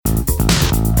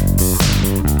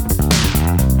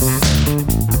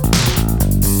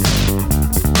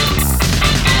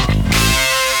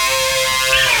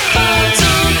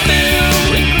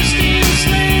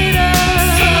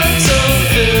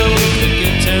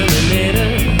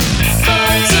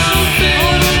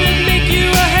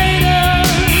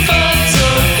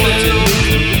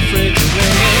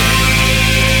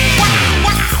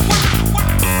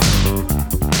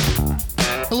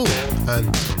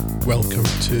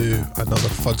to another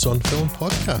Fuds on Film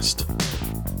podcast.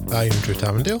 I am Drew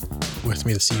Tavendale. With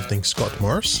me this evening, Scott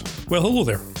Morris. Well, hello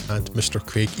there. And Mr.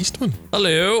 Craig Eastman.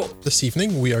 Hello. This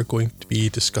evening we are going to be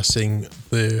discussing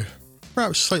the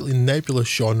perhaps slightly nebulous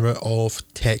genre of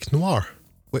tech noir,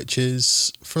 which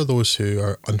is, for those who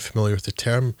are unfamiliar with the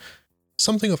term,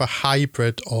 something of a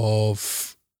hybrid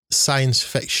of science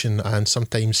fiction and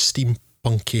sometimes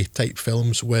steampunky type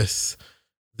films with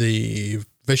the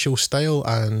visual style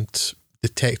and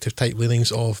detective type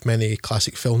leanings of many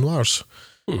classic film noirs.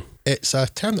 It's a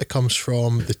term that comes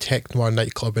from the tech noir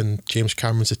nightclub in James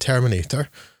Cameron's The Terminator,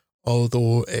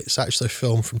 although it's actually a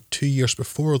film from 2 years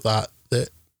before that that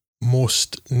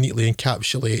most neatly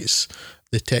encapsulates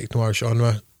the tech noir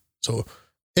genre. So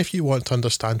if you want to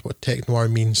understand what tech noir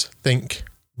means, think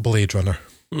Blade Runner.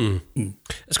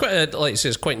 It's quite, like you say,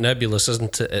 it's quite nebulous,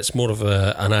 isn't it? It's more of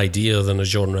an idea than a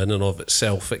genre in and of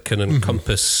itself. It can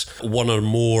encompass one or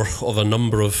more of a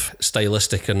number of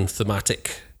stylistic and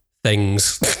thematic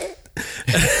things.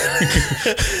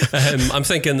 I'm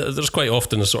thinking that there's quite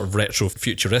often a sort of retro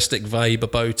futuristic vibe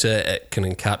about it. It can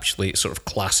encapsulate sort of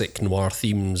classic noir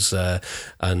themes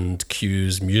and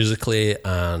cues musically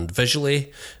and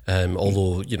visually,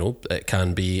 although, you know, it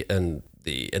can be in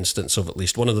the instance of at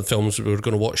least one of the films we're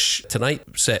going to watch tonight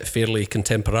set fairly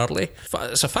contemporarily.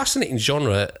 It's a fascinating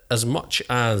genre as much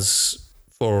as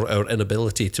for our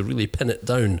inability to really pin it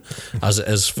down as it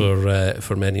is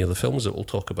for many of the films that we'll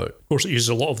talk about. Of course, it uses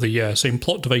a lot of the same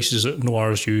plot devices that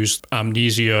noirs use,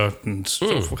 amnesia and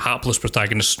sort of hapless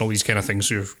protagonists and all these kind of things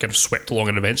who are kind of swept along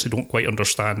in events they don't quite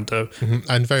understand.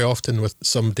 And very often with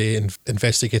somebody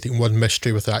investigating one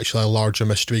mystery with actually a larger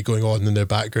mystery going on in the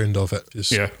background of it.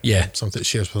 Something that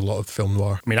shares with a lot of film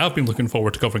noir. I mean, I've been looking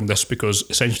forward to covering this because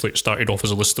essentially it started off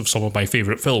as a list of some of my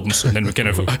favourite films, and then we kind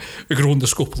of grown the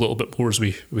scope a little bit more as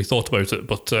we thought about it.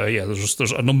 But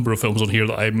there's a number of films on here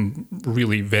that I'm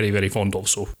really very, very fond of,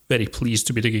 so very pleased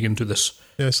to be digging into this.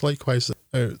 Yes, likewise.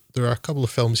 There are a couple of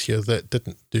films here that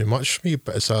didn't do much for me,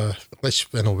 but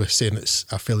we're saying it's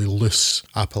a fairly loose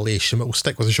appellation, but we'll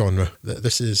stick with the genre.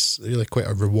 This is really quite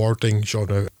a rewarding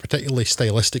genre, particularly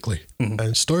stylistically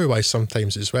and story-wise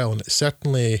sometimes as well. And it's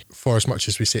certainly, for as much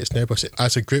as we say it's nebulous,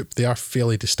 as a group they are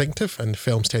fairly distinctive, and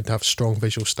films tend to have strong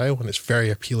visual style, and it's very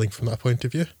appealing from that point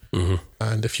of view.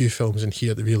 And a few films in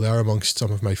here that really are amongst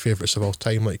some of my favourites of all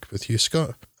time, like with you,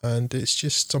 Scott. And it's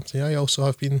just something I also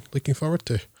have been looking forward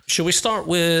to. Shall we start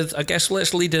with, I guess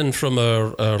let's lead in from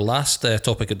our last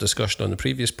topic of discussion on the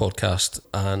previous podcast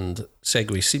and segue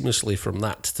seamlessly from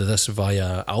that to this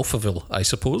via Alphaville, I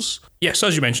suppose. Yes,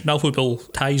 as you mentioned,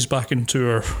 Alphaville ties back into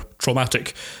our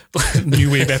traumatic New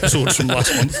Wave episodes from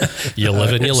last month. You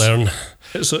live and you learn.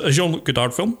 It's a Jean-Luc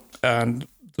Godard film, and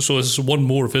so this is one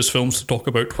more of his films to talk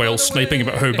about while sniping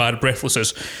about how bad Breathless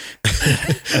is.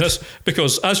 And that's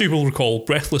because, as you will recall,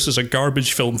 Breathless is a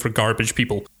garbage film for garbage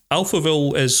people.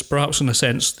 Alphaville is perhaps in a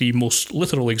sense the most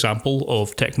literal example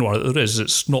of tech noir that there is.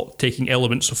 It's not taking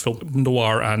elements of film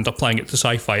noir and applying it to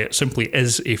sci-fi. It simply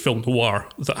is a film noir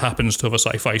that happens to have a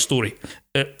sci-fi story.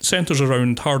 It centres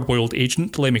around hard-boiled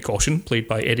agent Lemmy Caution, played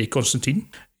by Eddie Constantine,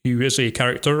 who is a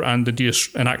character and indeed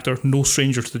an actor no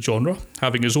stranger to the genre,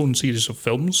 having his own series of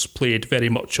films, played very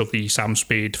much of the Sam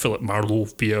Spade, Philip Marlowe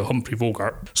via Humphrey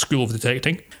Bogart school of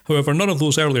detecting. However, none of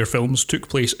those earlier films took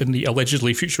place in the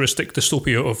allegedly futuristic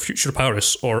dystopia of Future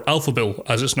Paris, or Alphaville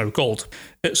as it's now called.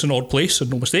 It's an odd place and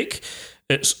no mistake.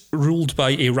 It's ruled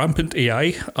by a rampant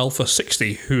AI, Alpha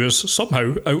 60, who has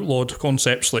somehow outlawed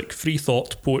concepts like free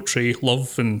thought, poetry,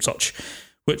 love and such,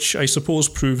 which I suppose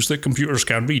proves that computers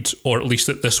can read, or at least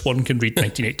that this one can read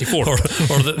 1984.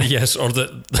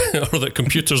 or that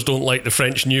computers don't like the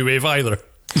French New Wave either.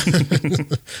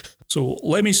 So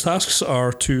Lemmy's tasks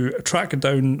are to track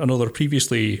down another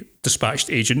previously dispatched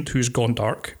agent who's gone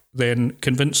dark, then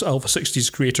convince Alpha 60's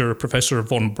creator, Professor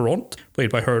Von Bront,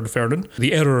 played by Howard Vernon,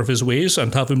 the error of his ways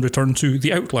and have him return to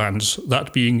the Outlands,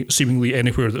 that being seemingly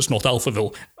anywhere that's not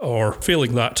Alphaville, or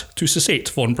failing that, to cessate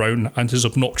Von Braun and his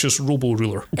obnoxious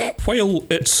robo-ruler. While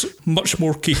it's much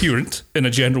more coherent in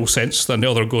a general sense than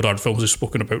the other Godard films we've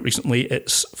spoken about recently,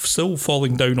 it's still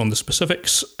falling down on the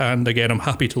specifics, and again I'm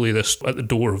happy to lay this at the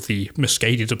door of the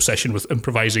misguided obsession with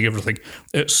improvising everything.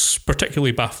 It's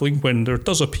particularly baffling when there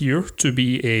does appear to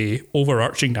be a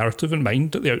overarching narrative in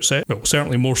mind at the outset, well,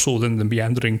 certainly more so than the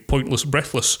meandering, pointless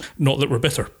Breathless, not that we're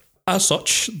bitter. As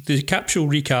such, the capsule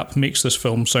recap makes this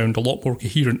film sound a lot more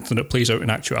coherent than it plays out in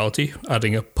actuality,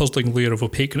 adding a puzzling layer of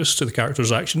opaqueness to the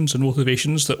characters' actions and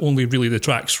motivations that only really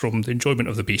detracts from the enjoyment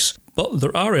of the piece. But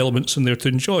there are elements in there to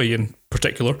enjoy, and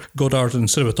particular, Godard and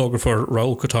cinematographer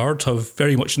Raoul Cotard have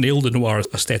very much nailed the noir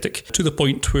aesthetic, to the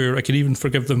point where I can even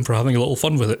forgive them for having a little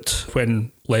fun with it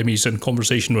when Lemmy's in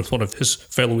conversation with one of his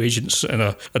fellow agents in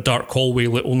a dark hallway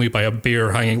lit only by a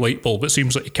bare hanging light bulb. It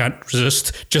seems like he can't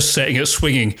resist just setting it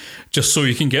swinging just so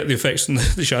you can get the effects in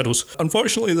the shadows.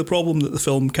 Unfortunately, the problem that the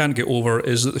film can't get over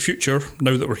is that the future,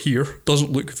 now that we're here,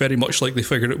 doesn't look very much like they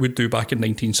figured it would do back in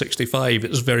 1965.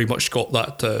 It's very much got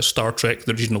that Star Trek,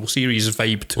 the original series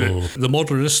vibe to it. The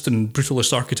modernist and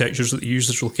brutalist architectures that they used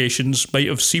as locations might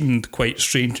have seemed quite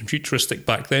strange and futuristic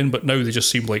back then, but now they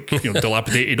just seem like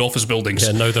dilapidated office buildings.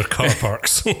 Yeah, now they're car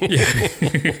parks.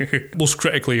 Most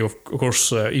critically, of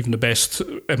course, even the best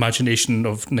imagination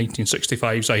of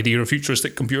 1965's idea of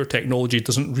futuristic computer technology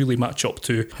doesn't really match up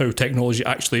to how technology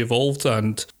actually evolved,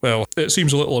 and, well, it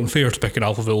seems a little unfair to pick an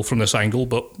Alphaville from this angle,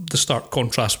 but the stark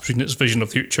contrast between its vision of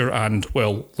the future and,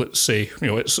 well, let's say,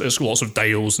 it's lots of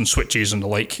dials and switches and the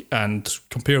like, and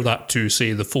compare that to,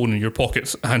 say, the phone in your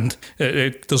pocket, and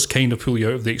it does kind of pull you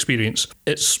out of the experience.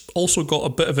 It's also got a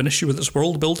bit of an issue with its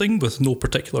world building, with no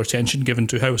particular attention given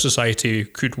to how society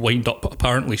could wind up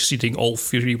apparently ceding all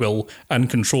free will and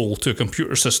control to a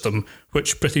computer system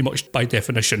which pretty much by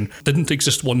definition didn't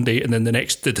exist one day and then the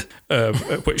next did,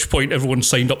 at which point everyone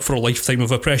signed up for a lifetime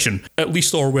of oppression. At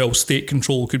least Orwell's state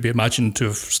control could be imagined to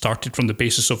have started from the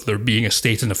basis of there being a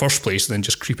state in the first place and then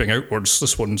just creeping outwards.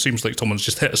 This one seems like someone's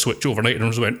just hit a switch overnight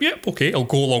and went, yep, okay, I'll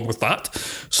go along with that.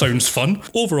 Sounds fun.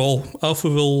 Overall,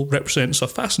 Alphaville represents a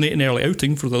fascinating early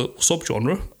outing for the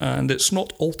subgenre, and it's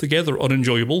not altogether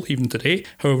unenjoyable even today.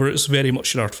 However, it's very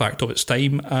much an artifact of its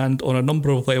time and on a number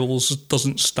of levels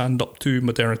doesn't stand up to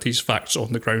modernity's facts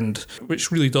on the ground,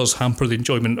 which really does hamper the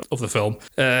enjoyment of the film.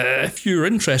 If you're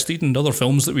interested in other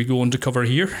films that we go on to cover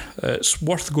here, it's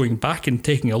worth going back and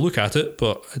taking a look at it,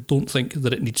 but I don't think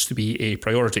that it needs to be a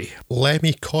priority.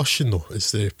 Lemmy Caution, though,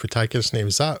 is the protagonist's name.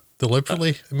 Is that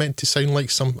deliberately meant to sound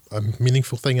like a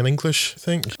meaningful thing in English, I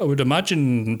think? I would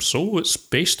imagine so. It's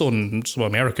based on some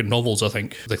American novels, I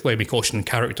think. The Lemmy Caution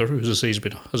character, who, as I say,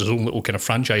 has his own little kind of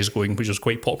franchise going, which is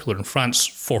quite popular in France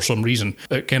for some reason.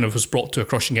 It kind of was brought to a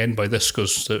crushing end by this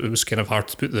because it was kind of hard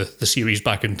to put the series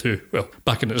back into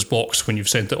its box when you've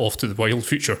sent it off to the wild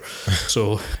future.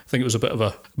 So I think it was a bit of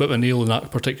a nail in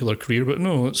that particular career. But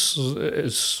no,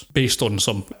 it's based on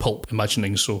some pulp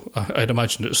imagining, so I'd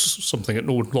imagine it's something that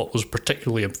no one thought was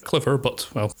particularly clever, but,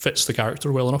 well, fits the character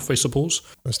well enough, I suppose.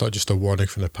 It's not just a warning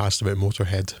from the past about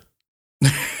Motorhead.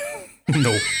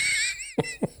 No.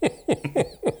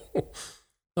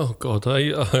 Oh, God, I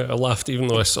laughed even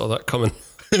though I saw that coming.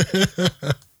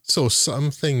 So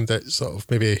something that's sort of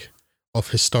maybe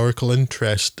of historical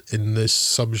interest in this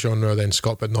subgenre then,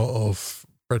 Scott, but not of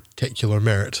particular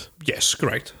merit. Yes,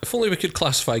 correct. If only we could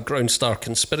classify Ground Star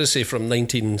Conspiracy from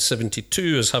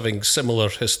 1972 as having similar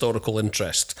historical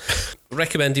interest.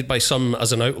 Recommended by some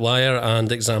as an outlier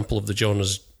and example of the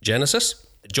genre's genesis,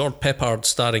 George Peppard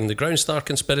starring The Ground Star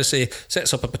Conspiracy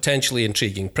sets up a potentially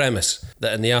intriguing premise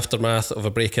that in the aftermath of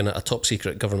a break-in at a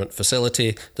top-secret government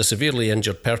facility, the severely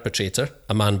injured perpetrator,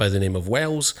 a man by the name of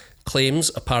Wells,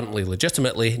 claims, apparently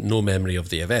legitimately, no memory of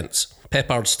the events.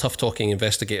 Peppard's tough-talking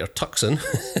investigator Tuxon,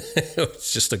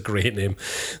 it's just a great name,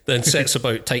 then sets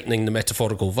about tightening the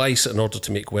metaphorical vice in order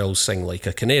to make Wells sing like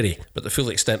a canary, but the full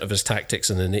extent of his tactics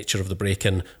and the nature of the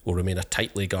break-in will remain a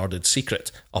tightly guarded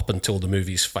secret up until the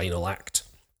movie's final act.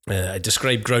 I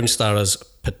describe Ground Star as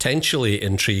potentially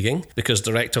intriguing because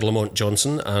director Lamont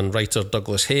Johnson and writer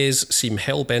Douglas Hayes seem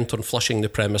hell-bent on flushing the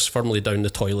premise firmly down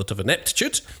the toilet of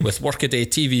ineptitude, with workaday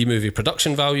TV movie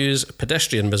production values,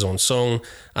 pedestrian mise-en-scène,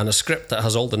 and a script that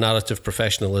has all the narrative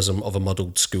professionalism of a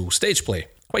muddled school stage play.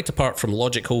 Quite apart from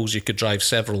logic holes you could drive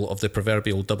several of the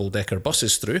proverbial double-decker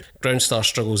buses through, Ground Star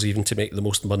struggles even to make the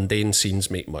most mundane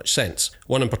scenes make much sense.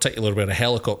 One in particular where a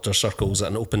helicopter circles at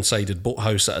an open-sided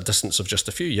boathouse at a distance of just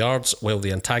a few yards, while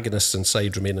the antagonists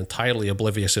inside remain entirely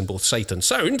oblivious in both sight and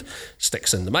sound,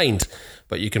 sticks in the mind.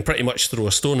 But you can pretty much throw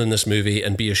a stone in this movie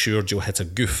and be assured you'll hit a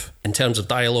goof. In terms of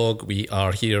dialogue, we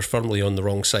are here firmly on the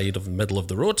wrong side of the middle of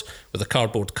the road, with a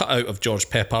cardboard cutout of George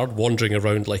Peppard wandering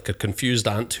around like a confused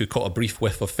ant who caught a brief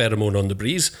whiff of pheromone on the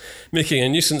breeze, making a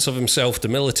nuisance of himself to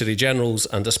military generals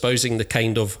and espousing the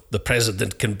kind of "the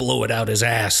president can blow it out his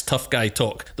ass" tough guy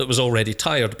talk that was already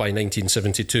tired by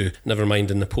 1972, never mind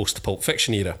in the post-Pulp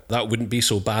Fiction era. That wouldn't be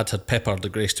so bad had Peppard the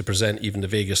grace to present even the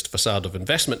vaguest facade of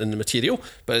investment in the material,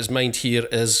 but his mind here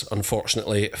is,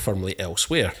 unfortunately, firmly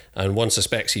elsewhere, and one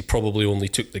suspects he probably only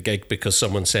took the gig because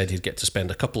someone said he'd get to spend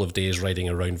a couple of days riding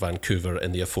around Vancouver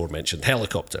in the aforementioned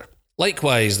helicopter.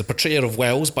 Likewise, the portrayal of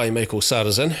Wells by Michael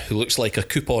Sarrazin, who looks like a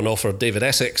coupon offered David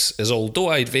Essex, is all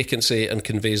doe-eyed vacancy and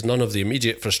conveys none of the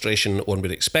immediate frustration one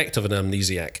would expect of an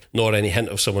amnesiac, nor any hint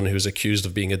of someone who is accused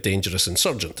of being a dangerous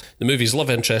insurgent. The movie's love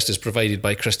interest is provided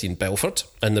by Christine Belford,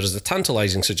 and there is the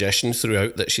tantalising suggestion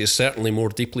throughout that she is certainly more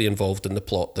deeply involved in the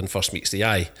plot than first meets the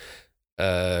eye.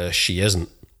 She isn't.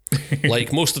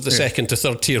 Like most of the second to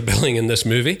third tier billing in this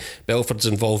movie, Belford's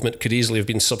involvement could easily have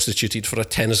been substituted for a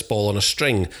tennis ball on a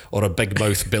string or a big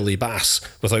mouth Billy Bass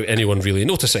without anyone really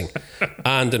noticing.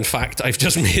 And in fact, I've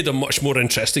just made a much more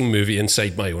interesting movie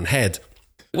inside my own head.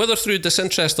 Whether through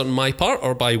disinterest on my part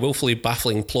or by willfully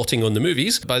baffling plotting on the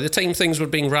movies, by the time things were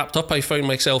being wrapped up, I found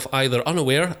myself either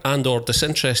unaware and or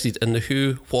disinterested in the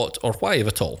who, what or why of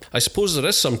it all. I suppose there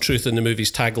is some truth in the movie's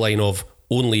tagline of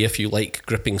only if you like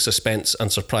gripping suspense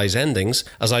and surprise endings,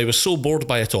 as I was so bored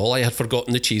by it all I had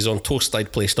forgotten the cheese on toast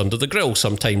I'd placed under the grill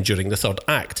sometime during the third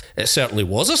act. It certainly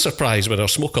was a surprise when our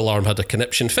smoke alarm had a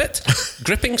conniption fit.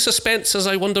 Gripping suspense as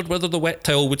I wondered whether the wet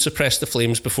towel would suppress the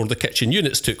flames before the kitchen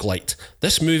units took light.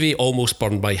 This movie almost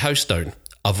burned my house down.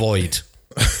 Avoid.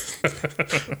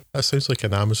 That sounds like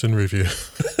an Amazon review.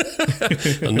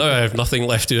 And now I have nothing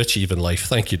left to achieve in life.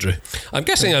 Thank you, Drew. I'm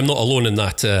guessing I'm not alone in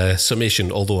that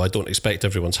summation, although I don't expect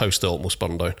everyone's house to almost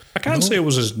burn down. I can't say I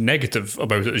was as negative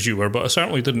about it as you were, but I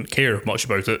certainly didn't care much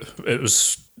about it. It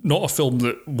was not a film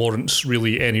that warrants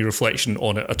really any reflection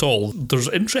on it at all. There's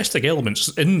interesting elements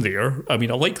in there. I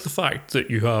mean, I like the fact that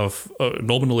you have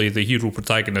nominally the hero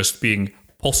protagonist being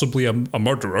possibly a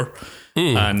murderer.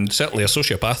 And certainly a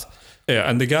sociopath. Yeah,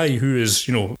 and the guy who is,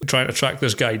 trying to track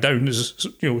this guy down is,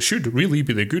 should really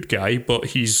be the good guy, but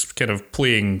he's kind of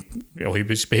playing,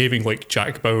 he's behaving like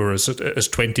Jack Bauer as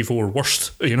 24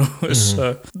 worst, There's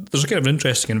a kind of an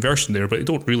interesting inversion there, but they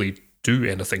don't really do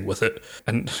anything with it.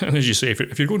 And as you say,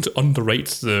 if you're going to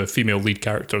underwrite the female lead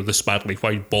character this badly,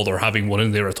 why bother having one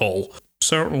in there at all?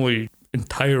 Certainly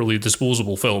entirely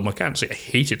disposable film. I can't say I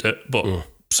hated it, but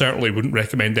certainly wouldn't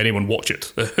recommend anyone watch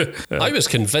it. I was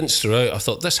convinced throughout. I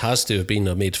thought this has to have been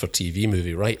a made-for-TV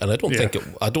movie, right? And I don't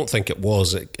think it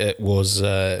was. It was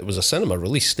a cinema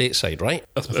release stateside, right?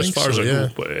 As far as I know,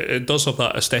 but it does have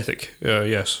that aesthetic.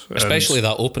 Yes, especially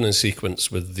that opening sequence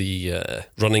with the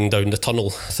running down the tunnel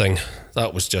thing.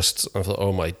 That was just, I thought,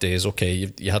 oh my days, okay,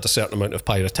 you had a certain amount of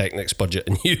pyrotechnics budget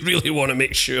and you really want to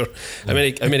make sure. How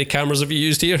many cameras have you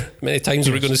used here? How many times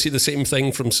are we going to see the same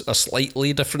thing from a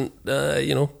slightly different,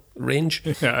 range?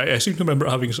 Yeah, I seem to remember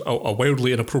having a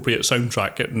wildly inappropriate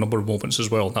soundtrack at a number of moments as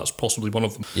well, and that's possibly one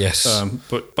of them. Yes.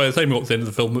 But by the time we got to the end of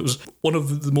the film, it was one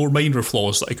of the more minor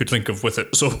flaws that I could think of with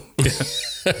it. So,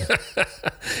 yeah.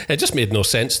 It just made no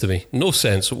sense to me. No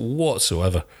sense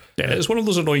whatsoever. Yeah, it's one of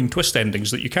those annoying twist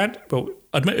endings that you can't,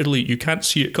 admittedly, you can't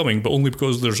see it coming, but only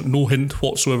because there's no hint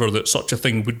whatsoever that such a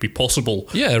thing would be possible.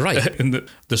 Yeah, right. In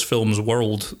this film's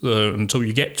world, until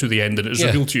you get to the end and it's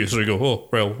revealed to you, so you go, oh,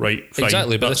 well, right, fine.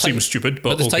 Exactly. That seems stupid,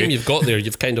 but by the time you've got there,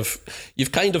 you've kind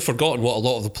of forgotten what a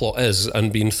lot of the plot is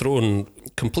and been thrown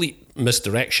complete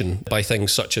misdirection by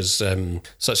things such as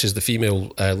the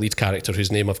female lead character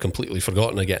whose name I've completely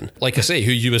forgotten again. Like I say,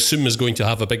 who you assume is going to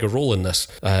have a bigger role in this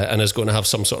and is going to have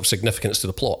some sort of significance to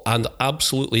the plot, and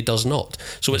absolutely does not.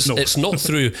 So it's not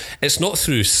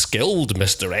through skilled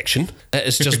misdirection. It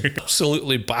is just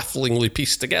absolutely bafflingly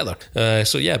pieced together.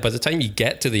 So yeah, by the time you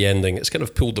get to the ending, it's kind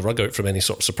of pulled the rug out from any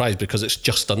sort of surprise because it's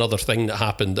just another thing that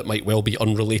happened that might well be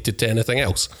unrelated to anything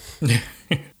else.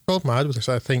 Problem I had with this,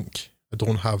 I think I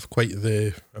don't have quite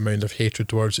the amount of hatred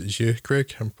towards it as you,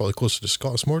 Craig. I'm probably closer to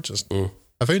Scott more.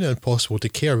 I found it impossible to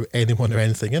care about anyone or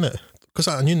anything in it because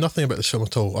I knew nothing about this film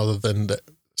at all, other than that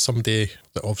somebody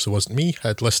that obviously wasn't me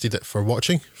had listed it for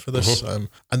watching for this, and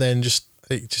then just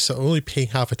only paying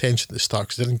half attention at the start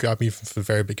because it didn't grab me from the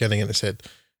very beginning, and it said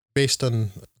based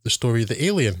on the story The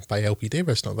Alien by L.P.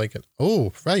 Davis, and I'm thinking,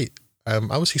 oh right, I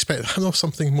was expecting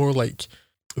something more like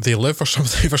They Live or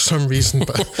something for some reason,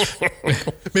 but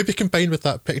maybe combined with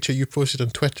that picture you posted on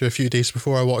Twitter a few days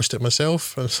before I watched it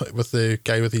myself, and it's like with the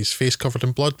guy with his face covered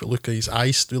in blood, but look at his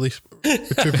eyes really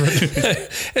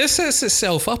it sets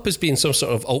itself up as being some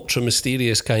sort of ultra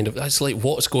mysterious kind of, that's like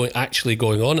what's actually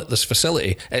going on at this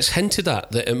facility. It's hinted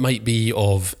at that it might be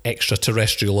of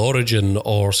extraterrestrial origin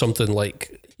or something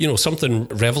like, something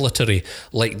revelatory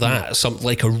like that,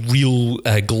 like a real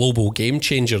global game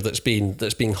changer that's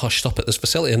being hushed up at this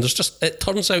facility, and it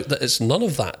turns out that it's none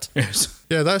of that. Yes.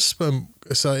 Yeah, that's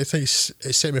so I think it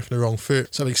set me off on the wrong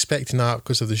foot. So I'm expecting that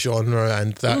because of the genre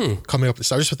and that coming up at the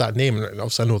start, just with that name. And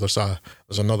obviously I know there's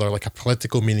another like a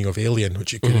political meaning of alien,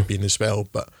 which it could have been as well.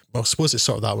 But I suppose it's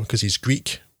sort of that one because he's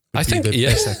Greek. I think, the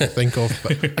best I could think of.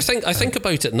 But I think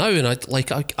about it now, and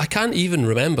I can't even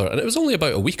remember. And it was only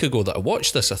about a week ago that I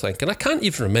watched this, I think, and I can't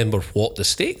even remember what the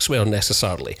stakes were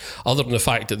necessarily, other than the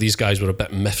fact that these guys were a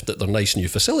bit miffed that their nice new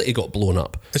facility got blown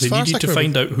up. They needed to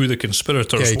find out who the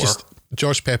conspirators were.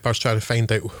 George Pepper's trying to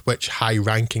find out which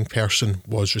high-ranking person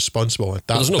was responsible.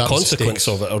 There's no consequence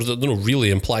of it, or there's no really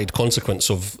implied consequence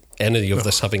of any of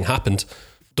this having happened.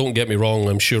 Don't get me wrong,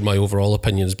 I'm sure my overall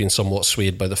opinion has been somewhat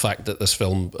swayed by the fact that this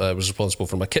film was responsible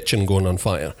for my kitchen going on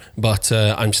fire. But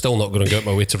I'm still not going to go out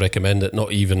my way to recommend it,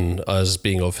 not even as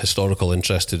being of historical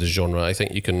interest to the genre. I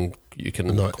think you can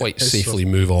quite safely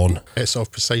move on. It's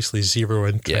of precisely zero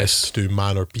interest to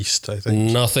man or beast, I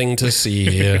think. Nothing to see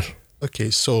here.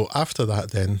 Okay, so after that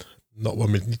then, not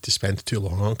one we need to spend too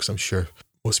long on, because I'm sure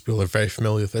most people are very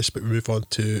familiar with this, but we move on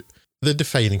to the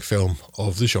defining film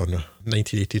of the genre,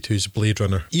 1982's Blade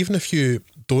Runner. Even if you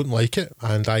don't like it,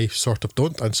 and I sort of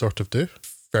don't and sort of do,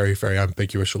 very, very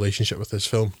ambiguous relationship with this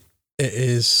film. It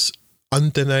is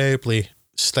undeniably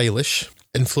stylish,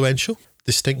 influential,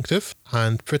 distinctive,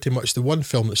 and pretty much the one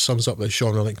film that sums up this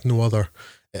genre like no other.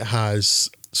 It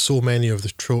has so many of the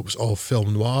tropes of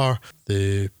film noir,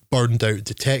 the burned out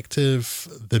detective,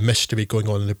 the mystery going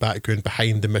on in the background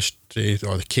behind the mystery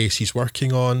or the case he's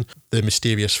working on, the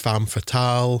mysterious femme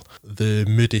fatale, the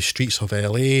moody streets of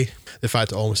LA, the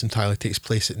fact it almost entirely takes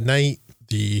place at night,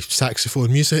 the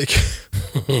saxophone music.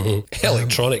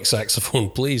 Electronic saxophone,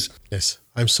 please. Yes.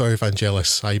 I'm sorry,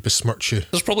 Vangelis, I besmirch you.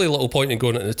 There's probably a little point in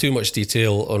going into too much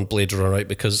detail on Blade Runner, right?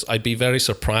 Because I'd be very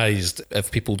surprised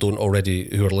if people who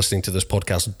are listening to this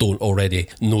podcast don't already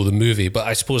know the movie. But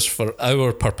I suppose for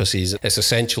our purposes, it's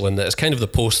essential in that it's kind of the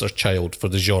poster child for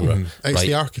the genre. It's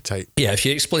the archetype. Yeah, if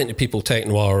you explain to people tech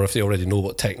noir, or if they already know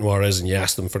what tech noir is, and you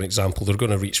ask them for an example, they're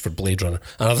going to reach for Blade Runner.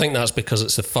 And I think that's because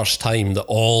it's the first time that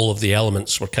all of the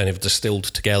elements were kind of distilled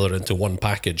together into one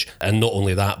package. And not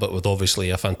only that, but with obviously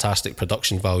a fantastic production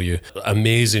value,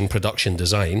 amazing production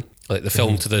design. Like the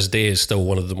film to this day is still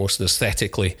one of the most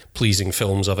aesthetically pleasing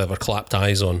films I've ever clapped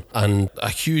eyes on, and a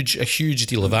huge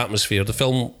deal of atmosphere. The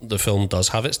film does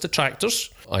have its detractors.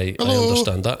 I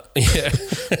understand that. Yeah,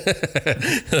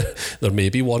 there may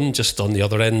be one just on the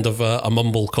other end of a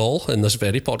mumble call in this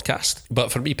very podcast.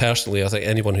 But for me personally, I think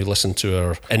anyone who listened to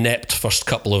our inept first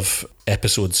couple of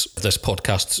episodes of this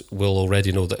podcast will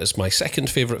already know that it's my second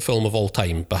favourite film of all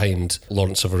time, behind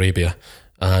Lawrence of Arabia.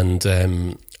 And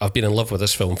I've been in love with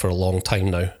this film for a long time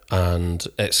now, and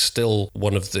it's still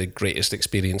one of the greatest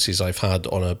experiences I've had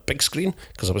on a big screen,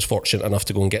 because I was fortunate enough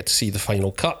to go and get to see the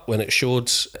final cut when it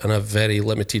showed in a very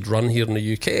limited run here in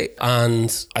the UK.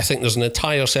 And I think there's an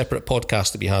entire separate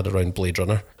podcast to be had around Blade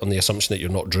Runner, on the assumption that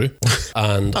you're not Drew.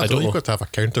 And I don't know, you've got to have a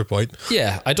counterpoint.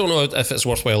 Yeah, I don't know if it's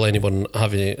worthwhile anyone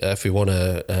having, if we want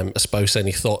to espouse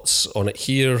any thoughts on it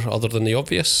here other than the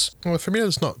obvious. Well, for me,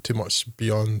 there's not too much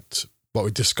beyond what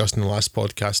we discussed in the last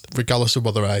podcast. Regardless of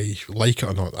whether I like it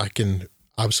or not, I can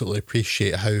absolutely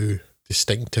appreciate how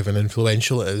distinctive and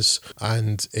influential it is.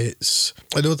 And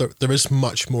I know that there is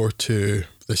much more to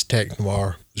this tech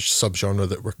noir subgenre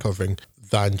that we're covering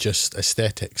than just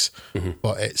aesthetics,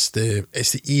 but it's the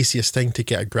easiest thing to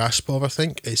get a grasp of. I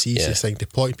think it's the easiest thing to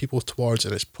point people towards,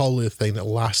 and it's probably the thing that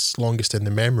lasts longest in the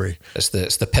memory. It's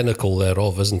the pinnacle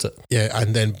thereof, isn't it? Yeah,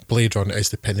 and then Blade Runner is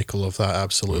the pinnacle of that.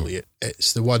 Absolutely,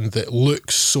 it's the one that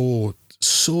looks so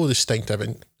distinctive,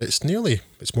 and it's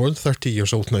more than 30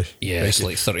 years old now. Yeah, it's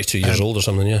like 32 years old or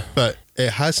something. Yeah, but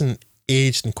it hasn't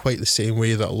aged in quite the same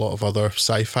way that a lot of other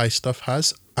sci-fi stuff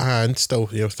has. And still,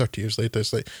 30 years later,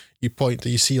 it's like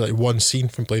you see like one scene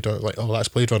from Blade Runner, like, oh, that's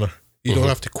Blade Runner. You don't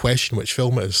have to question which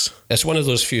film it is. It's one of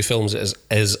those few films that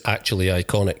is actually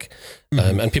iconic.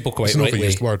 And people quite rightly...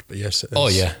 It's an overused word, but yes, it is. Oh,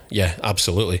 yeah,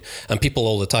 absolutely. And people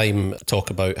all the time talk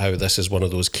about how this is one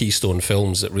of those keystone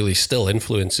films that really still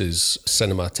influences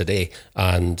cinema today.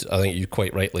 And I think you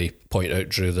quite rightly point out,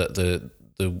 Drew, that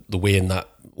the way in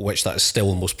which that is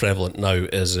still most prevalent now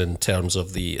is in terms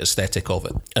of the aesthetic of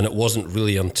it. And it wasn't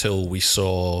really until we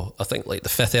saw, I think, like The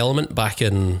Fifth Element back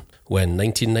in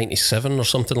 1997 or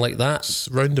something like that. It's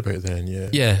round about then, yeah.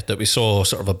 Yeah, that we saw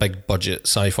sort of a big budget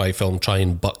sci-fi film try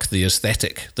and buck the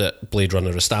aesthetic that Blade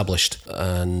Runner established.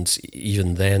 And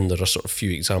even then, there are sort of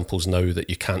few examples now that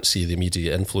you can't see the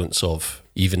immediate influence of,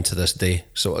 even to this day.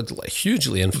 So a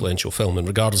hugely influential film, and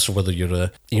regardless of whether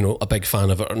you're a big fan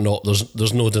of it or not,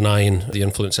 there's no denying the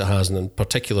influence it has, and in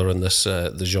particular in this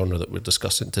the genre that we're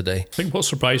discussing today. I think what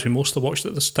surprised me most, I watched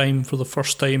it this time for the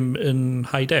first time in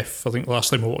high def. I think the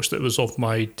last time I watched it it was of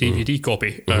my DVD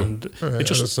copy, and it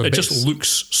just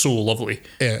looks so lovely.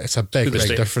 Yeah, it's a big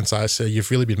difference. I say you've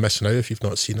really been missing out if you've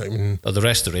not seen it. I mean, the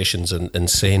restoration's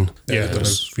insane. Yeah, they've done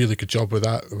a really good job with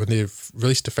that. When they've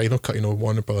released the final cut,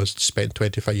 Warner Bros. Spent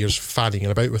 25 years fanning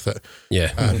about with it.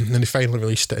 Yeah. And then they finally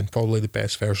released it in probably the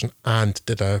best version and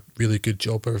did a really good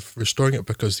job of restoring it,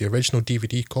 because the original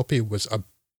DVD copy was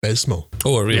abysmal.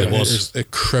 Oh, it really was. It was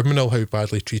criminal how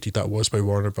badly treated that was by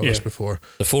Warner Bros. Before.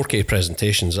 The 4K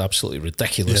presentation is absolutely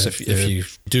ridiculous. If you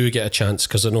do get a chance,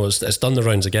 because I know it's done the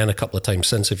rounds again a couple of times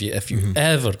since. If you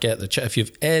ever get if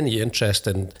you've any interest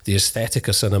in the aesthetic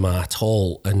of cinema at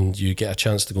all, and you get a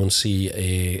chance to go and see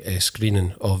a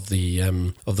screening of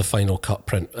the final cut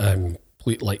print,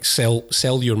 like sell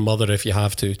your mother if you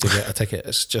have to get a ticket.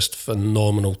 It's just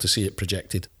phenomenal to see it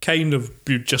projected. Kind of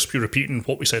be repeating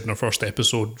what we said in our first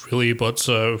episode, really, but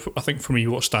I think for me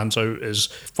what stands out is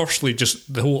firstly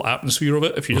just the whole atmosphere of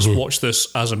it. If you just watch this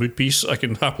as a mood piece, I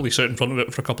can happily sit in front of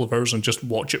it for a couple of hours and just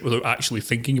watch it without actually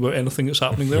thinking about anything that's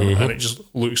happening there, and it just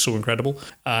looks so incredible.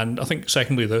 And I think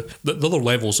secondly, the other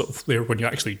levels of there when you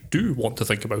actually do want to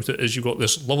think about it is you've got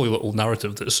this lovely little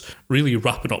narrative that's really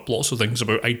wrapping up lots of things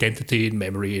about identity and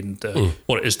memory and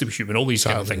what it is to be human, all these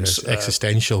kind of things.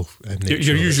 Existential.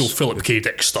 Your usual Philip K.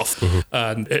 Dick stuff.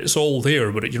 And it's all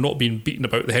there, but you're not being beaten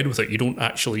about the head with it. You don't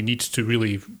actually need to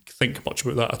really think much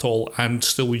about that at all, and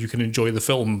still you can enjoy the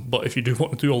film. But if you do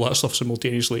want to do all that stuff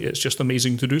simultaneously, it's just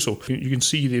amazing to do so. You can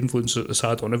see the influence that it's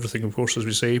had on everything, of course, as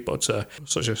we say, but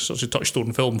such a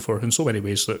touchstone film in so many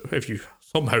ways that if you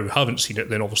somehow haven't seen it,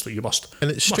 then obviously you must.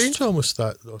 And it's strange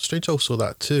also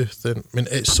that too. Then, I mean,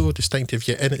 it's so distinctive,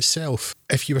 yet in itself,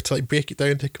 if you were to break it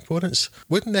down into components,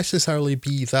 wouldn't necessarily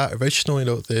be that original.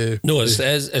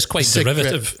 It's quite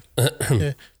derivative.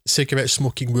 Cigarette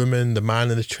smoking woman, the man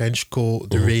in the trench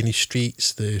coat, the rainy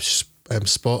streets, the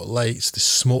spotlights, the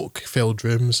smoke-filled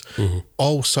rooms,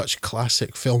 all such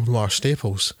classic film noir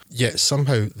staples. Yet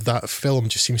somehow that film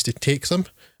just seems to take them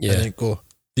and then go,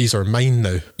 these are mine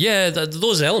now. Yeah,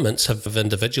 those elements have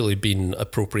individually been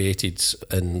appropriated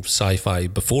in sci-fi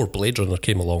before Blade Runner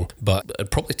came along, but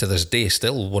probably to this day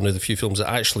still one of the few films that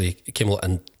actually came along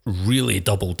and really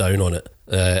doubled down on it.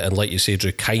 And like you say,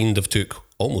 Drew, kind of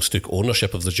almost took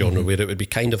ownership of the genre, where it would be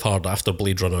kind of hard after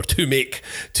Blade Runner to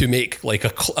make like a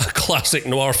classic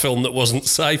noir film that wasn't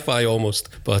sci-fi almost.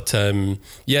 But like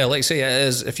I say, it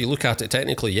is, if you look at it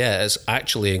technically, it's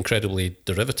actually incredibly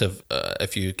derivative.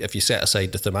 If you set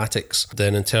aside the thematics,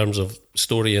 then in terms of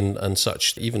story and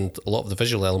such, even a lot of the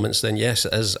visual elements, then yes,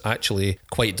 it is actually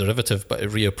quite derivative, but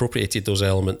it reappropriated those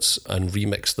elements and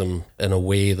remixed them in a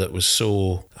way that was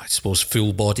so, I suppose,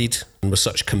 full-bodied and with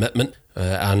such commitment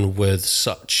and with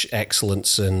such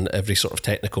excellence in every sort of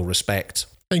technical respect.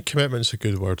 I think commitment's a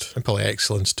good word, and probably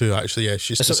excellence too, actually. Yeah,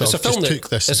 it's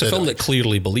a film that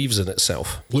clearly believes in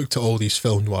itself. Looked at all these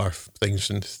film noir things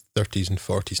in the 30s and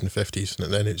 40s and 50s,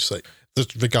 and then it's like,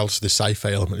 regardless of the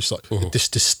sci-fi element, it's like it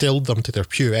just distilled them to their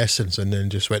pure essence and then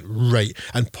just went right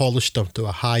and polished them to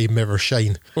a high mirror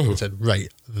shine and said, right,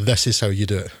 this is how you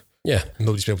do it. Yeah. And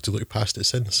nobody's been able to look past it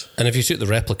since. And if you took the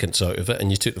replicants out of it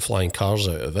and you took the flying cars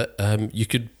out of it, you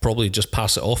could probably just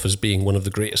pass it off as being one of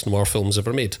the greatest noir films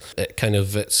ever made. It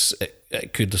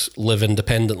could live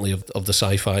independently of the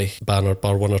sci-fi banner,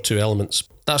 bar one or two elements.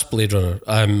 That's Blade Runner.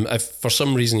 If for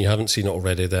some reason you haven't seen it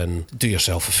already, then do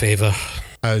yourself a favour.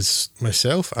 As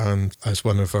myself and as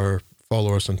one of our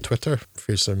followers on Twitter,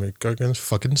 Fraser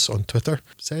Fuggins on Twitter,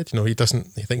 said, he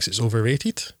thinks it's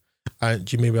overrated.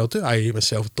 And you may well do. I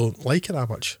myself don't like it that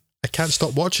much. I can't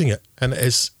stop watching it, and it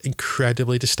is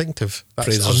incredibly distinctive.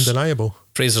 That's undeniable.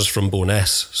 Fraser's from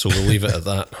Bo'ness, so we'll leave it at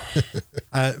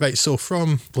that. Right, so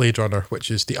from Blade Runner, which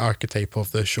is the archetype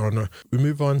of the genre, we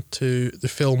move on to the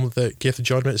film that gave the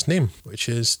genre its name, which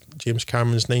is James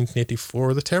Cameron's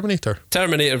 1984 The Terminator.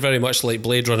 Terminator, very much like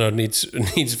Blade Runner, needs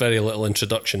very little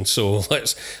introduction, so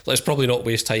let's probably not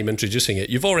waste time introducing it.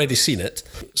 You've already seen it,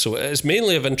 so it's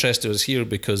mainly of interest to us here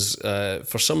because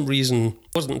for some reason,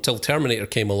 it wasn't until Terminator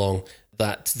came along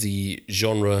that the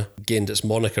genre gained its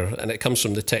moniker, and it comes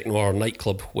from the Tech Noir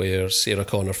nightclub where Sarah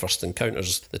Connor first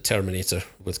encounters the Terminator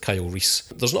with Kyle Reese.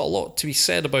 There's not a lot to be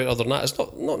said about other than that. It's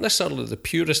not necessarily the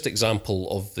purest example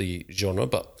of the genre,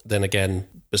 but then again,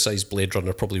 besides Blade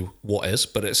Runner, probably what is,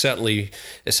 but it certainly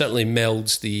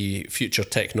melds the future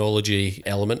technology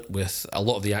element with a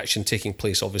lot of the action taking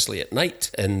place obviously at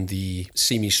night in the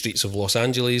seamy streets of Los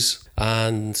Angeles.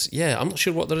 And yeah, I'm not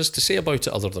sure what there is to say about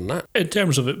it other than that. In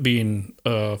terms of it being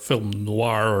film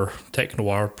noir or tech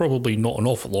noir, probably not an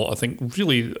awful lot. I think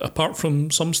really, apart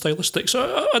from some stylistics.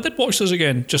 I did watch this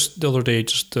again just the other day,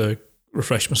 just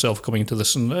refresh myself coming into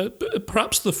this, and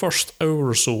perhaps the first hour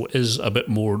or so is a bit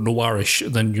more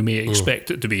noirish than you may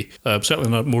expect it to be. Certainly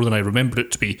not more than I remember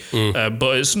it to be,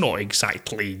 but it's not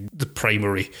exactly the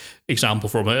primary example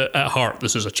from it. At heart,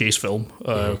 this is a chase film.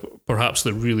 Perhaps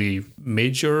the really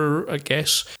major, I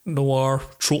guess, noir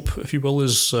trope, if you will,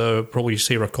 is probably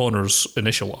Sarah Connor's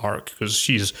initial arc, because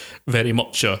she's very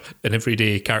much an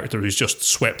everyday character who's just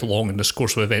swept along in this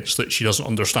course of events that she doesn't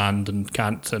understand and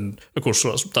can't. And of course,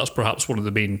 that's perhaps one of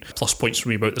the main plus points for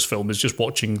me about this film, is just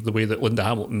watching the way that Linda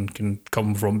Hamilton can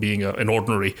come from being an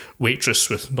ordinary waitress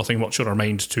with nothing much on her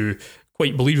mind to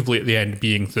quite believably at the end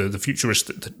being the futurist,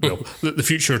 the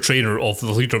future trainer of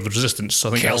the leader of the resistance.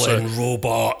 I think killing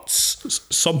robots.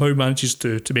 Somehow manages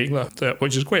to make that,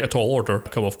 which is quite a tall order,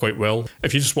 come off quite well.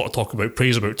 If you just want to talk about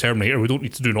praise about Terminator, we don't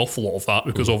need to do an awful lot of that,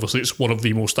 because obviously it's one of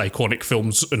the most iconic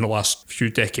films in the last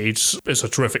few decades. It's a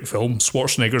terrific film.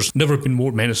 Schwarzenegger's never been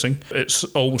more menacing. It's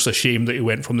almost a shame that he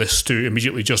went from this to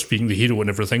immediately just being the hero and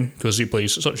everything, because he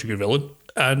plays such a good villain.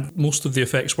 And most of the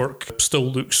effects work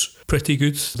still looks pretty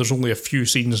good. There's only a few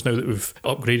scenes now that we've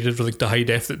upgraded everything to high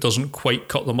def that doesn't quite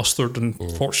cut the mustard, and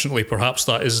fortunately perhaps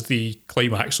that is the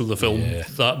climax of the film.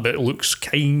 That bit looks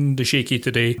kind of shaky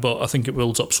today, but I think it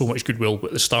builds up so much goodwill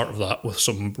at the start of that with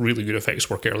some really good effects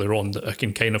work earlier on that I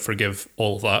can kind of forgive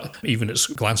all of that. Even its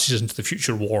glances into the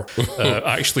future war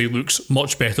actually looks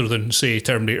much better than, say,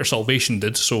 Terminator Salvation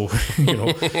did, so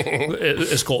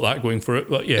it's got that going for it.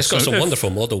 But yes, it's got some wonderful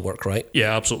model work, right?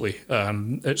 Yeah, absolutely.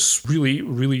 It's really,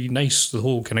 really nice. The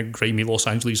whole kind of grimy Los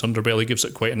Angeles underbelly gives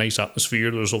it quite a nice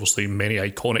atmosphere. There's obviously many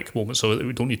iconic moments of it that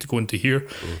we don't need to go into here.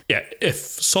 Yeah, if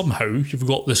somehow you've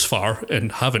got this far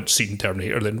and haven't seen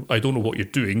Terminator, then I don't know what you're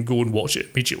doing. Go and watch it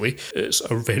immediately. It's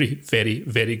a very, very,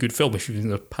 very good film. If you've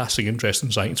been a passing interest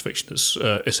in science fiction, it's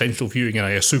essential viewing, and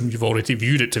I assume you've already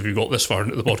viewed it if you got this far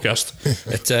into the podcast.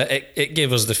 It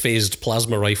gave us the phased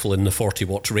plasma rifle in the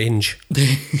 40-watt range.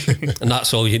 And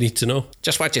that's all you need to know.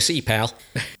 Just what you see, pal.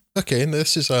 Okay, and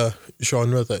this is a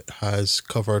genre that has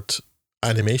covered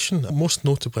animation, most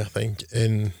notably, I think,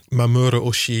 in Mamoru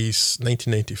Oshii's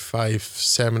 1995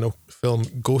 seminal film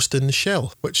Ghost in the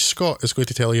Shell, which Scott is going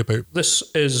to tell you about. This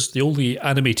is the only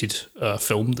animated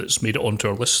film that's made it onto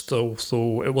our list,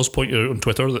 although it was pointed out on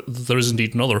Twitter that there is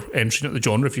indeed another entry in the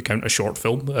genre if you count a short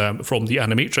film from the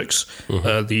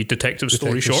Animatrix, the detective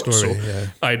story short.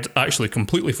 I'd actually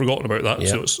completely forgotten about that,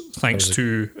 so it's thanks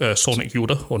to Sonic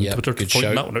Yoda on Twitter to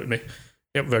point that one out to me.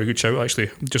 Yep, very good shout, actually.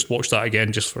 Just watched that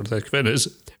again just for the heck of it. It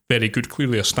is very good,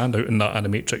 clearly a standout in that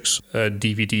Animatrix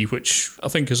DVD, which I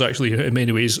think is actually in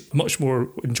many ways much more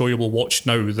enjoyable watch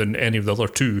now than any of the other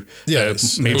two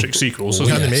Matrix sequels. The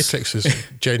Animatrix is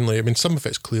genuinely, I mean, some of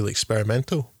it's clearly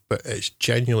experimental, but it's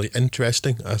genuinely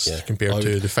interesting as compared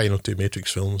to the final two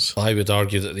Matrix films. I would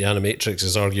argue that the Animatrix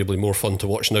is arguably more fun to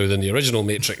watch now than the original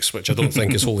Matrix, which I don't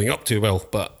think is holding up too well,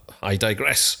 but I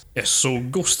digress. Yes, so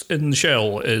Ghost in the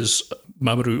Shell is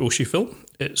Mamoru Oshii film.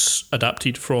 It's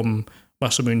adapted from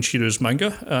Masamune Shirow's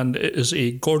manga, and it is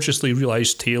a gorgeously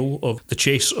realised tale of the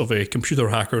chase of a computer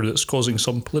hacker that's causing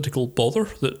some political bother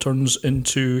that turns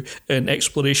into an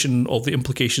exploration of the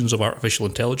implications of artificial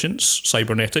intelligence,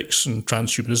 cybernetics and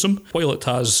transhumanism. While it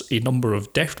has a number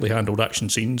of deftly handled action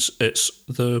scenes, it's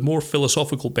the more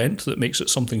philosophical bent that makes it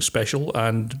something special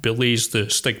and belays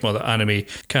the stigma that anime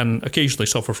can occasionally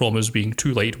suffer from as being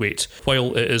too lightweight.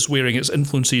 While it is wearing its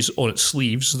influences on its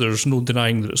sleeves, there's no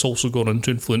denying that it's also gone on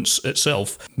to influence itself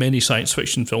many science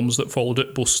fiction films that followed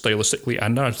it both stylistically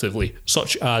and narratively,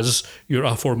 such as your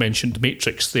aforementioned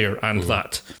Matrix there and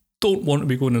that. Don't want to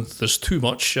be going into this too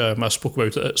much. I spoke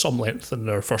about it at some length in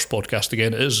our first podcast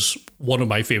again. It is one of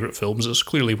my favourite films. It's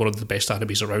clearly one of the best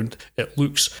animes around. It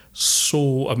looks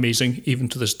so amazing, even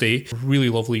to this day. Really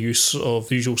lovely use of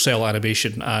the usual cell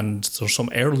animation, and there's some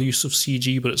early use of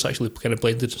CG, but it's actually kind of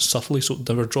blended subtly, so it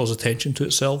never draws attention to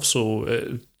itself.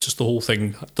 So just the whole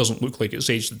thing doesn't look like it's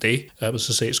aged a day. As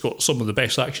I say, it's got some of the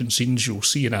best action scenes you'll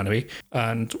see in anime.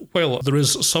 And while there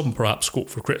is some perhaps scope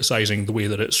for criticising the way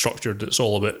that it's structured, it's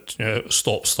all about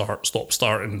stop,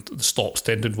 start, and the stops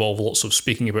tend to involve lots of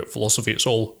speaking about philosophy. It's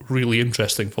all really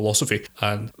interesting philosophy.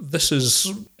 And this is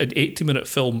an 80-minute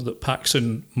film that packs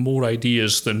in more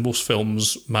ideas than most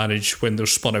films manage when they're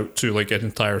spun out to like an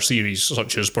entire series,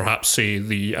 such as perhaps, say,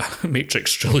 the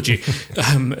Matrix trilogy.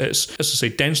 It's, as I say,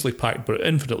 densely packed, but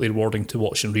infinitely rewarding to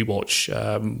watch and rewatch.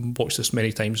 Watched this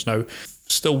many times now.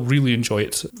 Still really enjoy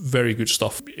it. Very good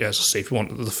stuff. As I say, if you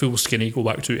want the full skinny, go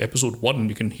back to episode 1.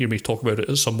 You can hear me talk about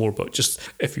it some more, but just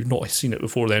if you've not seen it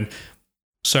before then,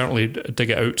 certainly dig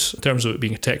it out. In terms of it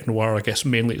being a tech noir, I guess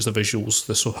mainly it's the visuals.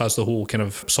 This has the whole kind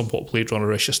of somewhat Blade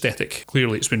Runner-ish aesthetic.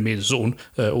 Clearly it's been made its own.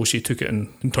 Oshii took it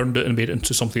and turned it and made it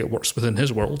into something that works within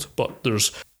his world, but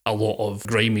there's a lot of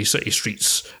grimy city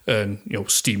streets and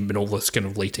steam and all this kind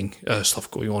of lighting stuff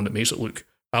going on that makes it look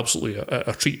absolutely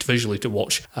a treat visually to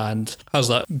watch, and has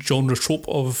that genre trope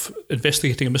of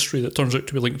investigating a mystery that turns out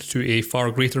to be linked to a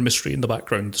far greater mystery in the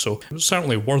background. So it's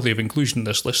certainly worthy of inclusion in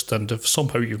this list, and if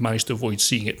somehow you've managed to avoid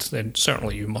seeing it, then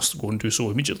certainly you must go and do so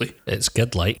immediately. It's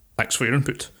good, like. Thanks for your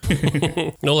input.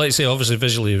 No, like I say, obviously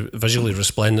visually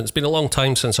resplendent. It's been a long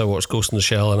time since I watched Ghost in the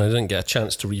Shell, and I didn't get a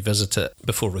chance to revisit it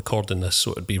before recording this,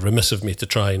 so it'd be remiss of me to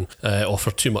try and offer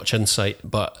too much insight.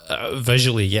 But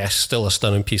visually, yes, still a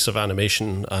stunning piece of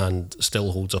animation and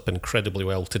still holds up incredibly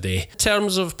well today. In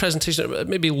terms of presentation, it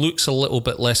maybe looks a little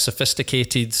bit less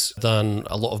sophisticated than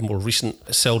a lot of more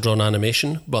recent cel-drawn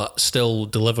animation, but still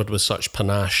delivered with such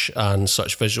panache and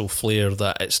such visual flair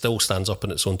that it still stands up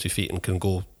on its own 2 feet and can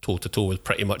go toe-to-toe with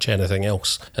pretty much anything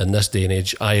else in this day and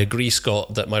age. I agree,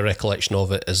 Scott, that my recollection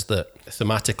of it is that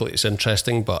thematically it's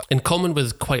interesting, but in common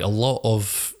with quite a lot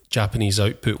of Japanese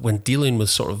output, when dealing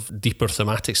with sort of deeper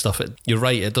thematic stuff, you're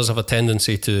right, it does have a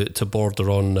tendency to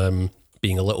border on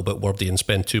being a little bit wordy and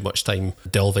spend too much time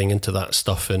delving into that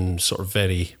stuff in sort of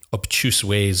very obtuse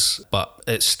ways, but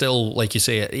it's still, like you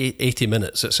say, at 80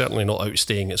 minutes, it's certainly not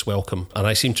outstaying its welcome, and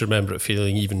I seem to remember it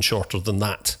feeling even shorter than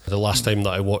that the last time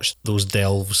that I watched those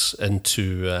delves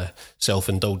into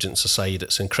self-indulgence aside.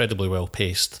 It's incredibly well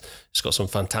paced, it's got some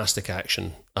fantastic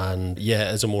action, and yeah,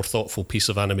 it is a more thoughtful piece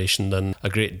of animation than a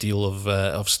great deal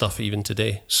of stuff even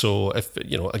today. So if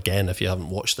if you haven't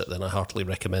watched it, then I heartily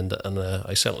recommend it, and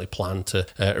I certainly plan to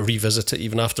revisit it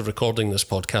even after recording this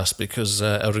podcast, because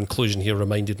our inclusion here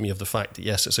reminded me of the fact that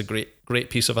yes, it's a great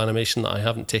piece of animation that I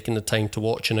haven't taken the time to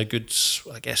watch in a good,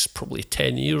 I guess, probably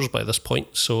 10 years by this point,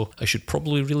 so I should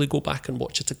probably really go back and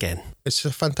watch it again. It's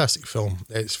a fantastic film.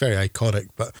 It's very iconic,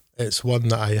 but it's one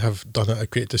that I have done it a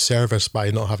great disservice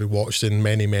by not having watched in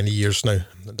many, many years now,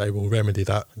 and I will remedy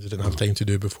that. I didn't have time to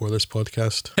do before this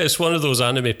podcast. It's one of those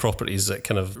anime properties that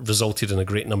kind of resulted in a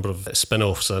great number of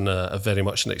spin-offs and a very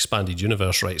much an expanded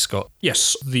universe, right, Scott?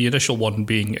 Yes, the initial one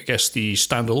being, I guess, the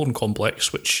standalone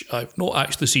complex, which I've not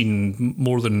actually seen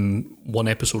more than one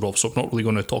episode of, so I'm not really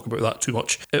going to talk about that too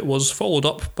much. It was followed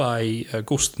up by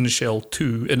Ghost in the Shell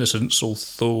 2 Innocence,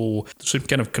 although there's some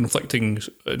kind of conflicting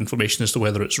information as to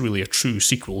whether it's really a true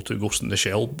sequel to Ghost in the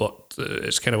Shell, but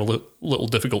it's kind of a little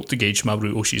difficult to gauge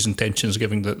Mamoru Oshii's intentions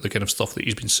given the kind of stuff that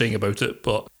he's been saying about it,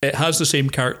 but it has the same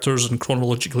characters and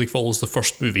chronologically follows the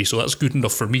first movie, so that's good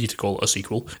enough for me to call it a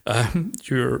sequel.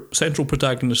 Your central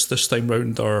protagonists this time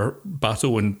round are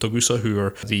Bato and Togusa, who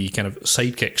are the kind of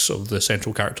sidekicks of the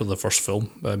central character of the first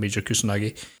film, Major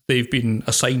Kusanagi. They've been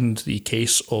assigned the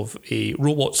case of a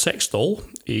robot sex doll,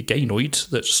 a gynoid,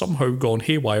 that's somehow gone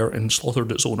haywire and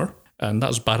slaughtered its owner. And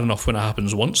that's bad enough when it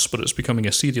happens once, but it's becoming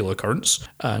a serial occurrence.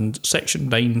 And Section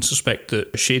 9 suspect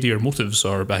that shadier motives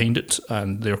are behind it,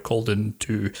 and they're called in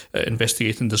to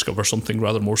investigate and discover something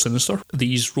rather more sinister.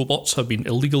 These robots have been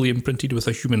illegally imprinted with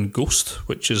a human ghost,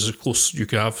 which is as close as you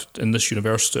can have in this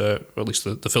universe, or at least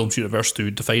the film's universe,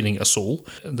 to defining a soul.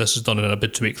 And this is done in a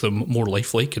bid to make them more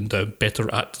lifelike and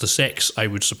better at the sex, I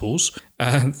would suppose.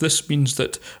 And this means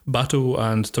that Bato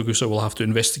and Togusa will have to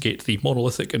investigate the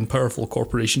monolithic and powerful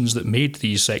corporations that made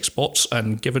these sex bots,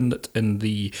 and given that in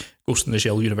the Ghost in the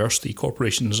Shell universe the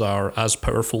corporations are as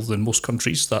powerful than most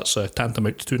countries, that's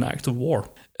tantamount to an act of war.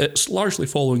 It's largely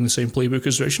following the same playbook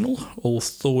as the original,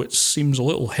 although it seems a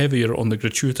little heavier on the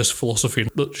gratuitous philosophy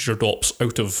and literature drops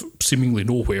out of seemingly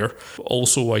nowhere.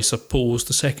 Also, I suppose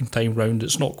the second time round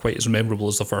it's not quite as memorable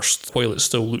as the first. While it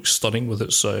still looks stunning with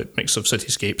its mix of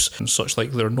cityscapes and such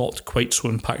like, they're not quite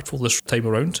so impactful this time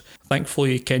around.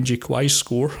 Thankfully, Kenji Kawai's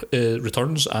score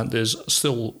returns and is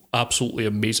still absolutely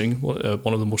amazing.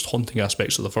 One of the most haunting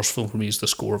aspects of the first film for me is the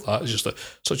score of that. It's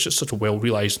just such a well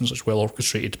realised and such well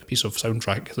orchestrated piece of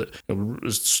soundtrack that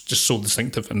is just so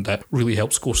distinctive, and really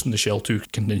helps Ghost in the Shell to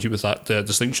continue with that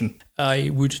distinction. I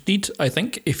would need, I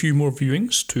think, a few more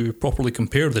viewings to properly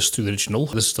compare this to the original.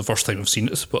 This is the first time I've seen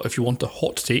it, but if you want a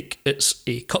hot take, it's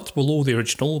a cut below the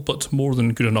original, but more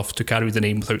than good enough to carry the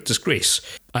name without disgrace.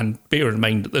 And bear in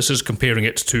mind that this is comparing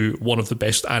it to one of the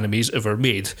best animes ever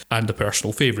made, and a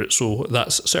personal favourite, so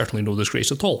that's certainly no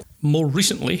disgrace at all. More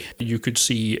recently, you could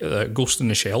see Ghost in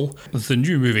the Shell, the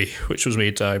new movie, which was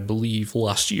made, I believe,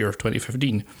 last year,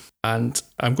 2015. And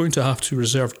I'm going to have to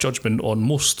reserve judgment on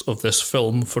most of this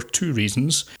film for two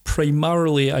reasons.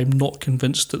 Primarily, I'm not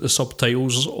convinced that the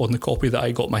subtitles on the copy that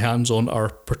I got my hands on are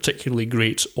particularly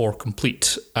great or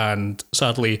complete. And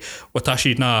sadly,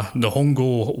 watashi na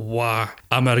nihongo wa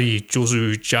amari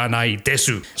jozu janai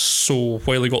desu. So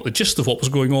while I got the gist of what was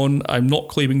going on, I'm not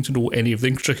claiming to know any of the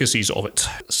intricacies of it.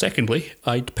 Secondly,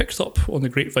 I'd picked up on the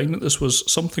grapevine that this was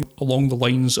something along the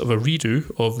lines of a redo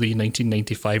of the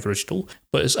 1995 original,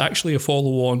 but it's actually a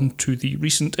follow-on to the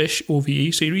recent-ish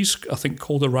OVA series, I think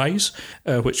called Arise,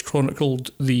 which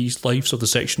chronicled the lives of the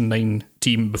Section 9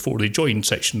 team before they joined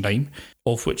Section 9,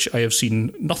 of which I have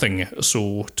seen nothing,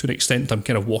 so to an extent I'm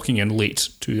kind of walking in late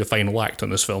to the final act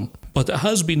on this film. But it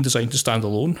has been designed to stand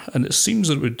alone, and it seems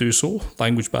that it would do so,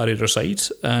 language barrier aside,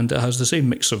 and it has the same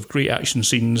mix of great action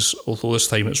scenes, although this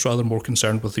time it's rather more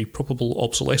concerned with the probable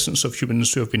obsolescence of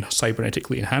humans who have been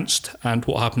cybernetically enhanced, and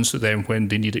what happens to them when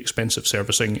they need expensive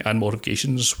servicing and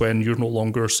modifications when you're no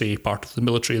longer, say, part of the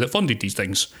military that funded these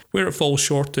things. Where it falls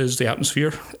short is the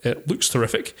atmosphere. It looks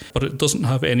terrific, but it doesn't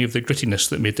have any of the grittiness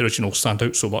that made the original stand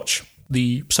out so much.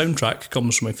 The soundtrack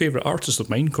comes from my favourite artist of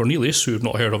mine, Cornelius, who I've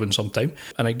not heard of in some time.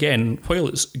 And again, while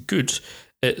it's good,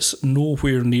 it's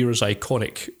nowhere near as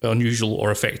iconic, unusual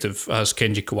or effective as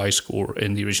Kenji Kawai's score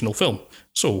in the original film.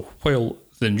 So, while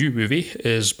the new movie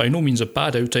is by no means a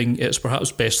bad outing, it's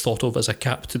perhaps best thought of as a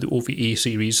cap to the OVA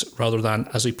series rather than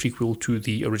as a prequel to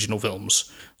the original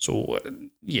films. So,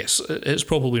 yes, it's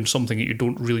probably something that you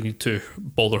don't really need to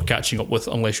bother catching up with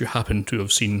unless you happen to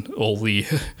have seen all the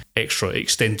extra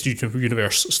extended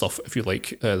universe stuff, if you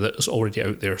like, that is already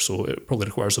out there. So it probably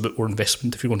requires a bit more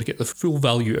investment if you want to get the full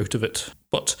value out of it.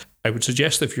 But I would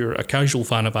suggest if you're a casual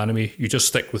fan of anime, you just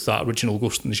stick with that original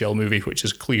Ghost in the Shell movie, which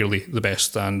is clearly the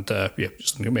best, and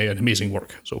just an amazing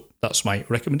work. So that's my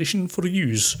recommendation for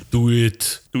use. Do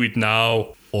it. Do it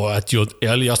now. Or at your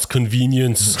earliest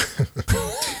convenience.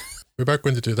 We were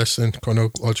going to do this in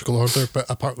chronological order, but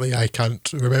apparently I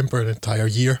can't remember an entire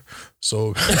year,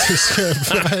 so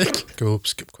we'll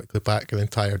skip quickly back an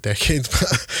entire decade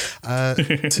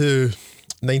to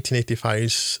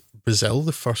 1985's Brazil,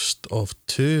 the first of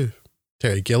two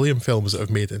Terry Gilliam films that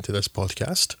have made into this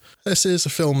podcast. This is a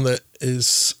film that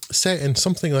is set in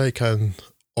something like an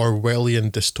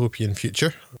Orwellian dystopian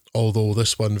future, although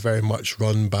this one very much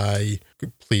run by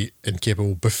complete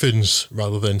incapable buffoons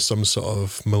rather than some sort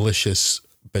of malicious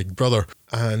big brother,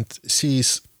 and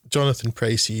sees Jonathan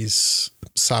Pryce's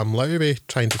Sam Lowry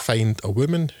trying to find a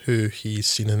woman who he's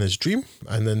seen in his dream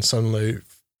and then suddenly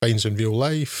finds in real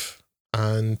life.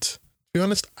 And to be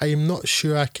honest, I'm not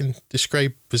sure I can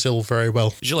describe Brazil very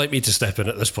well. Would you like me to step in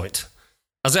at this point?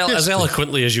 As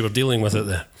eloquently as you were dealing with it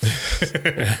there.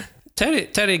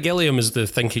 Terry Gilliam is the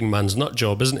thinking man's nut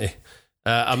job, isn't he?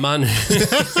 A man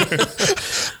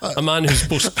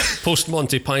whose post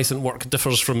Monty Python work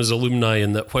differs from his alumni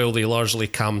in that while they largely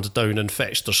calmed down and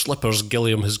fetched their slippers,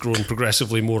 Gilliam has grown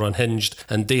progressively more unhinged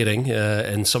and daring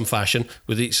in some fashion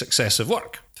with each successive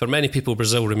work. For many people,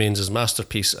 Brazil remains his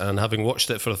masterpiece, and having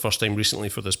watched it for the first time recently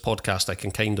for this podcast, I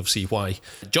can kind of see why.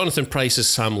 Jonathan Pryce is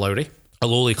Sam Lowry, a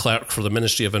lowly clerk for the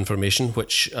Ministry of Information,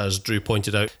 which, as Drew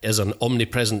pointed out, is an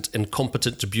omnipresent,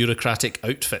 incompetent bureaucratic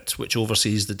outfit which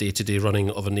oversees the day-to-day running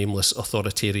of a nameless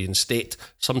authoritarian state,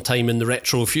 sometime in the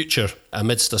retro future,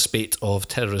 amidst a spate of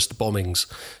terrorist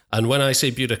bombings. And when I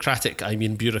say bureaucratic, I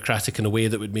mean bureaucratic in a way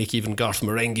that would make even Garth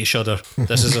Marenghi shudder.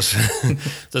 This is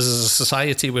a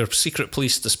society where secret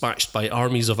police dispatched by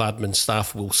armies of admin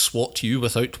staff will swat you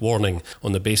without warning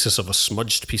on the basis of a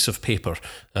smudged piece of paper,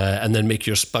 and then make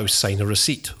your spouse sign a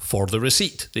receipt for the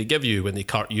receipt they give you when they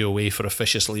cart you away for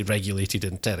officiously regulated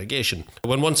interrogation.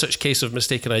 When one such case of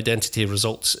mistaken identity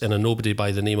results in a nobody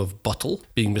by the name of Buttle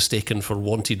being mistaken for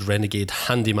wanted renegade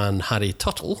handyman Harry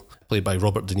Tuttle, played by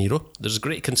Robert De Niro, there's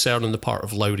great concern on the part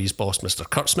of Lowry's boss, Mr.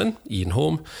 Kurtzman, Ian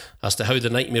Holm, as to how the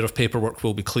nightmare of paperwork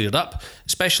will be cleared up,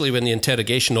 especially when the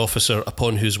interrogation officer,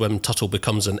 upon whose whim Tuttle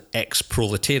becomes an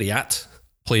ex-proletariat,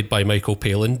 played by Michael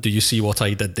Palin, do you see what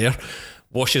I did there,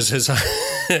 washes his...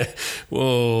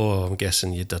 Whoa, I'm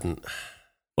guessing you didn't.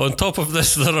 On top of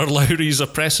this, there are Lowry's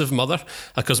oppressive mother,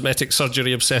 a cosmetic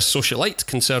surgery-obsessed socialite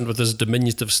concerned with his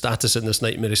diminutive status in this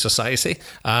nightmare society,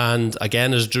 and,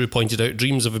 again, as Drew pointed out,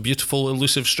 dreams of a beautiful,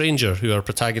 elusive stranger who our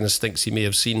protagonist thinks he may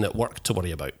have seen at work to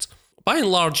worry about. By and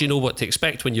large, you know what to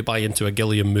expect when you buy into a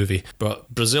Gilliam movie, but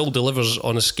Brazil delivers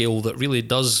on a scale that really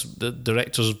does the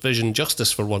director's vision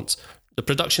justice for once. The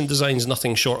production design's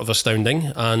nothing short of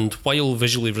astounding, and while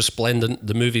visually resplendent,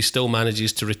 the movie still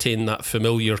manages to retain that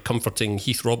familiar, comforting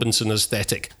Heath Robinson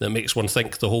aesthetic that makes one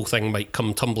think the whole thing might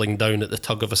come tumbling down at the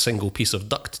tug of a single piece of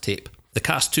duct tape. The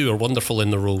cast too are wonderful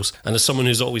in their roles, and as someone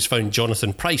who's always found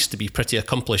Jonathan Pryce to be pretty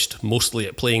accomplished, mostly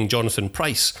at playing Jonathan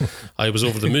Pryce, I was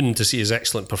over the moon to see his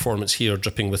excellent performance here,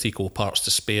 dripping with equal parts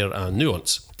despair and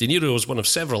nuance. De Niro is one of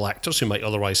several actors who might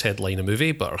otherwise headline a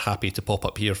movie, but are happy to pop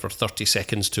up here for 30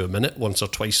 seconds to a minute once or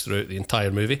twice throughout the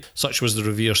entire movie. Such was the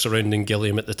revere surrounding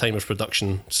Gilliam at the time of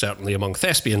production, certainly among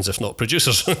thespians, if not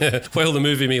producers. While the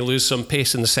movie may lose some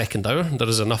pace in the second hour, there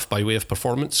is enough by way of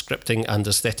performance, scripting and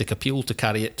aesthetic appeal to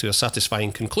carry it to a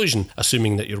satisfying conclusion,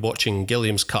 assuming that you're watching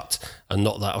Gilliam's cut and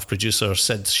not that of producer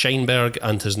Sid Sheinberg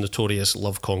and his notorious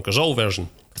Love Conquers All version.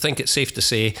 I think it's safe to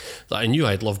say that I knew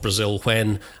I'd love Brazil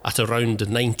when, at around the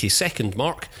 90-second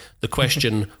mark, the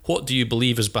question, what do you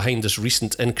believe is behind this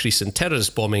recent increase in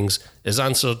terrorist bombings, is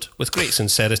answered with great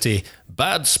sincerity,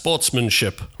 bad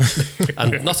sportsmanship.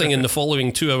 And nothing in the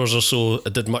following 2 hours or so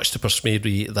did much to persuade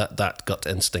me that that gut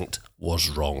instinct was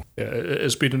wrong. Yeah,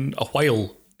 it's been a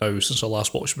while now since I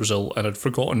last watched Brazil, and I'd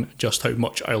forgotten just how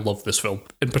much I love this film.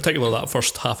 In particular, that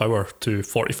first half hour to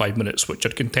 45 minutes, which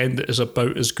I'd contend is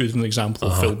about as good an example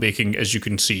of filmmaking as you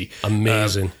can see.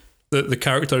 Amazing. The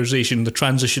characterization, the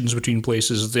transitions between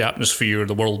places, the atmosphere,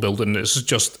 the world building is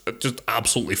just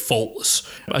absolutely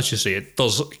faultless. As you say, it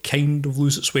does kind of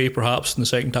lose its way perhaps in the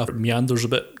second half. It meanders a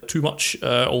bit too much,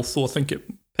 although I think it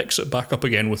picks it back up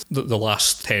again with the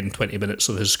last 10-20 minutes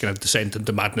of his kind of descent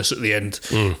into madness at the end.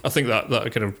 I think that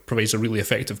kind of provides a really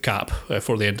effective cap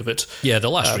for the end of it. Yeah, the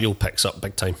last reel picks up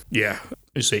big time. Yeah,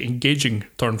 it's an engaging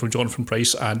turn from Jonathan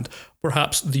Pryce and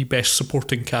perhaps the best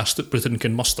supporting cast that Britain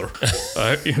can muster.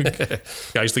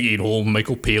 Guys like Ian Holm,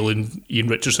 Michael Palin, Ian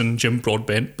Richardson, Jim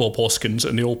Broadbent, Bob Hoskins,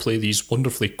 and they all play these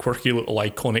wonderfully quirky little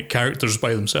iconic characters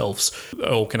by themselves. It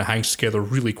all kind of hangs together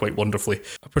really quite wonderfully.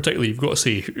 Particularly, you've got to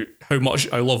say how much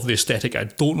I love the aesthetic. I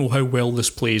don't know how well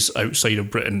this plays outside of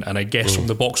Britain, and I guess from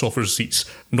the box office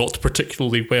receipts, not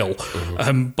particularly well.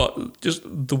 But just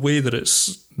the way that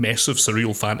it's mess of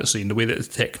surreal fantasy and the way that the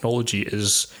technology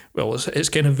is, well, it's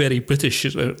kind of very British,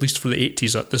 at least for the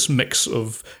 80s, at this mix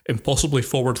of impossibly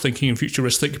forward-thinking and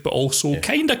futuristic, but also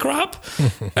kind of crap.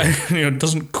 It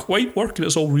doesn't quite work, and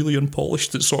it's all really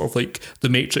unpolished. It's sort of like The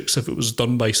Matrix if it was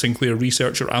done by Sinclair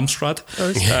Research or Amstrad.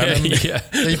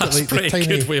 That's a pretty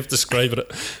good way of describing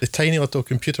it. The tiny little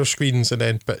computer screens, and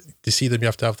then, but to see them, you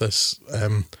have to have this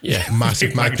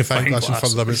massive magnifying glass in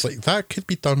front of them. It's like, that could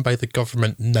be done by the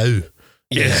government now.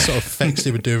 Yeah, the sort of fix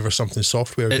they would do over something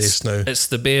software based now. It's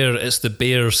the bare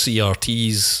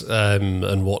CRTs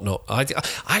and whatnot. I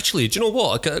actually, do you know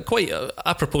what? Quite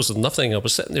apropos of nothing, I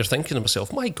was sitting there thinking to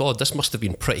myself, my God, this must have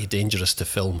been pretty dangerous to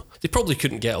film. They probably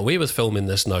couldn't get away with filming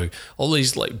this now. All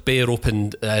these like bare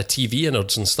open TV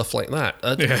innards and stuff like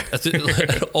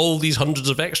that. All these hundreds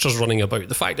of extras running about.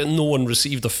 The fact that no one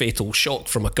received a fatal shock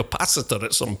from a capacitor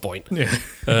at some point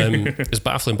is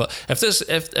baffling. But if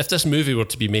this movie were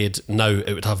to be made now,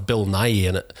 it would have Bill Nighy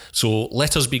in it. So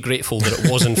let us be grateful that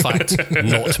it was in fact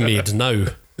not made now.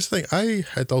 It's the thing, I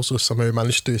had also somehow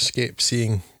managed to escape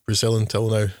seeing Brazil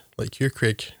until now, like you,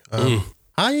 Craig.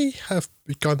 I have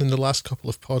begun in the last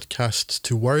couple of podcasts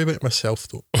to worry about myself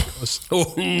though.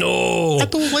 Oh no! I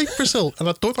don't like Brazil and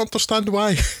I don't understand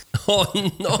why.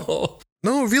 Oh no!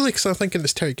 No, really, because I'm thinking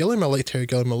it's Terry Gilliam. I like Terry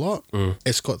Gilliam a lot.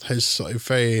 It's got his sort of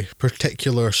very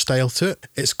particular style to it.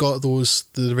 It's got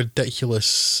the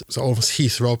ridiculous, almost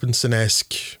Heath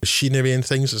Robinson-esque machinery and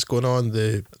things that's going on,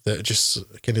 that are just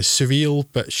kind of surreal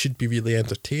but should be really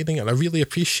entertaining. And I really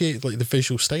appreciate like the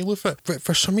visual style of it. But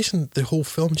for some reason, the whole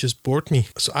film just bored me.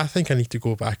 So I think I need to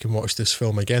go back and watch this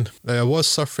film again. Now, I was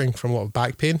suffering from a lot of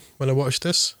back pain when I watched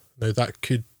this. Now, that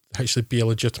could actually be a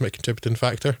legitimate contributing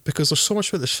factor, because there's so much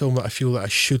about this film that I feel that I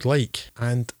should like,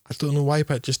 and I don't know why,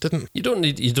 but it just didn't. You don't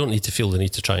need to feel the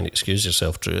need to try and excuse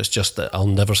yourself, Drew. It's just that I'll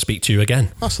never speak to you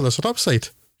again. Oh, so there's an upside.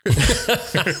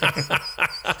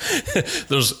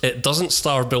 It doesn't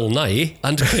star Bill Nighy,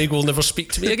 and Craig will never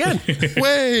speak to me again.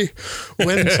 Way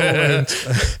wins all round.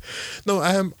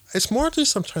 No, it's more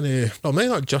just I'm trying to, well, maybe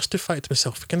not justify it to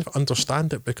myself, but kind of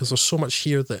understand it, because there's so much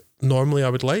here that normally I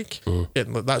would like.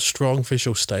 Like that strong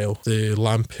visual style, the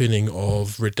lampooning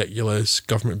of ridiculous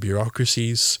government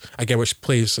bureaucracies, again, which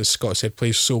plays, as Scott said,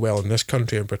 plays so well in this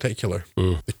country in particular.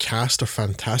 The cast are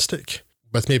fantastic,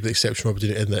 with maybe the exception of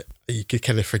doing it in that you could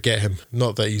kind of forget him.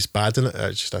 Not that he's bad in it,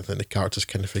 I think the character's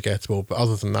kind of forgettable, but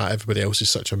other than that, everybody else is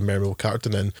such a memorable character.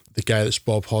 And then the guy that's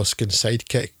Bob Hoskins'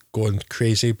 sidekick going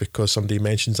crazy because somebody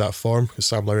mentions that form, because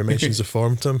Sam Lowry mentions the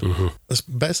form to him. There's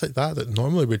bits like that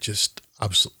normally would just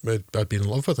absolutely, I'd be in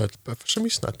love with it, but for some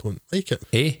reason I don't like it.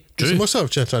 Hey, Drew. So most of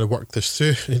it, I'm trying to work this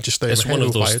through. And just it's one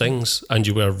of those things, and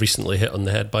you were recently hit on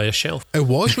the head by a shelf. I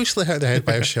was recently hit on the head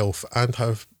by a shelf and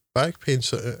have back pain,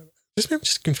 so Just maybe I'm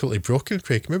just completely broken,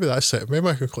 Craig. Maybe that's it. Maybe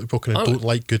I'm completely broken and don't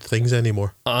like good things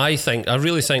anymore. I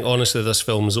really think, honestly, this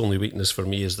film's only weakness for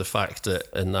me is the fact that,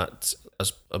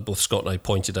 as both Scott and I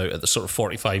pointed out, at the sort of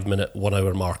 45-minute, 1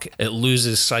 hour mark, it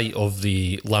loses sight of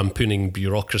the lampooning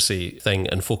bureaucracy thing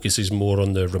and focuses more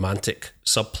on the romantic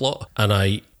subplot. And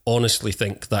I honestly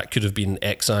think that could have been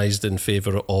excised in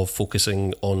favour of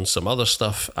focusing on some other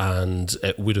stuff, and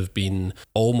it would have been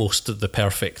almost the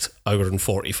perfect hour and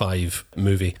 45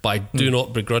 movie. But I do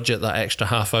not begrudge it that extra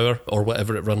half hour or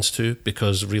whatever it runs to,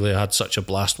 because really I had such a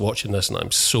blast watching this, and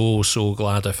I'm so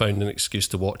glad I found an excuse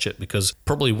to watch it, because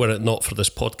probably were it not for this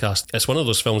podcast, it's one of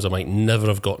those films I might never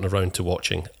have gotten around to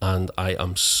watching, and I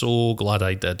am so glad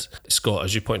I did. Scott,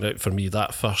 as you pointed out, for me,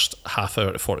 that first half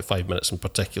hour to 45 minutes in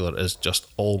particular is just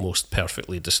almost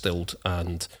perfectly distilled,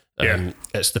 and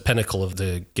it's the pinnacle of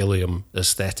the Gilliam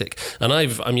aesthetic. And I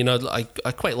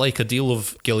quite like a deal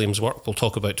of Gilliam's work. We'll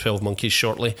talk about 12 Monkeys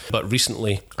shortly, but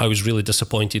recently I was really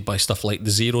disappointed by stuff like The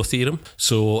Zero Theorem,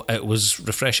 so it was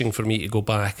refreshing for me to go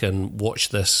back and watch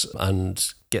this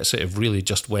and get sort of really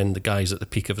just when the guy's at the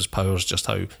peak of his powers, just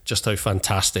how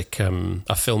fantastic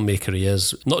a filmmaker he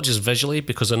is. Not just visually,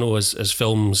 because I know his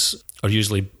films are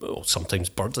usually sometimes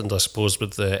burdened, I suppose,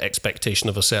 with the expectation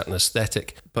of a certain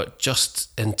aesthetic, but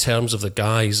just in terms of the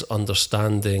guy's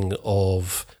understanding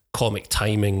of comic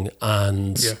timing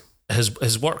and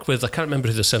his work with, I can't remember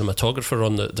who the cinematographer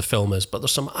on the film is, but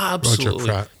there's some absolutely...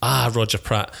 Roger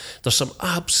Pratt. There's some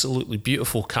absolutely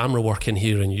beautiful camera work in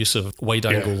here and use of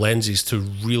wide-angle lenses to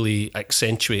really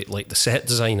accentuate like the set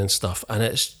design and stuff, and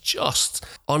it's just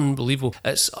unbelievable.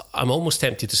 I'm almost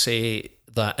tempted to say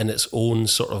that in its own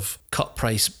sort of cut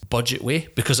price budget way,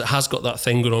 because it has got that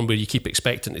thing going on where you keep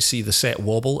expecting to see the set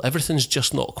wobble. Everything's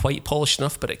just not quite polished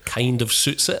enough, but it kind of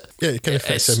suits it. Yeah, it kind of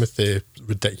fits in with the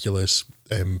ridiculous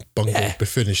bungled,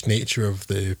 buffoonish nature of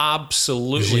the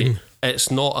absolutely regime.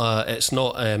 It's not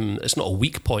a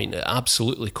weak point. It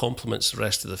absolutely complements the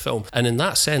rest of the film, and in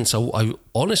that sense, I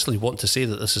honestly want to say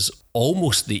that this is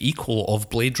almost the equal of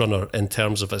Blade Runner in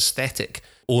terms of aesthetic,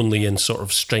 only in sort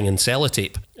of string and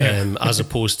sellotape, as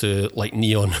opposed to like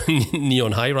neon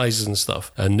high rises and stuff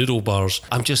and noodle bars.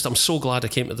 I'm so glad I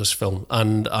came to this film,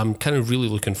 and I'm kind of really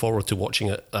looking forward to watching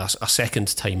it a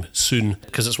second time soon,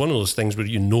 because it's one of those things where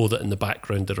you know that in the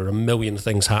background there are a million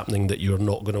things happening that you're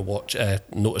not going to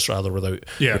notice without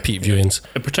repeat viewings.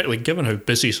 And particularly given how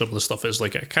busy some of the stuff is.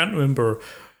 Like, I can't remember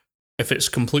if it's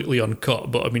completely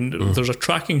uncut, but I mean, there's a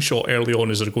tracking shot early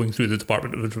on as they're going through the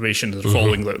Department of Information, they're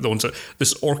following the ones that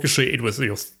this orchestrated with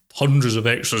hundreds of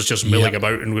extras just milling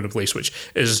about and going to place, which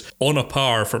is on a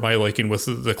par for my liking with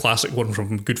the classic one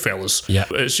from Goodfellas. Yeah,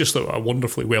 it's just a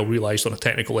wonderfully well realised on a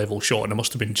technical level shot, and it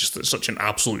must have been just such an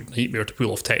absolute nightmare to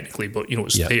pull off technically, but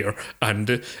it's there, and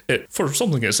it for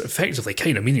something that's effectively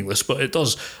kind of meaningless, but it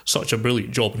does such a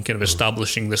brilliant job in kind of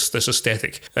establishing this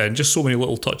aesthetic, and just so many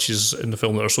little touches in the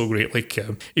film that are so great, like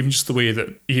even just the way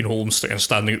that Ian Holmes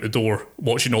standing at the door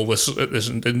watching all this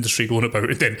industry going about,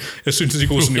 and then as soon as he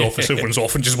goes in the office, everyone's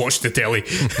off and just watch the telly.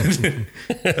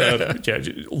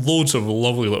 Loads of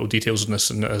lovely little details in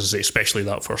this, and as especially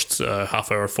that first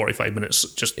half hour, 45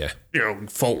 minutes, just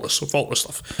faultless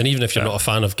stuff. And even if you're not a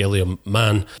fan of Gilliam,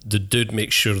 man, the dude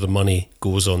makes sure the money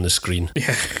goes on the screen.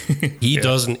 He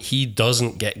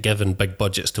doesn't get given big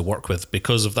budgets to work with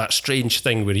because of that strange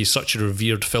thing where he's such a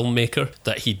revered filmmaker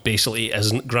that he basically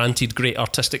isn't granted great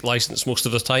artistic license most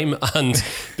of the time, and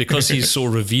because he's so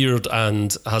revered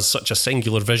and has such a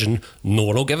singular vision, no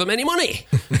one will give him any money.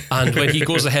 And when he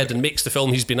goes ahead and makes the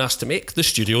film he's been asked to make, the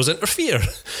studios interfere.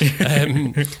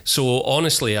 So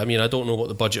honestly, I mean, I don't know what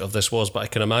the budget of this was, but I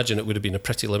can imagine it would have been a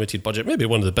pretty limited budget, maybe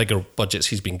one of the bigger budgets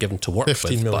he's been given to work with.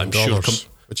 $15 million, but I'm sure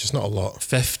which is not a lot.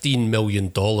 $15 million,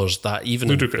 that even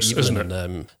ludicrous, isn't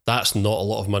it? That's not a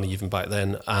lot of money even back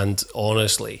then. And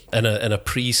honestly, in a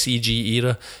pre-CG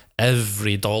era,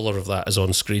 every dollar of that is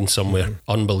on screen somewhere.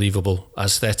 Unbelievable.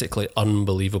 Aesthetically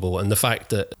unbelievable. And the fact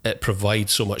that it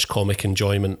provides so much comic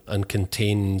enjoyment and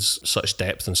contains such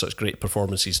depth and such great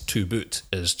performances to boot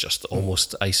is just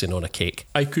almost icing on a cake.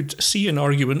 I could see an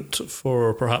argument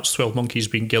for perhaps 12 Monkeys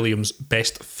being Gilliam's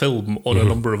best film on a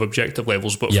number of objective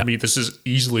levels, but for me, this is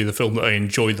easily the film that I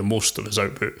enjoy the most of his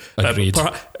output. Agreed.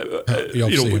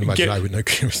 You would imagine I wouldn't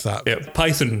agree with that. Yeah,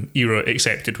 Python era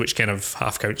accepted, which kind of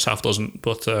half counts, half doesn't,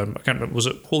 but I can't remember, was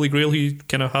it Holy Grail he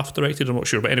kind of half directed? I'm not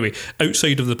sure, but anyway,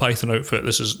 outside of the Python outfit,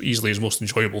 this is easily his most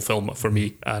enjoyable film for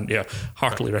me, and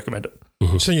heartily recommend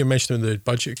it. So you mentioned the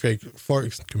budget, Craig. For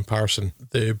comparison,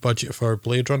 the budget for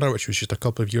Blade Runner, which was just a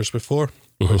couple of years before,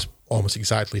 was almost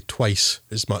exactly twice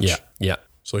as much. Yeah.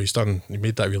 So he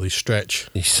made that really stretch.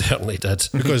 He certainly did.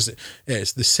 Because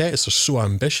the sets are so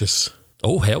ambitious.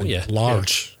 Oh, hell yeah.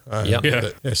 Large. Yeah.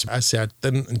 But yes, as I say, I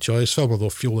didn't enjoy this film, although I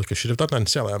feel like I should have done, and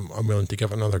certainly I'm willing to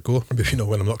give it another go. Maybe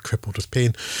when I'm not crippled with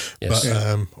pain, Yes.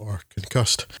 but or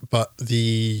concussed. But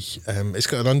it's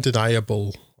got an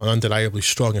undeniably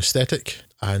strong aesthetic,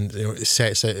 and it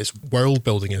sets out, its world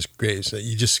building is great. So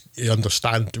you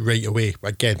understand right away.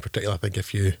 Again, particularly I think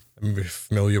if you are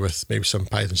familiar with maybe some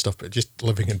Python stuff, but just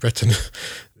living in Britain,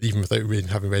 even without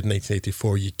having read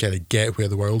 1984, you kind of get where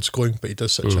the world's going. But he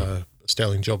does such a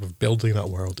sterling job of building that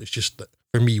world. It's just that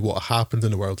for me, what happened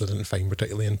in the world I didn't find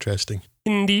particularly interesting.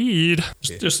 Indeed.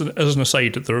 Just as an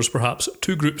aside, there's perhaps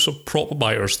two groups of prop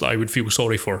buyers that I would feel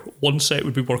sorry for. One set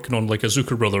would be working on like a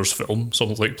Zucker Brothers film,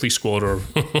 something like Police Squad or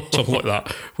something like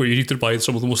that, where you need to buy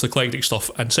some of the most eclectic stuff.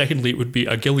 And secondly, it would be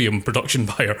a Gilliam production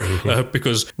buyer,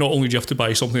 because not only do you have to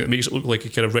buy something that makes it look like a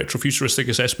kind of retrofuturistic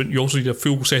assessment, you also need a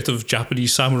full set of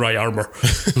Japanese samurai armour.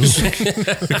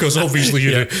 Because obviously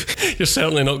you do. You're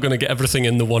certainly not going to get everything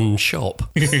in the one shop.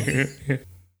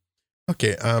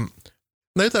 Okay,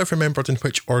 now that I've remembered in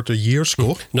which order years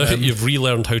go... Now that you've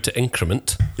relearned how to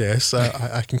increment. Yes,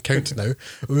 I can count now.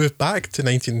 We move back to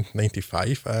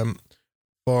 1995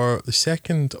 for the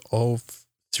second of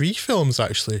 3 films,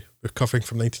 actually, we're covering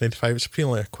from 1995. It's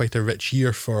feeling like quite a rich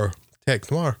year for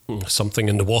tech noir. Something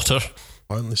in the water.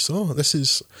 Apparently so. This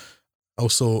is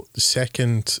also the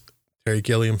second Terry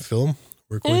Gilliam film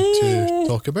we're going to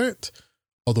talk about,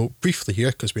 although briefly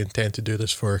here, because we intend to do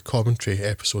this for a commentary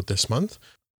episode this month.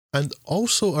 And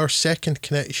also our second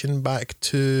connection back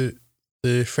to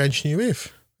the French New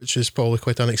Wave, which is probably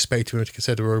quite unexpected when we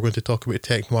consider we're going to talk about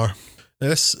tech noir. Now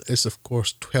this is, of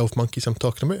course, 12 Monkeys I'm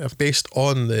talking about, based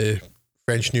on the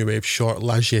French New Wave short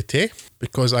La Jetée.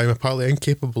 Because I'm apparently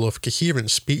incapable of coherent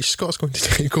speech, Scott's going to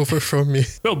take over from me.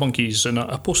 12 Monkeys. In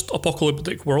a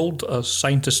post-apocalyptic world,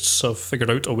 scientists have figured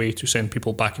out a way to send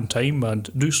people back in time and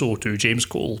do so to James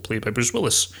Cole, played by Bruce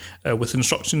Willis, with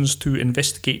instructions to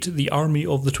investigate the army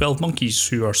of the 12 Monkeys,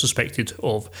 who are suspected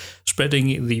of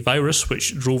spreading the virus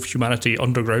which drove humanity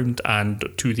underground and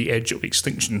to the edge of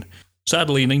extinction.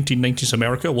 Sadly, 1990s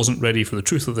America wasn't ready for the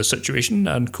truth of this situation,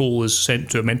 and Cole is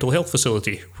sent to a mental health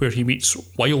facility where he meets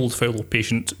wildfowl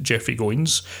patient Jeffrey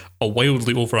Goins, a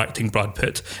wildly overacting Brad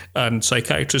Pitt, and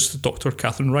psychiatrist Dr.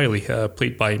 Catherine Riley,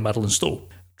 played by Madeline Stowe.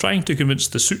 Trying to convince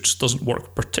the suits doesn't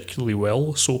work particularly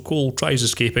well, so Cole tries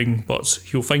escaping, but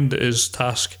he'll find that his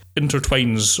task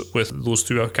intertwines with those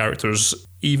two characters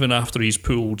even after he's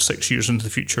pulled 6 years into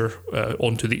the future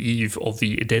onto the eve of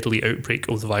the deadly outbreak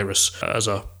of the virus. As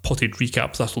a potted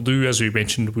recap, that'll do. As we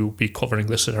mentioned, we'll be covering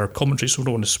this in our commentary, so we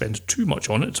don't want to spend too much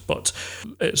on it, but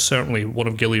it's certainly one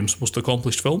of Gilliam's most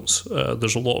accomplished films.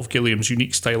 There's a lot of Gilliam's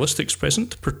unique stylistics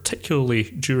present, particularly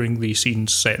during the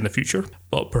scenes set in the future,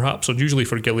 but perhaps unusually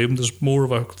for Gilliam, there's more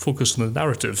of a focus on the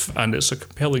narrative, and it's a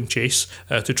compelling chase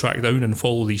to track down and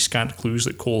follow the scant clues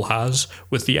that Cole has,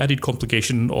 with the added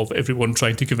complication of everyone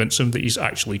trying to convince him that he's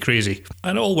actually crazy.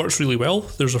 And it all works really well.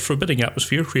 There's a forbidding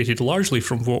atmosphere created largely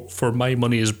from what, for my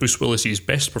money, is Bruce Willis's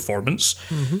best performance.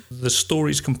 The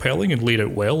story's compelling and laid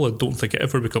out well. I don't think it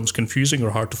ever becomes confusing or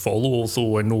hard to follow,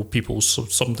 although I know people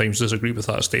sometimes disagree with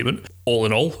that statement. All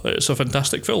in all, it's a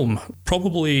fantastic film.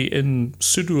 Probably in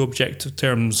pseudo-objective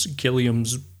terms,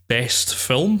 Gilliam's best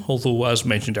film, although as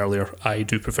mentioned earlier, I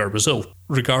do prefer Brazil.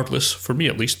 Regardless, for me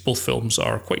at least, both films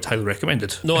are quite highly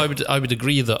recommended. No, I would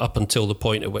agree that up until the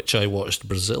point at which I watched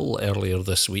Brazil earlier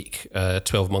this week,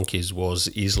 12 Monkeys was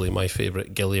easily my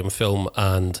favourite Gilliam film,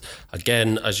 and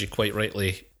again, as you quite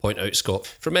rightly point out, Scott,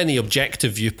 from any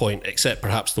objective viewpoint, except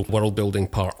perhaps the world-building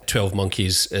part, 12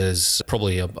 Monkeys is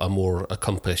probably a more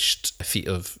accomplished feat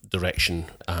of direction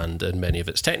and in many of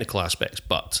its technical aspects,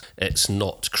 but it's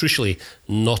crucially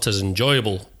not as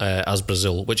enjoyable as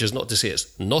Brazil, which is not to say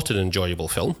it's not an enjoyable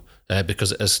film,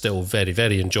 because it is still very,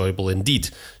 very enjoyable indeed,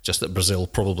 just that Brazil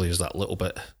probably is that little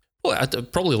bit... Well,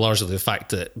 probably largely the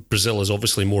fact that Brazil is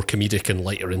obviously more comedic and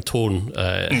lighter in tone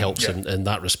helps in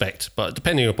that respect. But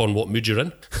depending upon what mood you're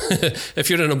in, if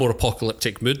you're in a more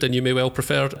apocalyptic mood, then you may well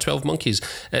prefer 12 Monkeys.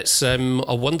 It's a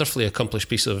wonderfully accomplished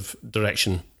piece of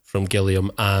direction from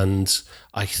Gilliam, and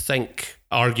I think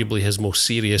arguably his most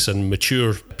serious and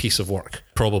mature piece of work,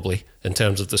 probably, in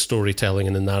terms of the storytelling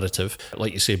and the narrative.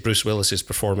 Like you say, Bruce Willis's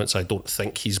performance, I don't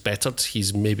think he's bettered.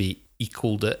 He's maybe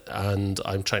equaled it, and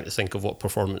I'm trying to think of what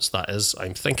performance that is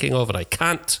I'm thinking of, and I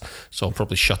can't, so I'll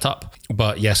probably shut up.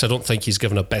 But yes, I don't think he's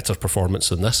given a better performance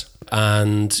than this.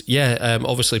 And yeah,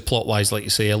 obviously plot-wise, like you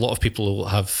say, a lot of people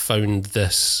have found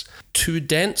this too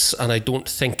dense, and I don't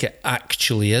think it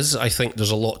actually is. I think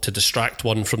there's a lot to distract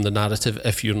one from the narrative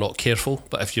if you're not careful,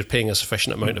 but if you're paying a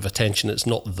sufficient amount of attention, it's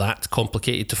not that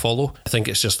complicated to follow. I think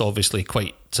it's just obviously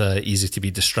quite easy to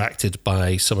be distracted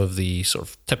by some of the sort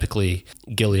of typically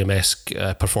Gilliam-esque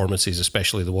performances,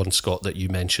 especially the one, Scott, that you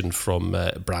mentioned from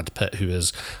Brad Pitt, who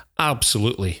is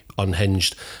absolutely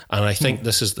unhinged. And I think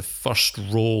this is the first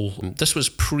role. This was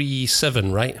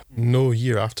pre-Seven, right? No,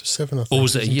 year after Seven, I think. Oh,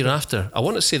 was it a year after? I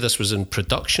want to say this was in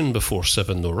production before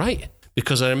Seven, though, right?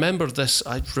 Because I remember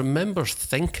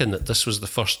thinking that this was the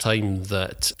first time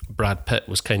that Brad Pitt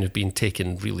was kind of being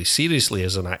taken really seriously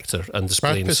as an actor and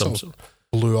displaying some sort of...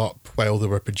 blew up while they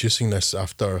were producing this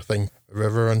after, I think, a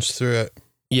river runs through it.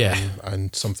 Yeah.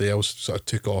 And something else sort of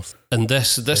took off. And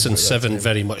this and Seven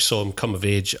very much saw him come of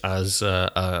age as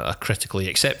a critically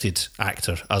accepted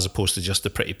actor, as opposed to just the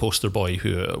pretty poster boy,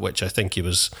 which I think he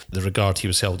was, the regard he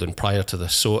was held in prior to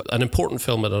this. So an important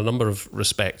film in a number of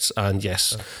respects. And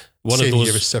yes, same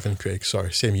year as Seven, Craig.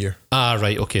 Sorry, same year. Ah,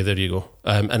 right. Okay, there you go.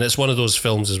 And it's one of those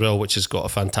films as well which has got a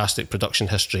fantastic production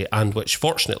history, and which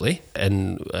fortunately,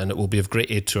 and it will be of great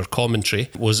aid to our commentary,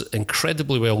 was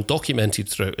incredibly well documented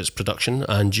throughout its production,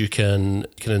 and you can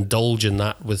indulge in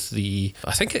that with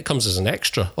I think it comes as an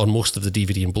extra on most of the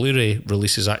DVD and Blu-ray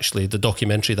releases, actually, the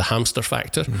documentary The Hamster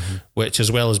Factor, which,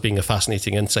 as well as being a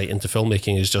fascinating insight into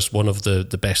filmmaking, is just one of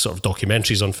the best sort of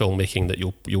documentaries on filmmaking that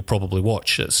you'll probably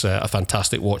watch. It's a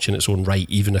fantastic watch in its own right,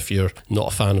 even if you're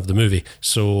not a fan of the movie.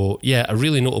 So yeah, a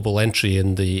really notable entry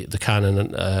in the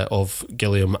canon of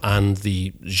Gilliam and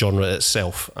the genre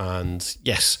itself. And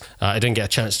yes, I didn't get a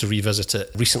chance to revisit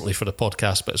it recently for the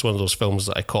podcast, but it's one of those films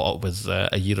that I caught up with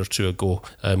a year or two ago,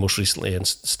 most recently, and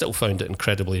still found it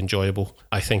incredibly enjoyable.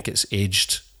 I think it's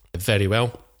aged very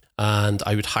well, and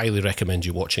I would highly recommend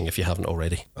you watching if you haven't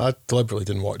already. I deliberately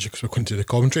didn't watch it because we couldn't do the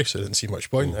commentary, so I didn't see much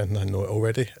point, and I know it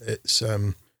already. It's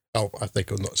I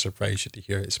think I'll not surprise you to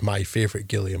hear it's my favourite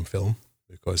Gilliam film,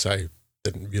 because I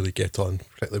didn't really get on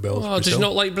particularly well with Brazil. Did you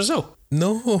not like Brazil?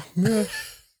 No.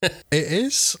 It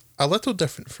is a little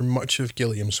different from much of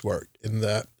Gilliam's work in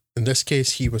that, in this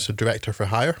case, he was a director for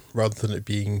hire rather than it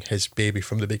being his baby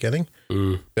from the beginning.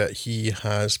 But he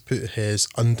has put his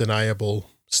undeniable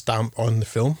stamp on the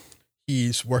film.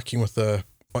 He's working with a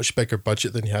much bigger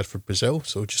budget than he had for Brazil,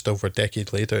 so just over a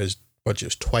decade later, his budget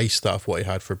is twice that of what he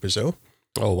had for Brazil.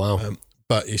 Oh, wow.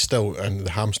 But he's still, and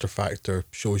the Hamster Factor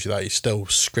shows you that he's still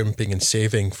scrimping and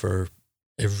saving for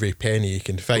every penny he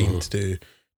can find to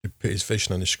put his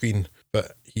vision on the screen.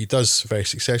 But he does very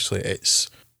successfully. It's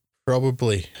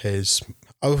probably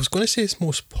I was going to say his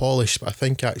most polished, but I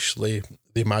think actually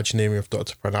The Imaginarium of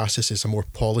Dr. Parnassus is a more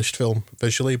polished film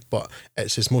visually, but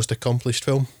it's his most accomplished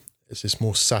film. It's his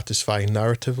most satisfying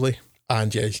narratively.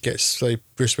 And yeah, he gets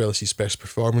Bruce Willis's best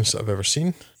performance that I've ever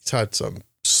seen. He's had some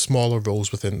smaller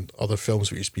roles within other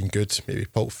films where he's been good, maybe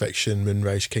Pulp Fiction,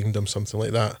 Moonrise Kingdom, something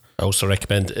like that. I also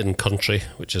recommend In Country,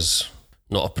 which is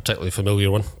not a particularly familiar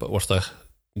one, but worth a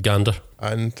gander.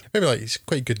 And maybe he's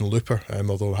quite good in Looper,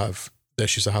 although I have the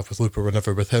issues I have with Looper were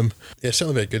never with him. Yeah,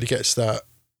 certainly very good. He gets that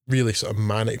really sort of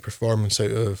manic performance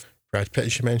out of Brad Pitt,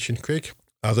 as you mentioned, Craig.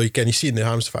 Although again, you see in The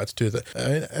Hamster Factor too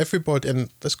that everybody,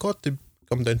 and it's got to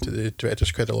come down to the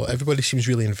director's credit a lot, everybody seems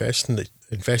really invested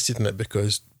in it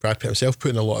because Brad Pitt himself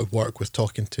put in a lot of work with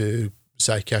talking to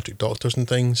psychiatric doctors and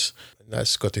things, and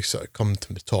that's got to sort of come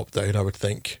from the top down, I would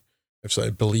think, of sort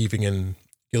of believing in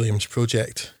Gilliam's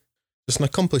project. It's an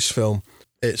accomplished film.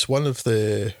 It's one of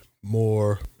the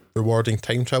more rewarding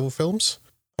time travel films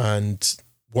and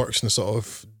works in a sort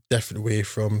of different way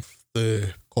from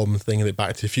the common thing that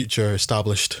Back to the Future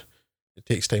established. It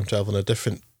takes time travel in a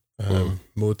different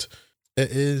mode.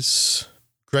 It is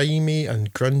grimy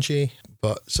and grungy,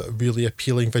 but sort of really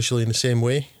appealing visually in the same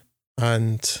way.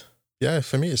 And yeah,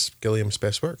 for me, it's Gilliam's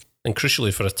best work. And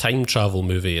crucially, for a time travel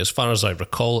movie, as far as I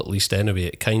recall, at least anyway,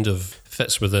 it kind of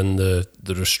fits within the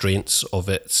restraints of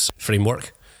its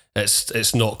framework.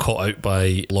 It's not caught out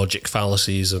by logic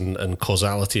fallacies and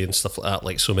causality and stuff like that,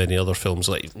 like so many other films,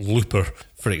 like Looper,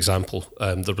 for example.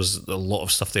 There was a lot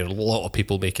of stuff there. A lot of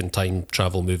people making time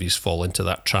travel movies fall into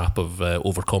that trap of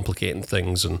overcomplicating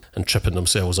things and tripping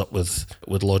themselves up with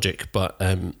logic. But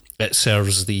it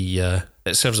serves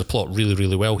the plot really,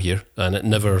 really well here, and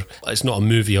it's not a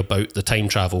movie about the time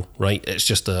travel, right? It's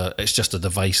just a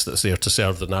device that's there to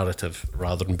serve the narrative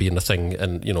rather than being a thing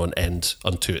and an end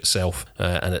unto itself.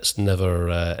 And it's never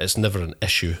an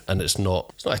issue, and it's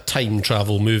not a time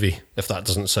travel movie, if that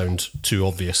doesn't sound too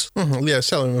obvious. Yeah,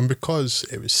 certainly, and because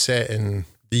it was set in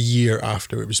the year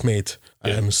after it was made,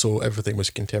 so everything was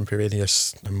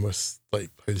contemporaneous and with like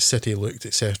how the city looked,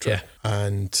 etc.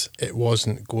 And it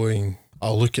wasn't going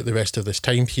I'll look at the rest of this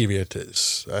time period.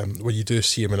 It's when you do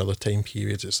see him in other time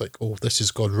periods, it's like, oh, this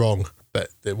has gone wrong, but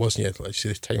it wasn't yet. Like you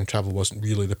say, time travel wasn't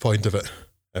really the point of it.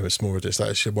 It's more just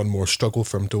actually one more struggle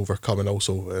for him to overcome, and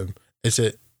also is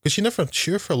it because you're never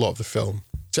sure for a lot of the film,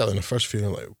 certainly in the first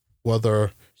film, like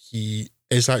whether he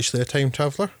is actually a time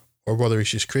traveller or whether he's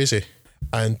just crazy.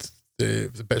 And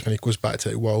the bits when he goes back to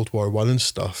like World War I and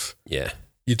stuff, yeah,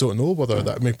 you don't know whether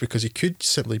that because he could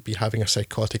simply be having a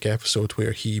psychotic episode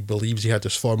where he believes he had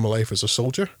this former life as a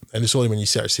soldier, and it's only when you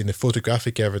start seeing the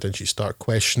photographic evidence you start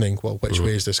questioning, well, which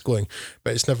way is this going?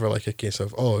 But it's never like a case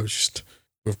of, oh, it's just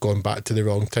we've gone back to the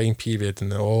wrong time period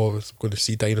and oh, we're going to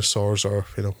see dinosaurs or,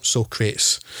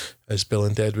 Socrates, as Bill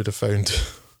and Ted would have found.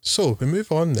 So we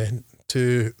move on then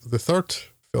to the third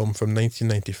film from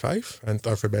 1995, and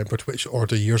I've remembered which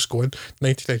order years go in.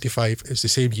 1995 is the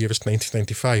same year as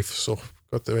 1995, so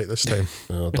got it right this time.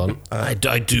 Well done. I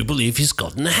do believe he's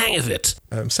gotten the hang of it.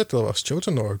 City of Lost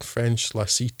Children, or French La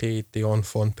Cité des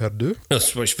Enfants Perdus.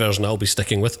 That's which version I'll be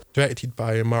sticking with. Directed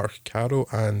by Marc Caro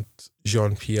and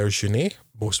Jean-Pierre Jeunet,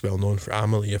 most well known for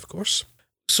Amélie, of course.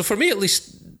 So for me, at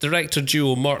least, director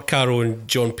duo Marc Caro and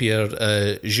Jean-Pierre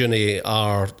Jeunet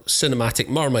are cinematic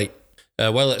Marmite.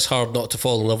 While it's hard not to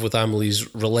fall in love with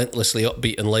Amélie's relentlessly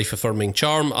upbeat and life-affirming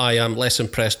charm, I am less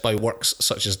impressed by works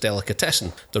such as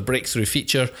Delicatessen, their breakthrough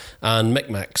feature, and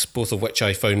Micmacs, both of which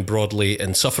I found broadly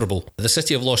insufferable. The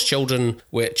City of Lost Children,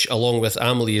 which along with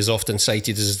Amélie is often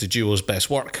cited as the duo's best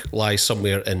work, lies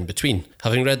somewhere in between.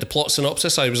 Having read the plot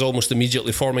synopsis, I was almost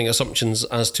immediately forming assumptions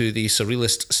as to the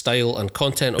surrealist style and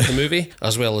content of the movie,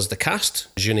 as well as the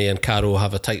cast. Jeunet and Caro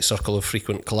have a tight circle of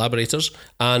frequent collaborators,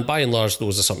 and by and large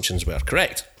those assumptions were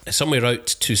correct. Somewhere out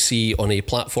to sea on a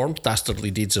platform,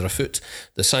 dastardly deeds are afoot,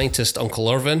 the scientist Uncle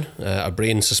Irvin, a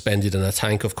brain suspended in a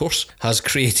tank of course, has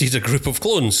created a group of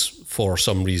clones for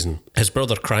some reason. His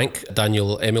brother Crank,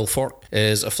 Daniel Emilfort,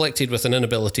 is afflicted with an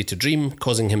inability to dream,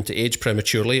 causing him to age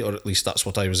prematurely, or at least that's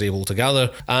what I was able to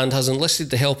gather, and has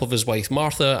enlisted the help of his wife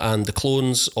Martha and the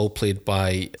clones, all played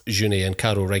by Jeunet and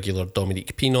Caro regular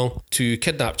Dominique Pinon, to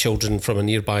kidnap children from a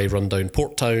nearby rundown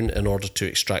port town in order to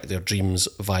extract their dreams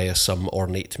via some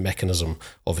ornate mechanism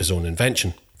of his own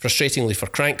invention. Frustratingly for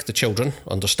Crank, the children,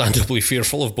 understandably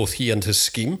fearful of both he and his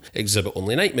scheme, exhibit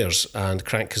only nightmares, and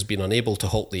Crank has been unable to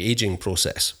halt the ageing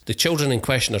process. The children in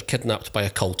question are kidnapped by a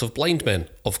cult of blind men,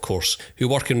 of course, who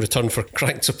work in return for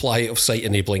Crank's supply of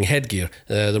sight-enabling headgear.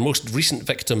 The most recent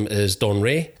victim is Don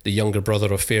Ray, the younger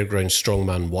brother of Fairground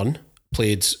Strongman 1,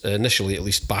 played initially, at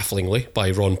least bafflingly, by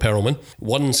Ron Perlman.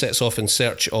 One sets off in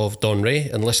search of Don Ray,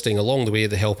 enlisting along the way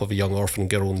the help of a young orphan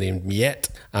girl named Miette,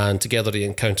 and together they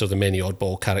encounter the many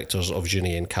oddball characters of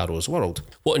Jeunet and Caro's world.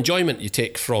 What enjoyment you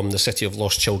take from The City of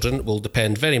Lost Children will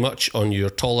depend very much on your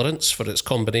tolerance for its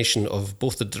combination of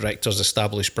both the director's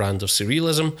established brand of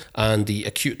surrealism and the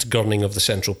acute gurning of the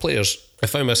central players. I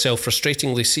found myself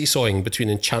frustratingly seesawing between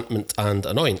enchantment and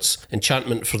annoyance.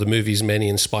 Enchantment for the movie's many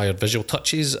inspired visual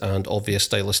touches and obvious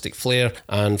stylistic flair,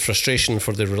 and frustration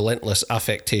for the relentless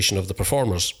affectation of the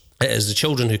performers. It is the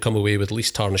children who come away with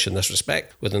least tarnish in this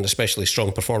respect, with an especially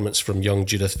strong performance from young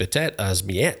Judith Vitette as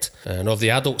Miette. And of the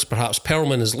adults, perhaps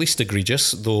Perlman is least egregious,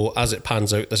 though as it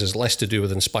pans out, this is less to do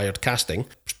with inspired casting.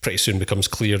 It pretty soon becomes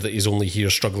clear that he's only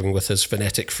here struggling with his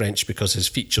phonetic French because his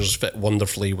features fit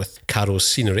wonderfully with Caro's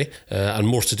scenery, and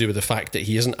more to do with the fact that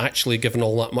he isn't actually given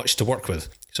all that much to work with.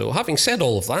 So having said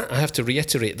all of that, I have to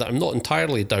reiterate that I'm not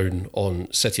entirely down on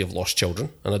City of Lost Children,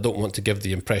 and I don't want to give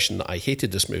the impression that I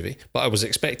hated this movie, but I was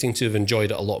expecting to have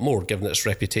enjoyed it a lot more given its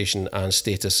reputation and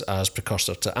status as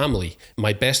precursor to Amélie.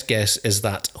 My best guess is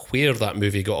that where that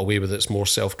movie got away with its more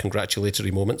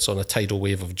self-congratulatory moments on a tidal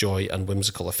wave of joy and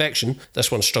whimsical affection,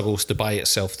 this one struggles to buy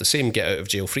itself the same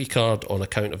get-out-of-jail-free card on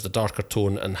account of the darker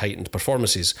tone and heightened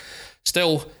performances.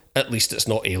 Still, at least it's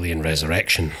not Alien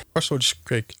Resurrection. First of all, just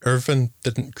Craig, Irvin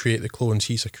didn't create the clones,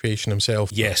 he's a creation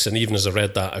himself. Yes, and even as I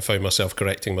read that, I found myself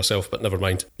correcting myself, but never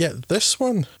mind. Yeah, this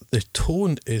one, the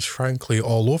tone is frankly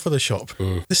all over the shop.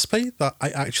 Despite that, I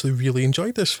actually really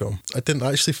enjoyed this film. I didn't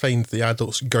actually find the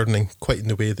adults gurning quite in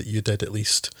the way that you did, at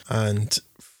least. And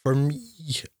for me,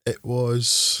 it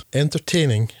was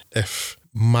entertaining, if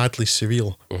madly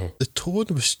surreal. The tone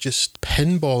was just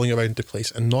pinballing around the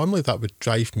place, and normally that would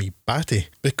drive me batty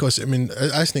because, I mean,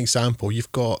 as an example,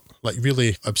 you've got like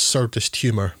really absurdist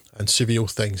humour and surreal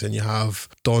things, and you have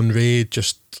Don Ray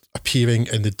just appearing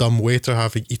in the dumb waiter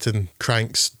having eaten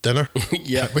Crank's dinner,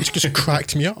 which just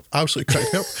cracked me up, absolutely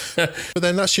cracked me up. But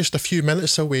then that's just a few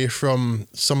minutes away from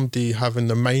somebody having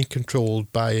their mind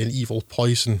controlled by an evil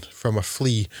poison from a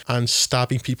flea and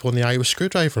stabbing people in the eye with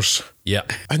screwdrivers. Yeah.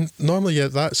 And normally,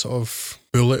 that sort of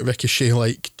bullet ricochet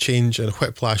like change and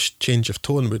whiplash change of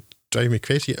tone would drive me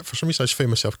crazy. For some reason, I just found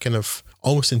myself kind of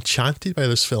almost enchanted by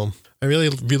this film. I really,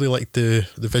 really like the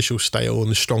visual style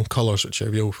and the strong colours, which are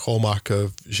a real hallmark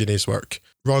of Gené's work.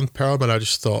 Ron Perlman, I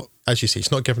just thought, as you say,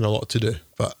 he's not given a lot to do,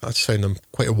 but I just found him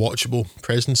quite a watchable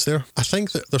presence there. I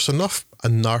think that there's enough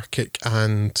anarchic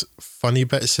and funny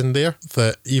bits in there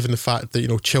that even the fact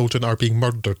that, children are being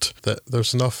murdered, that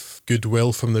there's enough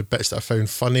goodwill from the bits that I found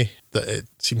funny that it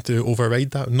seemed to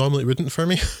override that. Normally it wouldn't for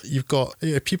me. You've got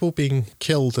people being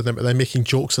killed and they're making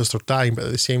jokes as they're dying, but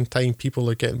at the same time people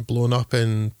are getting blown up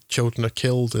and children are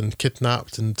killed and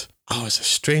kidnapped, and it's a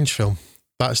strange film.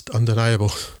 That's undeniable.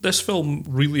 This film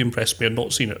really impressed me. I'd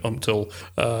not seen it until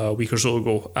a week or so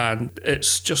ago, and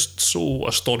it's just so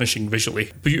astonishing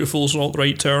visually. Beautiful is not the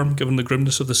right term, given the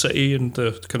grimness of the city and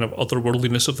the kind of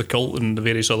otherworldliness of the cult and the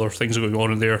various other things going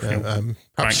on in there.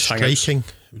 Perhaps striking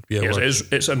would be a word.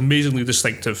 It's amazingly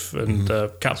distinctive and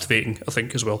captivating, I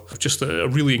think, as well. Just a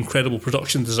really incredible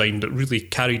production design that really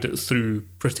carried it through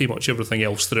pretty much everything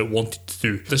else that it wanted to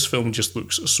do. This film just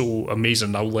looks so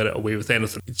amazing. I'll let it away with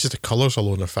anything. It's just the colours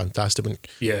alone are fantastic.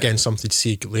 Again, something to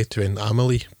see later in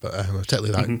Amelie, but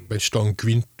particularly that very strong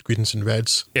greens and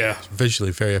reds. Yeah. It's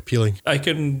visually very appealing. I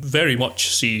can very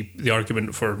much see the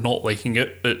argument for not liking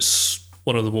it. It's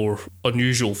one of the more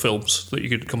unusual films that you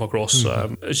could come across.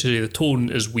 As you say, the tone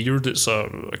is weird. It's a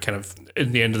kind of,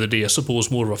 in the end of the day, I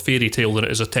suppose more of a fairy tale than it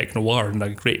is a tech noir in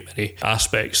a great many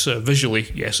aspects.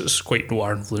 Visually, yes, it's quite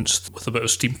noir influenced with a bit of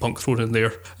steampunk thrown in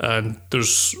there, and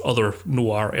there's other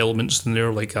noir elements in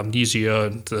there like amnesia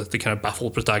and the kind of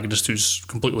baffled protagonist who's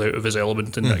completely out of his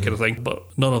element and that kind of thing, but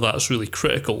none of that's really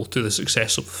critical to the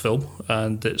success of the film,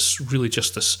 and it's really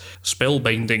just this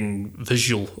spellbinding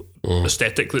visual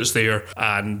aesthetic that's there,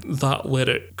 and that let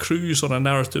it cruise on a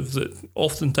narrative that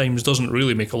oftentimes doesn't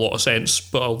really make a lot of sense,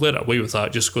 but I'll let it away with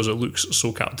that just because it looks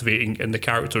so captivating, and the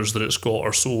characters that it's got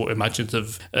are so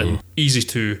imaginative and easy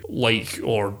to like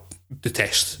or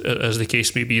detest, as the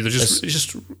case may be.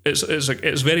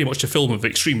 It's very much a film of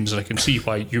extremes, and I can see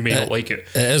why you may not like it.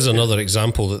 It is another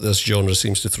example that this genre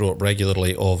seems to throw up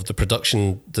regularly of the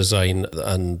production design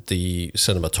and the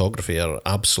cinematography are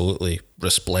absolutely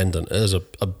resplendent. It is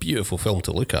a beautiful film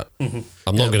to look at.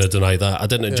 I'm not going to deny that. I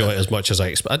didn't enjoy it as much as I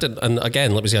expected. And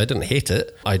again, let me say, I didn't hate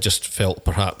it. I just felt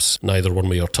perhaps neither one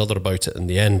way or t'other about it in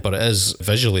the end, but it is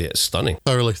visually, it's stunning.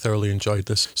 Thoroughly enjoyed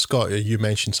this. Scott, you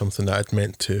mentioned something that I'd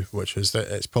meant to, which was that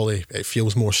it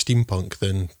feels more steampunk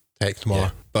than tech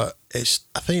noir, but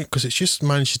I think because it's just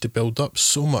managed to build up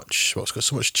so much. It's got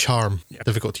so much charm.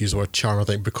 Difficult to use the word charm, I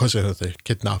think, because of the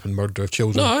kidnap and murder of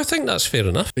children. No, I think that's fair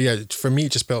enough. But yeah, for me,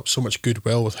 it just built up so much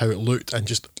goodwill with how it looked, and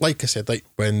just like I said, like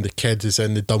when the kid is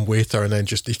in the dumbwaiter and then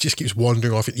he just keeps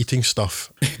wandering off and eating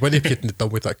stuff. When he appeared in the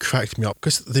dumbwaiter, that cracked me up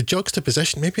because the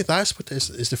juxtaposition. Maybe that's what it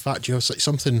is the fact you have like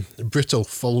something brutal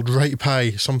followed right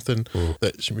by something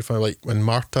that should be fun. Like when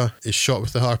Marta is shot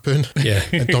with the harpoon,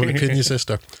 and Dominic Pena's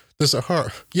sister. Does it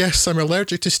hurt? Yes, I'm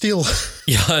allergic to steel.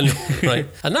 Yeah, I know, right.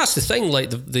 And that's the thing, like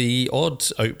the odd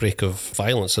outbreak of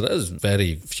violence, and it is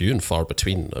very few and far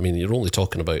between. I mean, you're only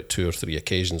talking about 2 or 3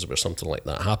 occasions where something like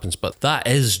that happens, but that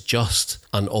is just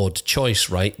an odd choice,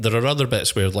 right? There are other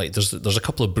bits where like there's a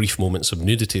couple of brief moments of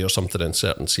nudity or something in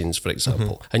certain scenes, for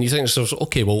example. And you think to yourself,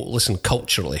 okay, well, listen,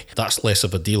 culturally, that's less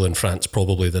of a deal in France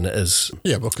probably than it is.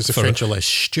 Yeah, well, because the French are less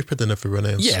stupid than everyone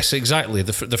else. Yes, exactly.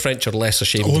 The French are less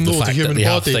ashamed of the fact that they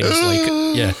have things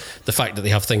the fact that they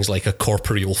have things like a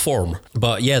corporeal form.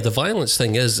 But yeah, the violence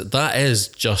thing that is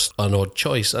just an odd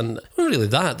choice, and not really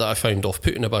that I found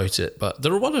off-putting about it, but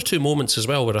there were 1 or 2 moments as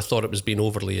well where I thought it was being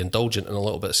overly indulgent and a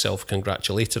little bit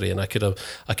self-congratulatory, and I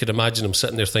could imagine him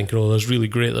sitting there thinking, oh, that's really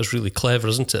great, that's really clever,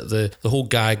 isn't it? The whole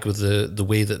gag with the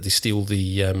way that they steal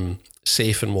the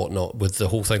safe and whatnot, with the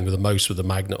whole thing with the mouse with the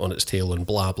magnet on its tail and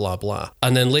blah blah blah.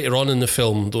 And then later on in the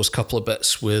film, those couple of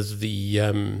bits with the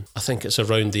I think it's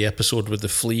around the episode with the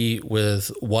flea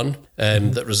with one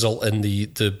that result in the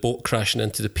boat crashing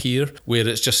into the pier, where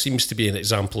it just seems to be an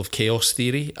example of chaos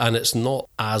theory, and it's not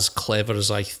as clever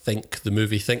as I think the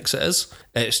movie thinks it is.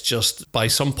 It's just by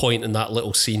some point in that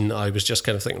little scene, I was just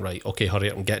kind of thinking, right, okay,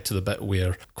 hurry up and get to the bit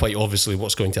where quite obviously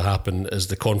what's going to happen is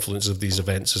the confluence of these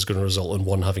events is going to result in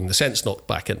one having the sense knocked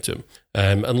back into him.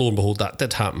 And lo and behold, that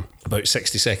did happen about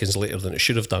 60 seconds later than it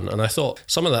should have done. And I thought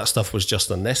some of that stuff was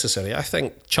just unnecessary. I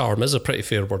think charm is a pretty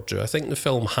fair word, Drew. I think the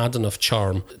film had enough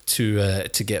charm to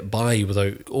get by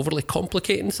without overly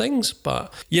complicating things.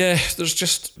 But yeah, there's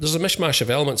a mishmash of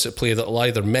elements at play that'll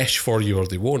either mesh for you or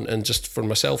they won't. And just for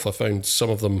myself, I found some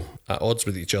of them at odds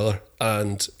with each other.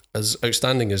 And as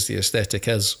outstanding as the aesthetic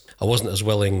is, I wasn't as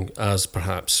willing as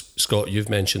perhaps, Scott, you've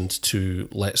mentioned, to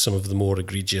let some of the more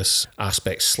egregious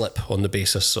aspects slip on the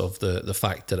basis of the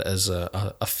fact that it is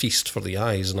a feast for the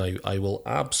eyes, and I will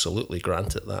absolutely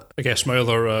grant it that. I guess my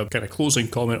other kind of closing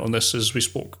comment on this is we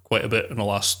spoke quite a bit in the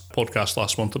last podcast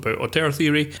last month about auteur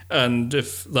theory, and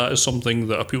if that is something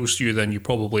that appeals to you, then you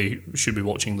probably should be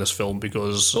watching this film,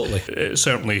 because it's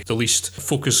certainly the least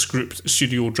focus grouped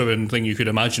studio driven thing you could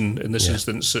imagine in this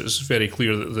instance. It's very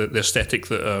clear that the aesthetic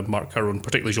that Marc Caro and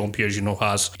particularly Jean-Pierre Jeunet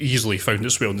has easily found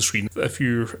its way on the screen. If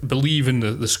you believe in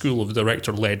the school of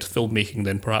director-led filmmaking,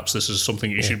 then perhaps this is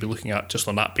something you should be looking at just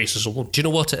on that basis alone. Do you know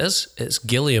what it is? It's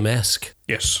Gilliam-esque.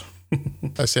 Yes.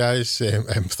 I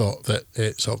thought that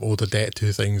it sort of owed a debt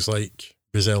to things like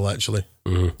Brazil, actually.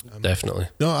 Definitely.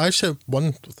 No, actually,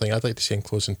 one thing I'd like to say in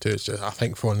closing too is just, I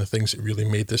think one of the things that really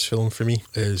made this film for me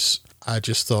is I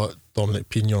just thought Dominic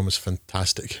Pignon was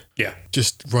fantastic. Yeah.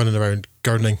 Just running around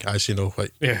gurning, as you know,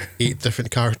 like 8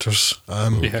 different characters.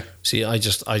 See, I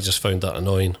just found that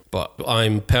annoying, but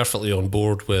I'm perfectly on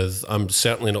board with, I'm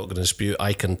certainly not going to dispute,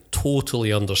 I can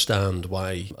totally understand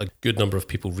why a good number of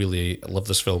people really love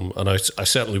this film, and I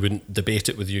certainly wouldn't debate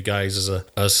it with you guys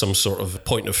as some sort of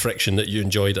point of friction that you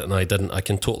enjoyed it and I didn't. I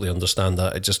can totally understand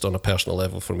that. It just, on a personal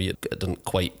level, for me, it didn't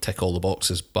quite tick all the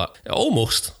boxes, but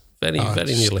almost. Very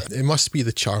nearly. It must be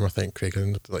the charm, I think, Craig,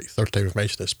 and like third time we've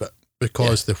mentioned this, but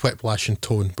because the whiplash and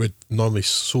tone would normally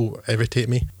so irritate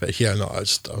me, but here, no, I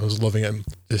was loving it.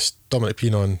 Just Dominic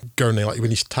Pignon gurning, like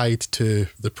when he's tied to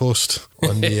the post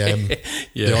on the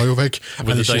oil rig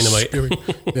with the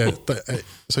dynamite.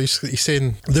 So he's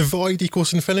saying the void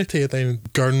equals infinity, and then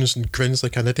gurns and grins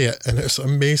like an idiot, and it's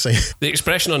amazing. The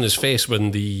expression on his face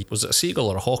when was it a seagull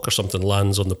or a hawk or something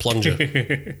lands on the plunger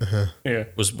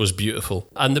was beautiful.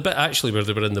 And the bit actually where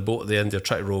they were in the boat at the end, they're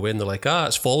trying to row in, they're like,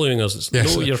 it's following us. It's,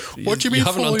 yes. No, what do you mean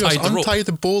following us? Untie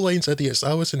the bow-lines, idiots.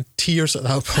 I was in tears at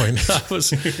that point.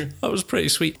 that was pretty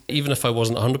sweet. Even if I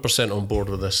wasn't 100% on board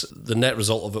with this, the net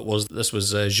result of it was this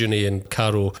was Jeunet and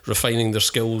Caro refining their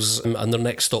skills, and their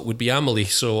next stop would be Amelie.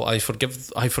 So I forgive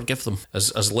them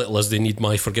as little as they need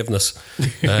my forgiveness.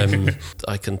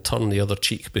 I can turn the other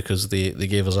cheek because they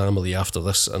gave us Amelie after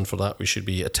this, and for that we should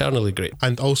be eternally grateful.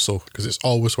 And also, because it's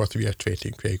always worth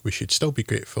reiterating, Craig, we should still be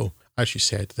grateful, as you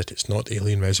said, that it's not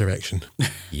Alien Resurrection.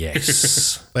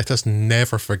 Yes. Let us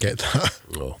never forget that.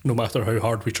 No matter how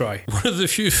hard we try. One of the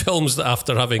few films that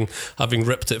after having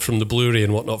ripped it from the Blu-ray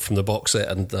and whatnot from the box set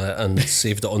and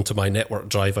saved it onto my network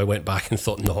drive, I went back and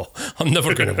thought, no, I'm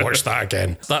never going to watch that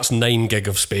again. That's 9 gig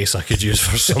of space I could use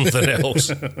for something else.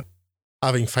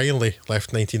 Having finally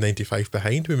left 1995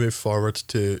 behind, we move forward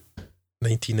to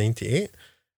 1998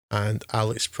 and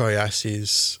Alex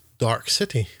Proyas's Dark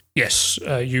City. Yes,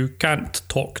 you can't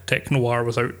talk tech noir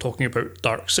without talking about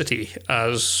Dark City,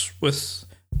 as with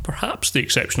perhaps the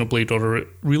exception of Blade Runner, it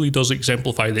really does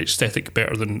exemplify the aesthetic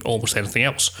better than almost anything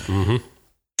else. Mm-hmm.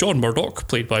 John Murdoch,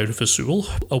 played by Rufus Sewell,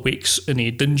 awakes in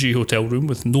a dingy hotel room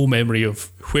with no memory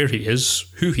of where he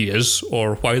is, who he is,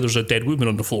 or why there's a dead woman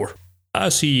on the floor.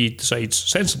 As he decides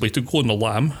sensibly to go on the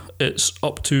lam, it's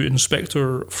up to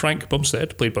Inspector Frank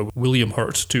Bumstead, played by William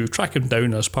Hurt, to track him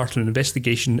down as part of an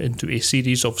investigation into a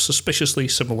series of suspiciously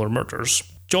similar murders.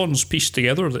 John's pieced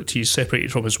together that he's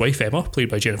separated from his wife Emma, played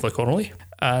by Jennifer Connelly,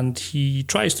 and he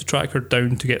tries to track her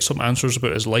down to get some answers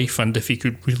about his life and if he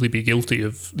could really be guilty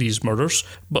of these murders.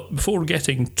 But before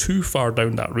getting too far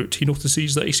down that route, he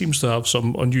notices that he seems to have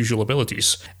some unusual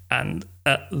abilities. And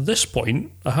at this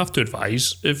point, I have to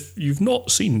advise, if you've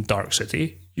not seen Dark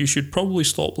City, you should probably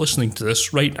stop listening to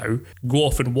this right now, go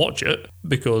off and watch it,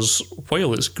 because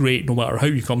while it's great no matter how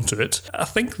you come to it, I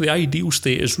think the ideal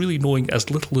state is really knowing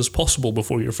as little as possible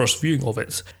before your first viewing of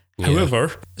it. Yeah.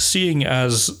 However, seeing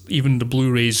as even the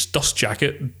Blu-ray's dust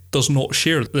jacket does not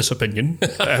share this opinion,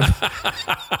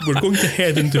 we're going to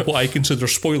head into what I consider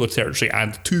spoiler territory,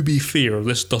 and to be fair,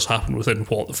 this does happen within,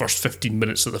 the first 15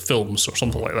 minutes of the films or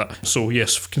something like that. So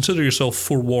yes, consider yourself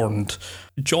forewarned.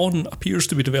 John appears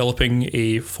to be developing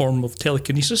a form of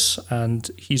telekinesis, and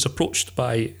he's approached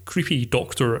by creepy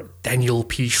Dr. Daniel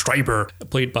P. Schreiber,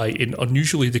 played by an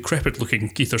unusually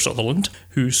decrepit-looking Kiefer Sutherland,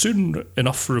 who soon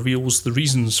enough reveals the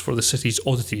reasons for the city's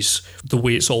oddities, the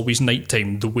way it's always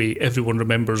nighttime, the way everyone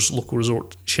remembers local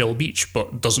resort Shell Beach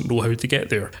but doesn't know how to get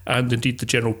there, and indeed the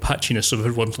general patchiness of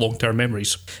everyone's long-term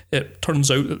memories. It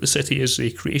turns out that the city is a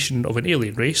creation of an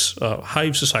alien race, a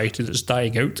hive society that's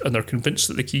dying out, and they're convinced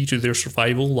that the key to their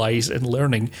survival lies in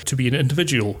learning to be an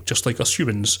individual, just like us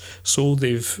humans. So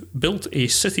they've built a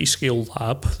city-scale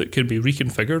lab that can be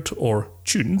reconfigured or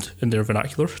tuned, in their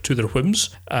vernacular, to their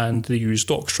whims, and they use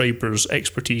Doc Schreiber's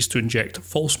expertise to inject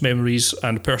false memories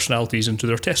and personalities into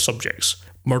their test subjects.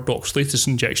 Murdoch's latest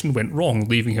injection went wrong,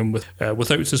 leaving him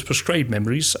without his prescribed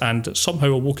memories and somehow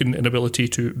awoken inability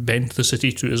to bend the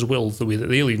city to his will the way that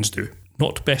the aliens do.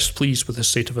 Not best pleased with this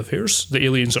state of affairs, the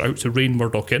aliens are out to rein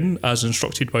Murdoch in, as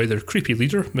instructed by their creepy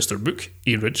leader, Mr. Book,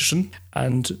 Ian Richardson,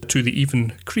 and to the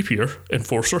even creepier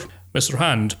enforcer, Mr.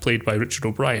 Hand, played by Richard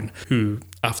O'Brien, who,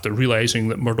 after realising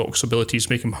that Murdoch's abilities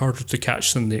make him harder to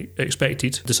catch than they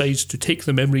expected, decides to take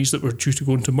the memories that were due to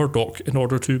go into Murdoch in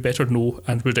order to better know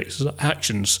and predict his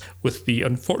actions, with the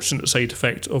unfortunate side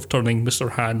effect of turning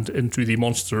Mr. Hand into the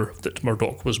monster that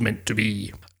Murdoch was meant to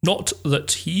be. Not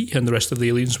that he and the rest of the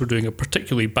aliens were doing a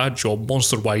particularly bad job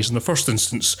monster-wise in the first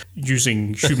instance,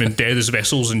 using human dead as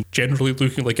vessels and generally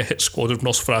looking like a hit squad of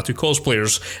Nosferatu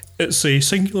cosplayers. It's a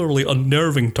singularly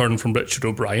unnerving turn from Richard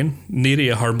O'Brien, nary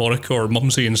a harmonica or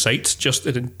mumsy in sight, just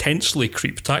an intensely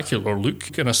creeptacular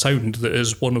look and a sound that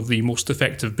is one of the most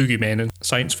effective boogeymen in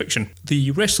science fiction. The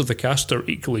rest of the cast are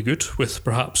equally good, with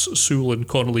perhaps Sewell and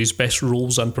Connolly's best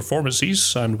roles and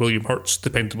performances, and William Hurt's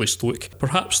dependably stoic.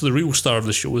 Perhaps the real star of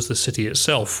the show is the city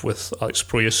itself, with Alex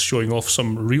Proyas showing off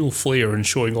some real flair and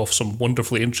showing off some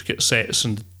wonderfully intricate sets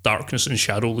and darkness and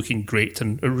shadow looking great,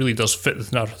 and it really does fit the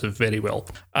narrative very well.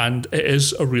 And it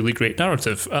is a really great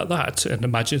narrative at that, an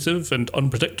imaginative and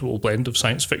unpredictable blend of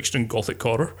science fiction and gothic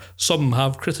horror. Some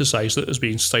have criticised it as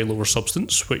being style over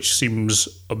substance, which seems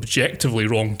objectively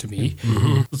wrong to me.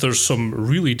 There's some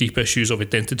really deep issues of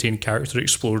identity and character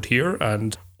explored here,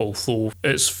 and although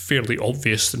it's fairly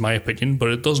obvious in my opinion, but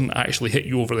it doesn't actually hit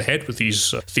you over the head with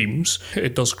these themes.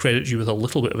 It does credit you with a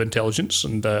little bit of intelligence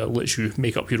and lets you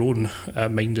make up your own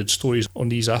minded stories on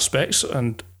these aspects,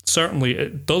 and certainly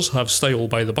it does have style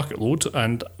by the bucket load,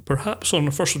 and perhaps on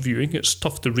a first viewing it's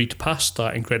tough to read past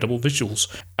that incredible visuals.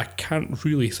 I can't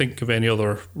really think of any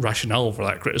other rationale for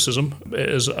that criticism. It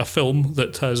is a film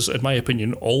that has, in my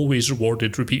opinion, always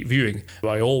rewarded repeat viewing.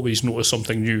 I always notice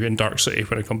something new in Dark City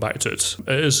when I come back to it.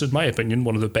 It is, in my opinion,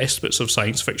 one of the best bits of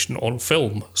science fiction on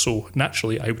film, so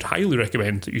naturally I would highly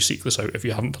recommend that you seek this out if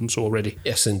you haven't done so already.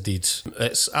 Yes, indeed.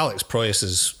 It's Alex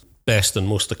Proyas's best and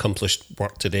most accomplished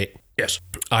work to date. Yes.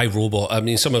 I, Robot, I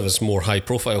mean, some of his more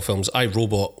high-profile films, I,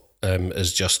 Robot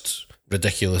is just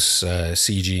ridiculous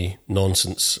CG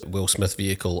nonsense Will Smith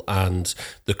vehicle, and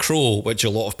The Crow, which a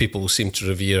lot of people seem to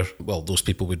revere. Well, those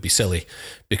people would be silly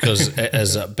because it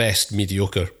is at best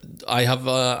mediocre. I have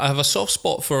a soft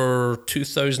spot for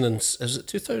 2000. Is it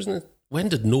 2000? When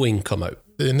did Knowing come out?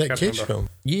 The Nick Cage film.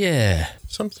 Yeah.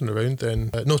 Something around then.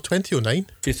 No, 2009.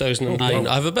 2009.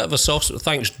 I have a bit of a soft spot.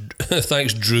 Thanks,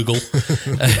 Droogle.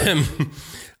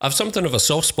 I've something of a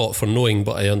soft spot for Knowing,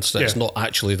 but I understand it's not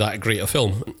actually that great a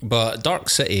film. But Dark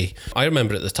City, I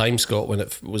remember at the time, Scott, when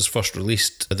it was first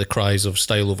released, the cries of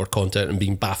style over content and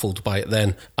being baffled by it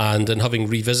then. And in having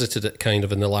revisited it kind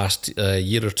of in the last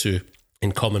year or two,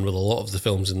 in common with a lot of the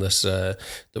films in this that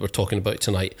we're talking about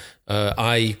tonight,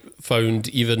 I found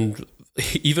even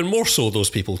more so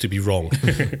those people to be wrong.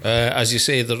 As you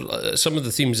say, some of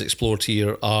the themes explored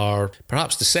here are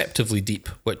perhaps deceptively deep,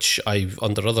 which I,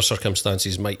 under other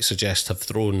circumstances, might suggest have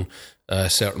thrown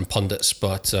certain pundits,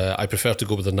 but I prefer to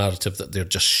go with the narrative that they're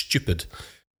just stupid.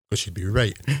 Which you'd be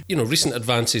right. You know, recent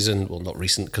advances in, well, not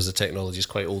recent because the technology is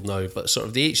quite old now, but sort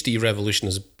of the HD revolution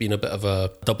has been a bit of a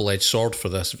double-edged sword for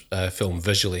this film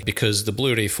visually, because the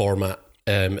Blu-ray format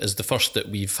is the first that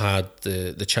we've had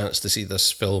the chance to see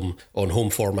this film on home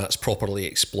formats properly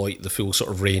exploit the full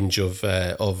sort of range of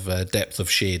depth of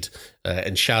shade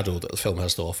and shadow that the film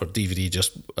has to offer. DVD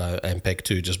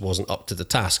MPEG-2 just wasn't up to the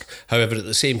task. However, at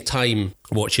the same time,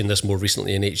 watching this more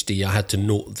recently in HD, I had to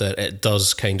note that it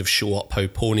does kind of show up how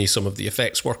pony some of the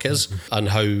effects work is, and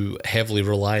how heavily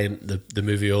reliant the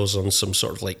movie is on some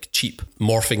sort of like cheap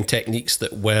morphing techniques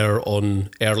that were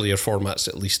on earlier formats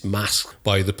at least masked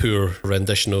by the poor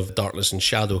rendition of darkness and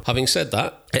shadow. Having said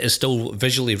that, it is still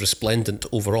visually resplendent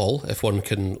overall, if one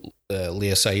can lay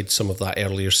aside some of that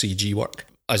earlier CG work.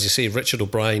 As you say, Richard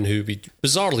O'Brien, who we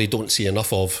bizarrely don't see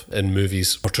enough of in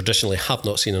movies, or traditionally have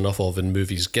not seen enough of in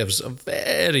movies, gives a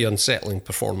very unsettling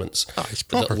performance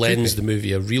that lends the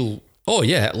movie a real... Oh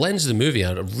yeah, it lends the movie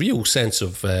a real sense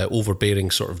of overbearing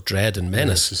sort of dread and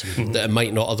menace that it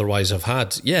might not otherwise have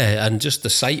had. Yeah, and just the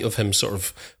sight of him sort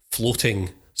of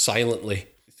floating silently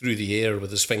through the air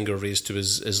with his finger raised to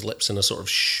his lips in a sort of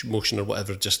shh motion or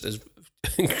whatever, just is...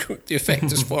 the effect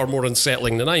is far more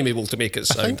unsettling than I'm able to make it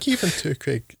sound. I think even too,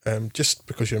 Craig, just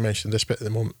because you mentioned this bit at the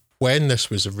moment, when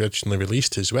this was originally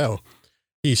released as well,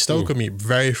 he's still going to be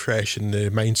very fresh in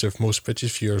the minds of most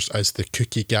British viewers as the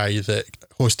kooky guy that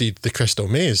hosted the Crystal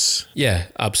Maze. Yeah,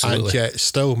 absolutely. And yet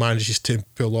still manages to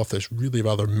pull off this really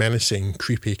rather menacing,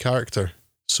 creepy character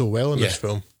so well in this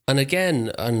film. And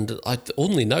again, and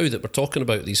only now that we're talking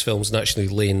about these films and actually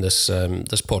laying this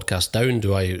this podcast down,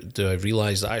 do I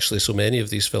realise that actually so many of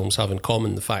these films have in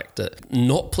common the fact that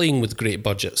not playing with great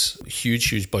budgets,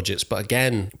 huge budgets, but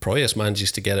again, Proyas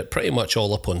manages to get it pretty much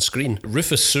all up on screen.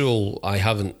 Rufus Sewell, I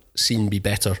haven't seen be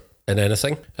better in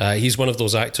anything. He's one of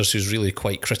those actors who's really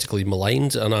quite critically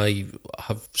maligned, and I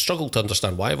have struggled to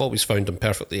understand why. I've always found him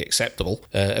perfectly acceptable.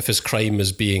 If his crime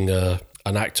is being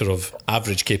an actor of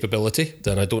average capability,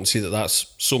 then I don't see that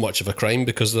that's so much of a crime,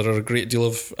 because there are a great deal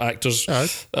of actors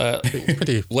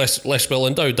pretty less well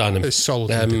endowed than him. It's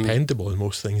solid and dependable in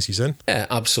most things he's in. Yeah,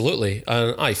 absolutely.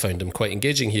 And I found him quite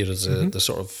engaging here as the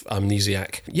sort of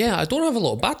amnesiac. Yeah, I don't have a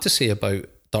lot bad to say about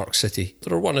Dark City.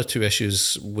 There are one or two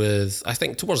issues with, I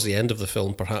think towards the end of the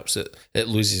film, perhaps it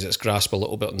loses its grasp a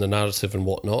little bit on the narrative and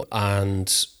whatnot,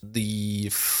 and the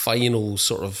final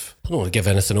sort of, I don't want to give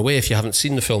anything away if you haven't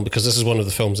seen the film, because this is one of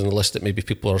the films on the list that maybe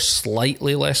people are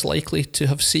slightly less likely to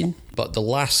have seen, but the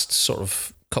last sort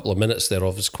of couple of minutes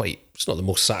thereof is it's not the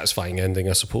most satisfying ending,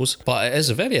 I suppose, but it is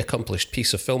a very accomplished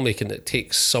piece of filmmaking. It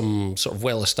takes some sort of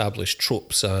well-established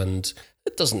tropes and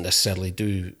it doesn't necessarily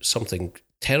do something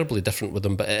terribly different with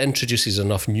them, but it introduces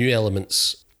enough new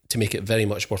elements to make it very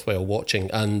much worthwhile watching.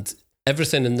 And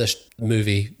everything in this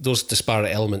movie, those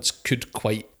disparate elements could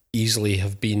quite easily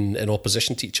have been in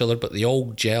opposition to each other, but they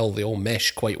all gel, they all mesh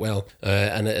quite well.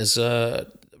 And it is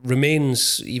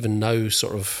remains, even now,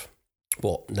 sort of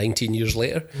 19 years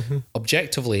later,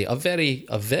 objectively a very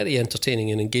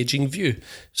entertaining and engaging view.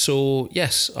 So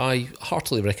yes, I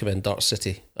heartily recommend Dark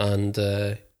City,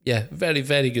 and yeah, very,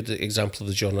 very good example of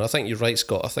the genre. I think you're right,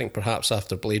 Scott. I think perhaps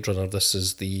after Blade Runner, this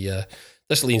is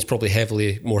this leans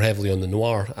probably more heavily on the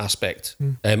noir aspect,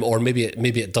 or maybe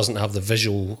it doesn't have the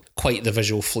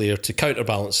visual flair to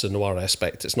counterbalance the noir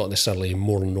aspect. It's not necessarily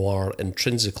more noir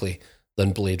intrinsically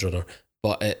than Blade Runner,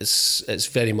 but it's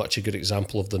very much a good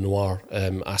example of the noir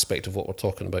aspect of what we're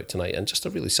talking about tonight, and just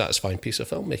a really satisfying piece of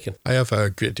filmmaking. I have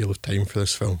a great deal of time for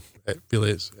this film. It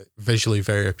really is visually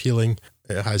very appealing.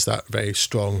 It has that very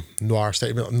strong noir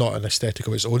aesthetic, not an aesthetic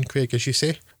of its own, Craig, as you say.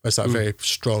 It has that very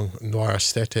strong noir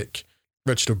aesthetic.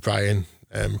 Richard O'Brien,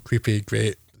 creepy,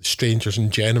 great. Strangers in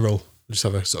general just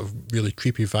have a sort of really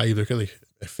creepy vibe. They're really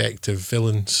effective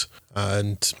villains.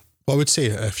 And what I would say,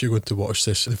 if you're going to watch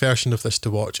this, the version of this to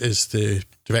watch is the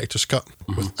director's cut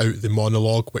without the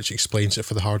monologue, which explains it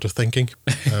for the harder thinking,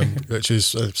 which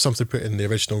is something put in the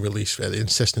original release at the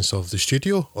insistence of the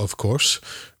studio, of course,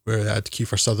 where they had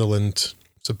Kiefer Sutherland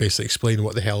to basically explain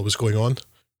what the hell was going on.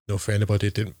 You know, for anybody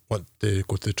who didn't want to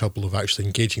go to the trouble of actually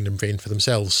engaging their brain for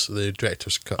themselves, the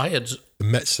director's cut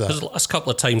admits that. Because the last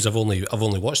couple of times I've only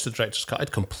watched the director's cut,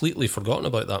 I'd completely forgotten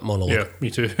about that monologue. Yeah, me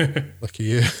too. Lucky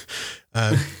you.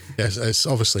 Yes, it's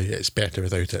obviously it's better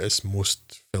without it, as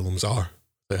most films are,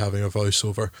 without having a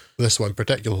voiceover. This one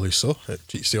particularly so. It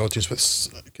treats the audience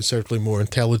with considerably more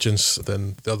intelligence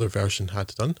than the other version had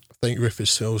done. I think Rufus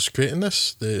Sewell's great in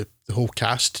this. The whole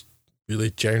cast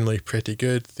really generally pretty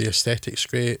good. The aesthetic's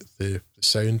great. The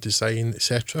sound design,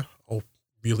 etc., all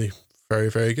really very,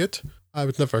 very good. I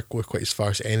would never go quite as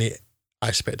far as any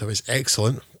aspect of it's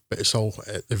excellent, but it's all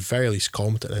at the very least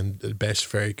competent, and at best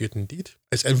very good indeed.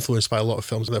 It's influenced by a lot of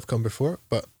films that have come before,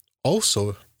 but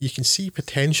also you can see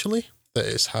potentially that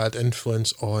it's had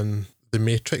influence on The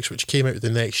Matrix, which came out the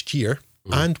next year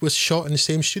and was shot in the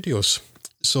same studios.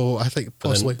 So I think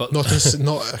possibly not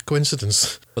a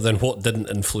coincidence. But then what didn't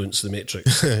influence The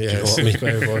Matrix? Yeah, do you know what I mean?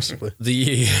 Very possibly. Do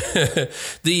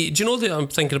you know that I'm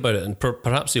thinking about it, and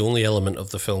perhaps the only element of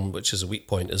the film which is a weak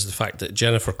point is the fact that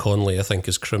Jennifer Connelly, I think,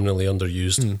 is criminally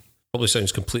underused. Probably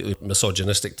sounds completely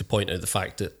misogynistic to point out the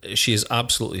fact that she is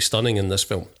absolutely stunning in this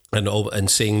film. And in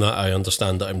saying that, I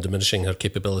understand that I'm diminishing her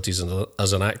capabilities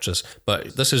as an actress,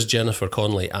 but this is Jennifer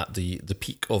Connelly at the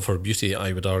peak of her beauty,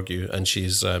 I would argue, and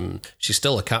she's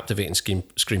still a captivating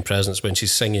screen presence when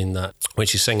she's singing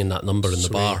that number in the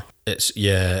bar.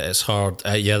 It's hard.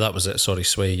 That was it. Sorry,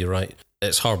 Sway. You're right.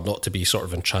 It's hard not to be sort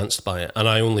of entranced by it. And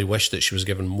I only wish that she was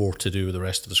given more to do with the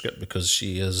rest of the script, because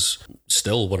she is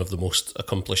still one of the most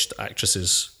accomplished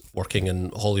actresses working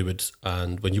in Hollywood.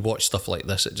 And when you watch stuff like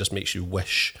this, it just makes you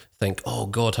think, oh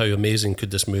God, how amazing could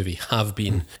this movie have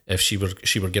been if she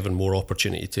were given more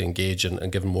opportunity to engage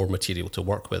and given more material to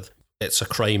work with. It's a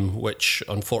crime which,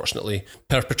 unfortunately,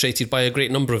 perpetrated by a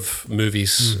great number of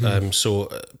movies.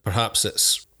 So perhaps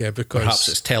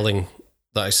it's telling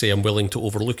that I say I'm willing to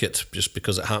overlook it just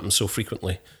because it happens so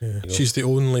frequently. Yeah. You know? She's the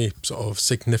only sort of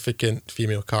significant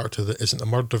female character that isn't a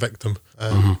murder victim.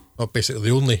 Well, basically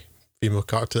the only female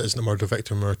character that isn't a murder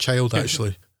victim, or a child,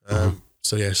 actually.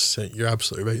 So yes, you're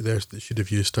absolutely right there. They should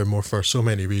have used her more for so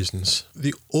many reasons.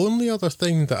 The only other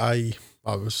thing that I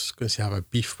I was going to say have a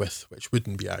beef with, which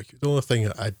wouldn't be accurate. The only thing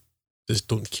that I just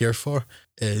don't care for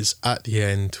is at the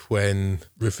end when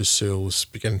Rufus Sewell's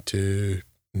begin to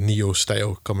Neo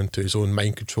style come into his own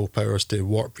mind control powers to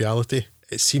warp reality.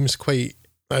 It seems quite,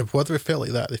 whether it felt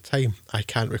like that at the time, I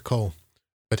can't recall,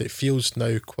 but it feels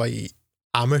now quite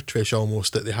amateurish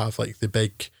almost, that they have like the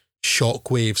big shock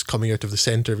waves coming out of the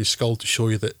centre of his skull to show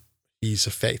you that he's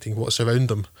affecting what's around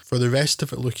him. For the rest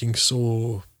of it looking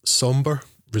so sombre,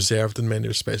 reserved in many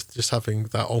respects, just having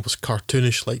that almost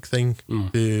cartoonish like thing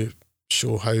to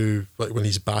show how, like when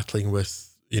he's battling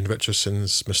with Ian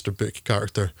Richardson's Mr. Book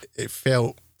character, it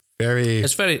felt very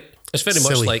It's very silly.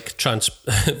 much like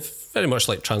very much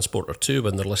like Transporter 2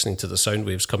 when they're listening to the sound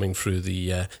waves coming through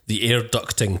the air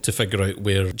ducting to figure out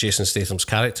where Jason Statham's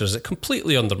character is. It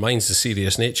completely undermines the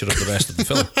serious nature of the rest of the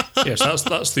film. Yes,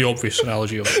 that's the obvious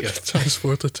analogy of it. Yeah.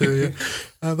 Transporter 2,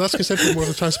 yeah. That's considered more of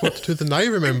a Transporter 2 than I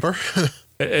remember.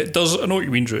 It does, I know what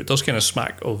you mean, Drew. It does kind of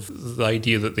smack of the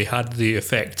idea that they had the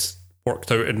effect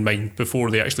worked out in mind before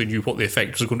they actually knew what the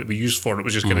effect was going to be used for. It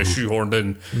was just kind of shoehorned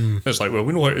in. It's like, well,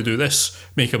 we know how to do this.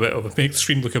 Make the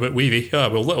screen look a bit wavy. Ah,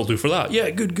 well, that'll do for that. Yeah,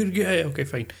 good. Yeah, okay,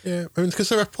 fine. Yeah, I mean, because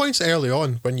there are points early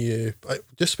on when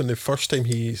just when the first time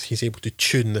he's able to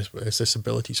tune this, as this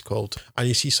ability's called, and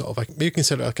you see sort of like, maybe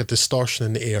consider it like a distortion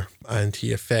in the air, and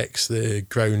he affects the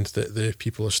ground that the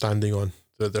people are standing on,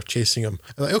 that they're chasing him.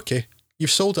 And like, okay, you've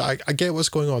sold it. I get what's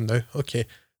going on now. Okay.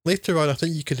 Later on, I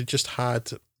think you could have just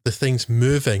had the things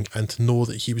moving and to know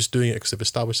that he was doing it because they've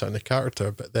established that in the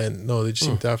character, but then no, they just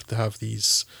seem to have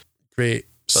these great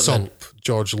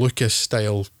George Lucas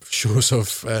style shows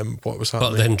of what was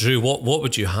happening. But then, Drew, what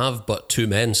would you have but two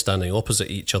men standing opposite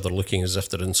each other looking as if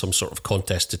they're in some sort of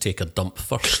contest to take a dump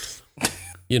first?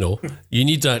 You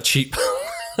need that cheap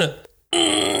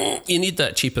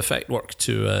effect work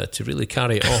to really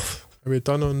carry it off. Are we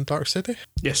done on Dark City?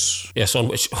 Yes. Yes, on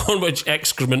which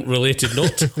excrement related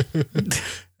note.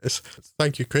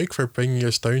 Thank you, Craig, for bringing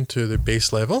us down to the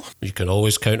base level. You can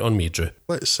always count on me, Drew.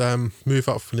 Let's move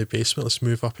up from the basement. Let's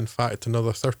move up, in fact,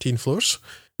 another 13 floors.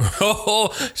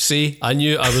 Oh, see, I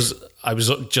knew I was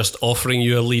just offering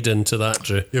you a lead into that,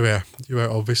 Drew. You were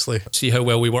obviously. See how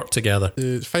well we work together.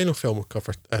 The final film we'll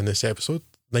cover in this episode,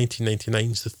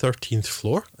 1999's The 13th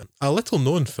Floor. A little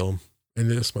known film,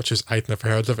 in as much as I'd never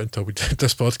heard of it until we did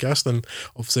this podcast, and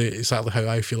obviously exactly how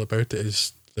I feel about it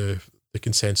is the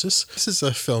consensus. This is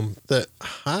a film that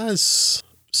has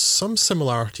some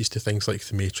similarities to things like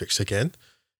The Matrix again.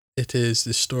 It is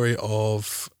the story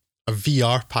of a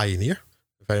VR pioneer,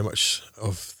 very much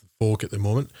of vogue at the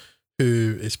moment,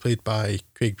 who is played by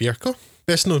Craig Bierko,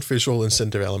 best known for his role in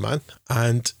Cinderella Man,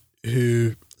 and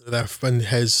who, when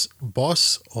his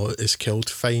boss is killed,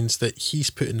 finds that he's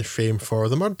put in the frame for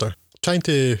the murder. Trying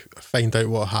to find out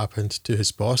what happened to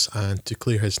his boss and to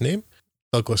clear his name,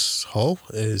 Douglas Hall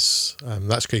is,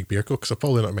 that's Craig Bierko, because I've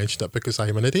probably not mentioned it because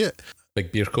I'm an idiot. Big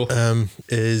Bierko.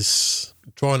 Is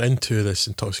drawn into this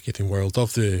intoxicating world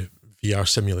of the VR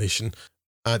simulation,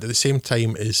 and at the same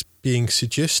time is being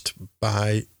seduced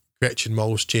by Gretchen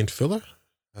Mull's Jane Fuller,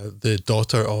 the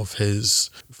daughter of his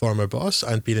former boss,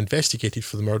 and being investigated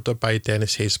for the murder by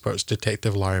Dennis Haysbert's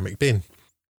detective Larry McBain.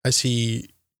 As he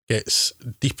gets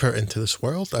deeper into this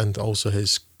world, and also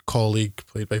his colleague,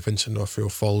 played by Vincent D'Onofrio,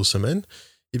 follows him in,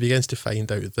 he begins to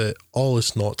find out that all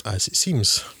is not as it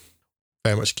seems.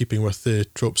 Very much keeping with the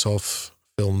tropes of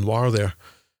film noir there.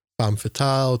 Femme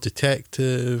fatale,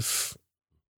 detective,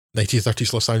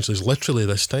 1930s Los Angeles literally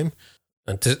this time.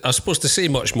 And I suppose to say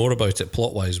much more about it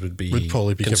plot-wise would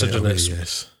probably be giving it away,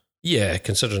 yes. Yeah,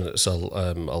 considering it's a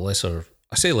lesser...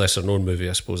 I say lesser known movie,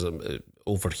 I suppose.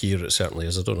 Over here it certainly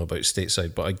is. I don't know about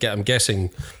stateside, but I'm guessing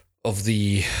of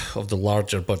the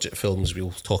larger budget films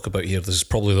we'll talk about here, this is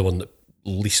probably the one that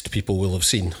least people will have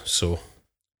seen. So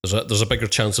there's a bigger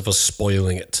chance of us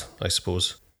spoiling it, I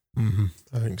suppose. Mm-hmm.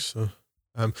 I think so.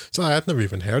 So I had never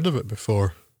even heard of it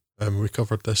before we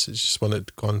covered this. It's just one that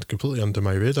had gone completely under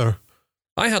my radar.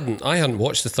 I hadn't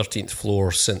watched The 13th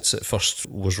Floor since it first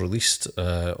was released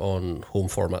on home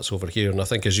formats over here, and I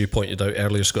think, as you pointed out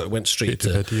earlier, Scott, it went straight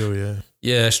to video, yeah.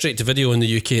 Yeah, straight to video in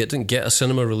the UK. It didn't get a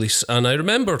cinema release, and I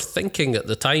remember thinking at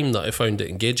the time that I found it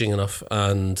engaging enough,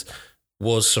 and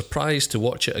was surprised to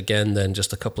watch it again then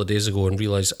just a couple of days ago and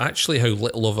realise actually how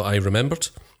little of it I remembered.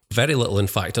 Very little, in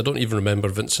fact. I don't even remember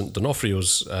Vincent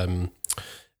D'Onofrio's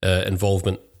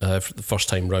involvement for the first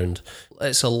time round.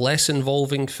 It's a less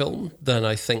involving film than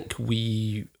I think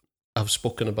we have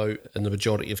spoken about in the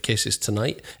majority of cases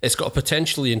tonight. It's got a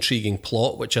potentially intriguing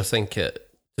plot, which I think it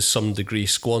to some degree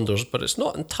squanders, but it's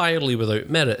not entirely without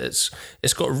merit.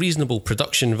 It's got reasonable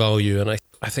production value, and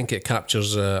I think it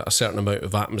captures a certain amount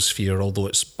of atmosphere, although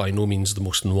it's by no means the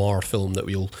most noir film that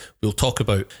we'll talk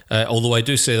about. Although I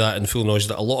do say that in full knowledge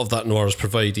that a lot of that noir is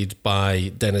provided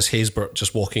by Dennis Haysbert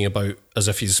just walking about as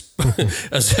if he's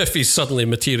as if he's suddenly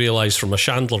materialised from a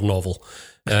Chandler novel.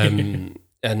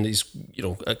 And he's,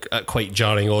 at quite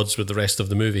jarring odds with the rest of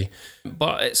the movie.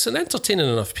 But it's an entertaining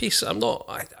enough piece. I'm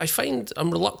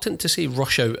reluctant to say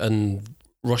rush out and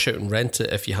rent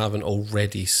it if you haven't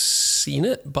already seen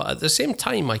it. But at the same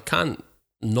time, I can't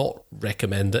not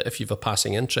recommend it if you've a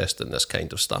passing interest in this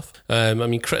kind of stuff.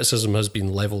 Criticism has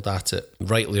been levelled at it,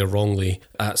 rightly or wrongly,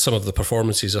 at some of the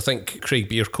performances. I think Craig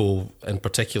Bierko in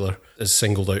particular is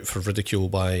singled out for ridicule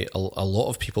by a lot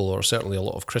of people, or certainly a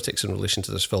lot of critics in relation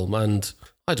to this film. And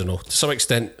I don't know, to some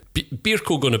extent,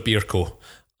 Bierko gonna Bierko.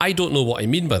 I don't know what I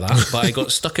mean by that, but I got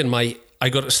it stuck in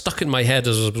my head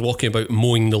as I was walking about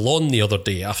mowing the lawn the other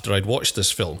day after I'd watched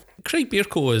this film. Craig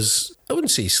Bierko is, I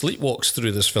wouldn't say sleepwalks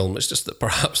through this film, it's just that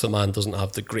perhaps the man doesn't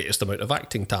have the greatest amount of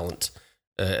acting talent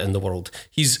in the world.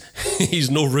 He's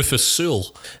no Rufus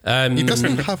Sewell. He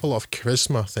doesn't have a lot of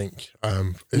charisma, I think.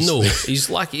 He's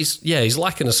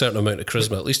lacking a certain amount of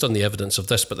charisma, at least on the evidence of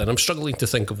this, but then I'm struggling to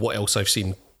think of what else I've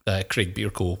seen Craig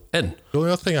Bierko in. The only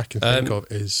other thing I can think of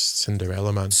is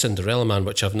Cinderella Man.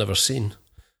 Which I've never seen.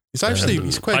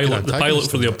 He's quite good. The pilot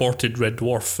for the aborted Red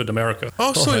Dwarf in America.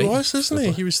 Oh, so he was, isn't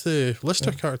he? He was the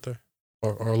Lister character.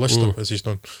 Or Lister, as he's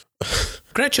known.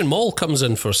 Gretchen Mol comes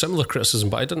in for similar criticism,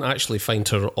 but I didn't actually find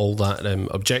her all that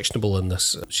objectionable in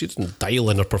this. She didn't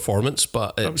dial in her performance,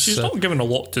 but she's not given a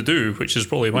lot to do, which is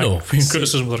probably my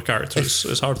criticism of her character.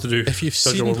 It's hard to do. If you've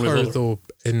seen her, though,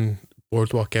 in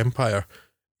Boardwalk Empire,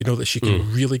 you know that she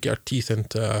can really get her teeth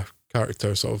into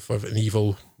characters of an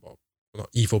evil, not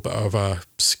evil, but of a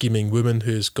scheming woman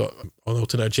who's got an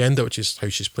alternate agenda, which is how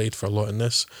she's played for a lot in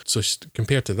this. So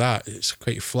compared to that, it's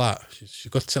quite flat.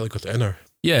 She's certainly got it in her.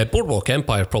 Yeah, Boardwalk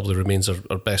Empire probably remains her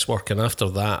best work, and after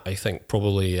that, I think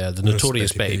probably the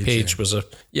Notorious Betty Page was a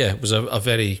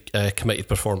very committed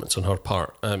performance on her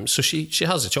part. So she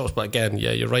has the chops, but again, yeah,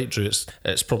 you're right, Drew.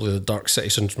 It's probably the Dark City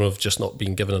syndrome of just not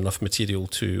being given enough material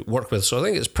to work with. So I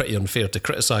think it's pretty unfair to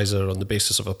criticise her on the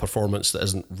basis of a performance that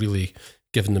isn't really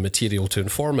given the material to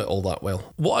inform it all that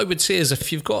well. What I would say is,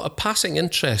 if you've got a passing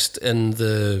interest in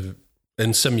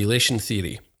simulation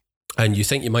theory, and you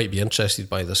think you might be interested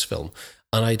by this film.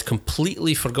 And I'd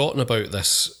completely forgotten about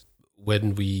this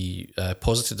when we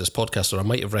posited this podcast, or I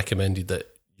might have recommended that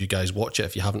you guys watch it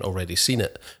if you haven't already seen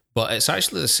it. But it's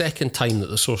actually the second time that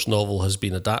the source novel has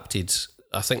been adapted.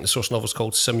 I think the source novel is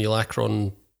called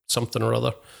Simulacron something or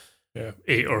other. Yeah,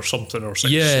 8 or something or 6.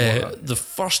 Yeah, like the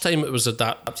first time it was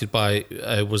adapted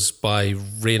was by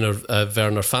Werner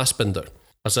Fassbinder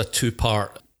as a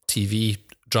 2-part TV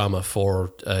drama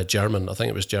for German. I think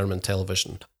it was German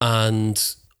television. And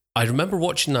I remember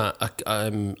watching that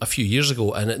a few years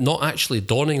ago, and it not actually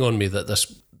dawning on me that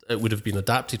it would have been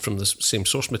adapted from the same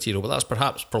source material, but that's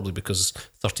probably because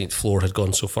 13th Floor had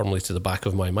gone so firmly to the back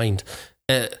of my mind.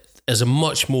 It is a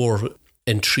much more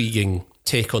intriguing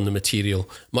take on the material,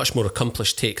 much more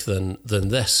accomplished take than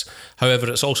this. However,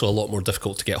 it's also a lot more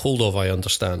difficult to get hold of, I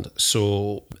understand,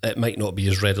 so it might not be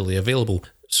as readily available.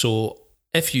 So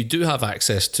if you do have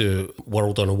access to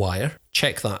World on a Wire,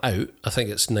 check that out. I think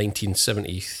it's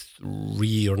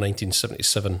 1973 or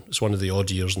 1977. It's one of the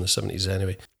odd years in the 70s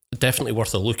anyway. Definitely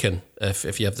worth a look in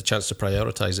if you have the chance to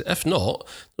prioritise it. If not,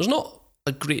 there's not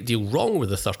a great deal wrong with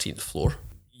the 13th Floor.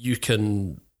 You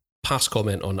can pass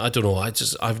comment on, I don't know,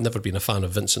 I've never been a fan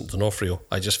of Vincent D'Onofrio.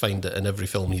 I just find that in every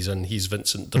film he's in, he's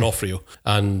Vincent D'Onofrio.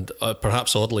 And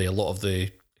perhaps oddly, a lot of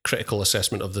the critical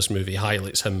assessment of this movie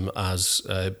highlights him as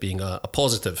being a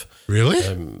positive. Really?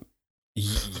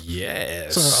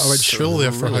 Yes. So I went shrill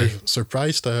there for how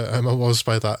surprised I was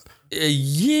by that.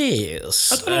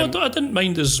 Yes. I don't know. I didn't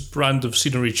mind his brand of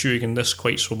scenery chewing in this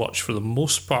quite so much. For the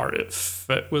most part, it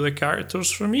fit with the characters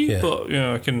for me. Yeah. But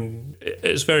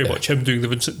it's very much him doing the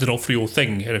Vincent D'Onofrio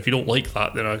thing. And if you don't like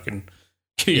that, then I can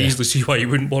easily see why you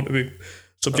wouldn't want to be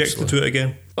subjected to it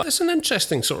again. But it's an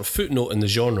interesting sort of footnote in the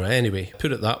genre anyway,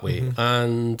 put it that way.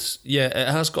 And yeah, it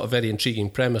has got a very intriguing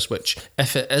premise, which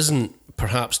if it isn't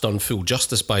perhaps done full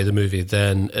justice by the movie,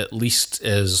 then at least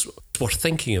is worth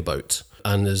thinking about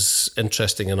and is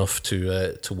interesting enough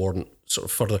to warrant sort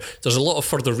of further. There's a lot of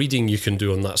further reading you can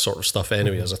do on that sort of stuff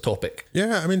anyway as a topic.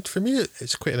 Yeah, I mean, for me,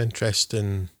 it's quite an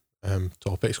interesting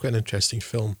topic. It's quite an interesting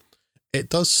film. It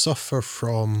does suffer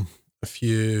from a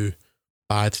few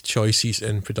bad choices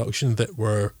in production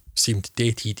that seemed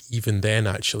dated even then,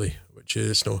 actually, which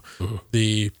is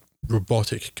the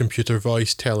robotic computer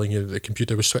voice telling you the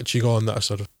computer was switching on, that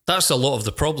sort of. That's a lot of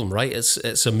the problem, right?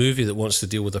 It's a movie that wants to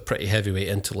deal with a pretty heavyweight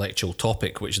intellectual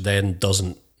topic, which then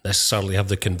doesn't necessarily have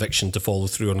the conviction to follow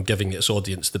through on giving its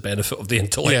audience the benefit of the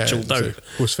intellectual doubt.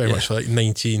 It was very much like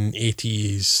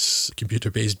 1980s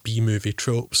computer-based B-movie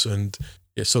tropes, and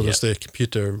so there's the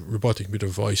robotic computer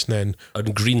voice, and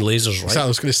green lasers, right? I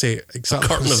was going to say exactly. A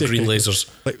curtain of green lasers.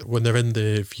 Like when they're in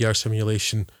the VR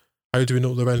simulation, how do we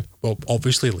know they're in? Well,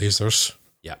 obviously lasers.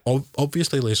 Yeah.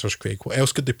 Obviously lasers, Craig. What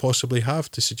else could they possibly have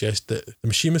to suggest that the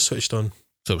machine was switched on?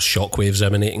 So shockwaves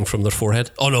emanating from their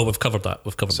forehead? Oh no, we've covered that.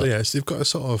 So yes, they've got a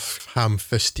sort of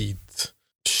ham-fisted,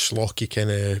 schlocky kind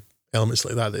of elements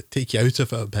like that take you out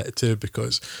of it a bit too,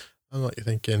 because I'm like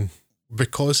thinking,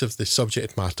 because of the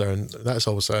subject matter, and that's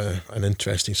always an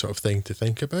interesting sort of thing to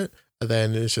think about. And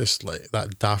then it's just like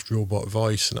that daft robot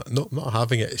voice, and not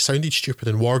having it. It sounded stupid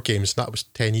in War Games, and that was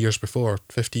 10 years before,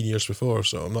 15 years before,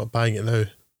 so I'm not buying it now.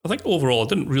 I think overall I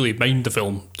didn't really mind the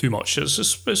film too much.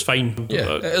 It's fine.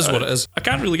 Yeah, it is what it is. I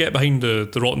can't really get behind the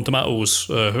Rotten Tomatoes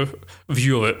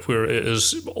view of it, where it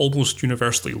is almost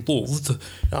universally loathed.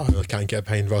 I really can't get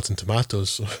behind Rotten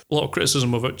Tomatoes. A lot of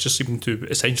criticism of it just seemed to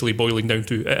essentially boiling down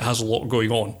to it has a lot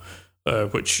going on,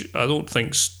 which I don't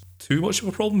think's too much of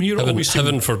a problem here.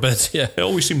 Heaven forbid, yeah. It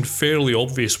always seemed fairly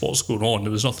obvious what's going on.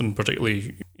 There was nothing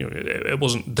particularly, it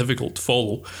wasn't difficult to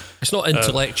follow. It's not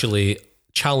intellectually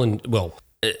challenged. Well,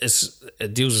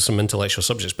 it deals with some intellectual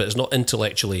subjects, but it's not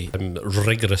intellectually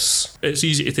rigorous. It's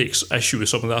easy to take issue with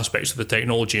some of the aspects of the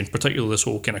technology, and particularly this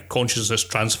whole kind of consciousness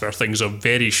transfer thing's a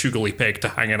very sugary peg to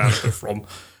hang an answer from.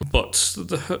 But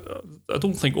I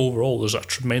don't think overall there's a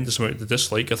tremendous amount to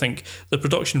dislike. I think the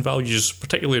production values,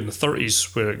 particularly in the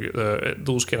 30s, where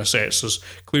those kind of sets is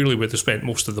clearly where they spent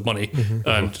most of the money,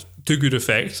 and to good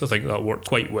effect. I think that worked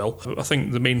quite well. I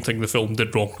think the main thing the film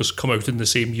did wrong was come out in the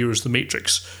same year as The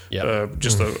Matrix,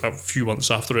 just a few months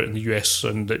after it in the US,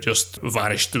 and it just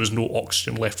vanished. There was no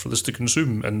oxygen left for this to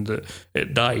consume, and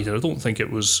it died. And I don't think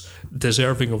it was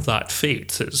deserving of that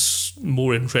fate. It's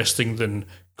more interesting than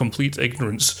complete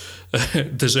ignorance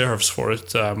deserves for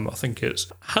it. I think it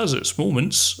has its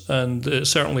moments, and it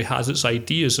certainly has its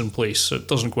ideas in place. It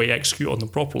doesn't quite execute on them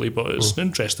properly, but it's an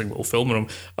interesting little film, and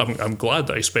I'm glad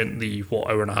that I spent the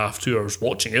hour and a half, 2 hours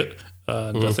watching it,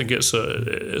 and I think it's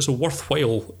a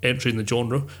worthwhile entry in the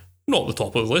genre. Not the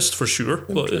top of the list for sure,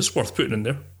 but it's worth putting in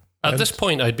there. At this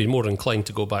point, I'd be more inclined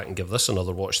to go back and give this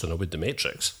another watch than I would The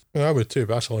Matrix. Yeah, I would too,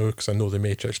 but that's only because I know The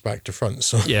Matrix back to front.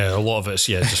 So yeah, a lot of it's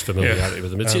just familiarity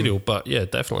with the material, but yeah,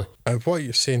 definitely. What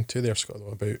you're saying too there, Scott,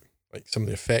 though, about like some of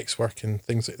the effects work and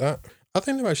things like that, I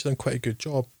think they've actually done quite a good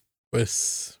job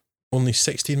with only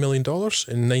 $16 million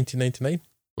in 1999.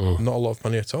 Not a lot of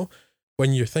money at all.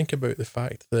 When you think about the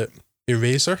fact that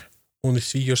Eraser, only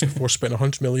 3 years before, spent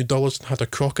 $100 million and had a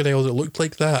crocodile that looked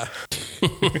like that.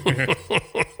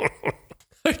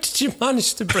 How did you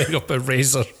manage to bring up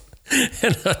Eraser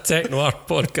in a Tech Noir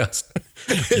podcast?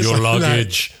 Your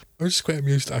luggage. I was just quite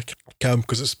amused at Cam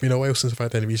because it's been a while since I've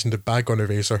had any reason to bag on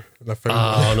Eraser. And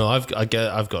no,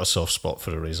 I've got a soft spot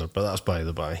for Eraser, but that's by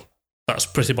the by. That's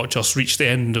pretty much us reached the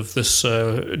end of this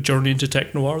journey into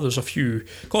Tech Noir. There's a few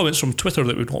comments from Twitter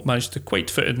that we've not managed to quite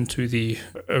fit into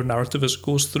our narrative as it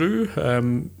goes through.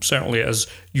 Certainly, as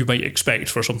you might expect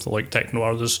for something like Tech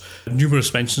Noir, there's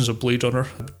numerous mentions of Blade Runner.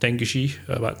 Tengishi,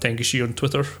 about Tengishi on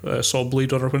Twitter, saw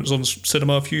Blade Runner when it was on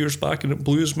cinema a few years back and it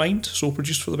blew his mind, so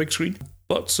produced for the big screen.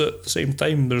 But at the same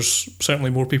time, there's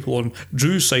certainly more people on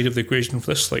Drew's side of the equation for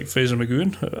this, like Fraser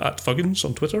McGowan at Fuggins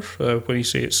on Twitter, when he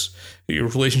says your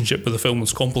relationship with the film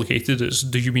is complicated.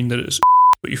 Do you mean that it's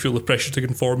but you feel the pressure to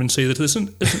conform and say that it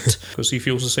isn't? Because he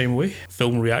feels the same way.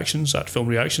 Film Reactions at Film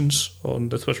Reactions on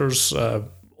the Twitters.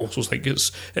 Also think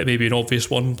it may be an obvious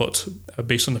one, but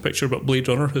based on the picture, but Blade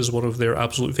Runner is one of their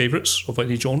absolute favourites of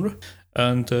any genre.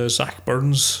 And Zach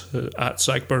Burns at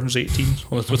Zach Burns 18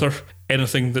 on the Twitter.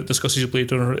 Anything that discusses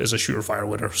Blade Runner is a surefire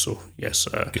winner. So yes,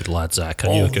 good lad, Zach. I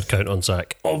knew I could count on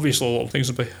Zach. Obviously, a lot of things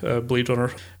about Blade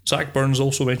Runner. Zach Burns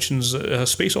also mentions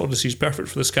Space Odyssey is perfect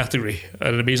for this category.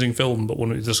 An amazing film, but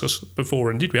one we discussed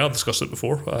before. Indeed, we have discussed it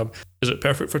before. Is it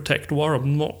perfect for Tech Noir?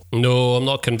 I'm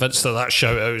not convinced of that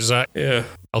shout out, Zach. Yeah,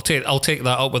 I'll take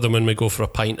that up with him when we go for a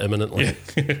pint imminently.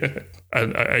 Yeah.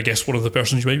 And I guess one of the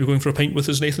persons you might be going for a pint with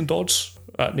is Nathan Dodds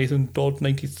at Nathan Dodd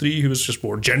 93, who was just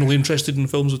more generally interested in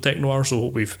films with Tech Noir. So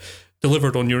we've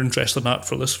delivered on your interest in that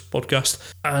for this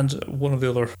podcast. And one of the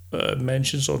other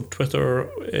mentions on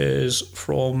Twitter is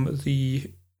from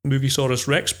the Moviesaurus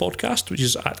Rex podcast, which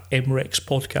is at MRex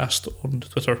podcast on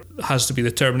Twitter. It has to be the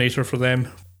Terminator for them.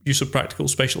 Use of practical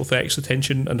special effects,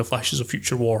 attention, and the flashes of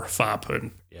future war, fab.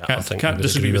 And I think can't we would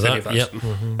disagree agree with with any of that.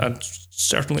 that. Yep. And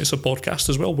certainly it's a podcast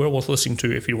as well, well worth listening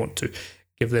to if you want to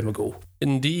give them a go.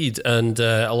 Indeed, and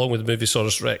along with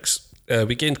Moviesaurus Rex,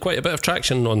 we gained quite a bit of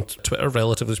traction on Twitter,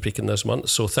 relatively speaking, this month.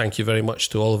 So thank you very much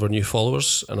to all of our new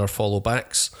followers and our follow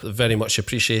backs. Very much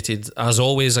appreciated. As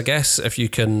always, I guess, if you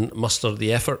can muster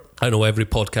the effort. I know every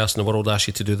podcast in the world asks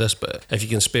you to do this, but if you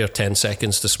can spare 10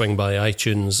 seconds to swing by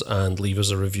iTunes and leave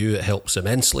us a review, it helps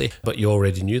immensely. But you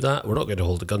already knew that. We're not going to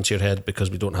hold a gun to your head because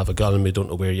we don't have a gun and we don't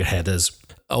know where your head is.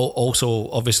 Also,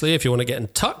 obviously, if you want to get in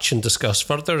touch and discuss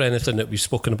further anything that we've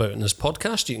spoken about in this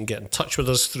podcast, you can get in touch with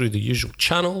us through the usual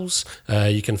channels.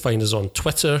 You can find us on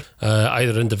Twitter,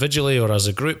 either individually or as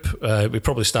a group. We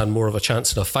probably stand more of a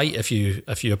chance in a fight if you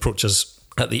approach us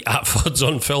at the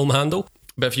 @FudsOnFilm handle.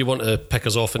 But if you want to pick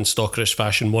us off in stalkerish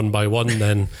fashion one by one,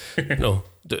 then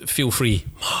feel free.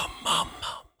 Mom.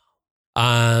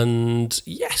 And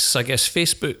yes, I guess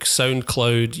Facebook,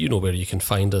 SoundCloud, you know where you can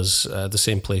find us, the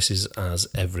same places as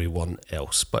everyone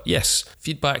else. But yes,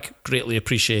 feedback greatly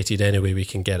appreciated any way we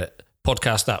can get it.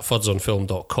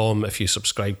 podcast@fudsonfilm.com if you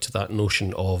subscribe to that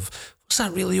notion of, what's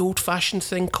that really old-fashioned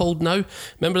thing called now?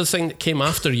 Remember the thing that came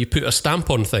after you put a stamp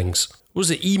on things? What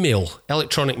was it? Email?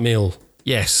 Electronic mail?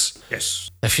 Yes.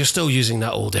 If you're still using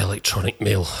that old electronic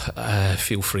mail,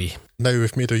 feel free. Now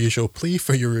we've made our usual plea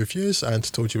for your reviews and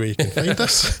told you where you can find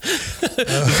us.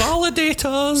 Validate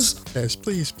us! Yes,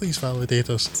 please validate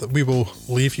us. We will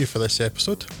leave you for this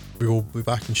episode. We will be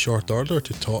back in short order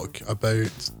to talk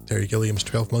about Terry Gilliam's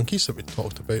 12 Monkeys that we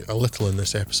talked about a little in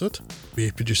this episode. We'll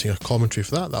be producing a commentary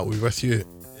for that. That will be with you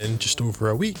in just over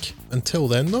a week. Until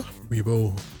then, though, we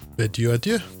will bid you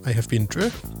adieu. I have been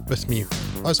Drew. With me,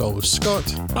 as always,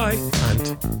 Scott. Bye.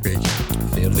 And Craig.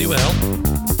 Fare thee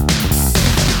well.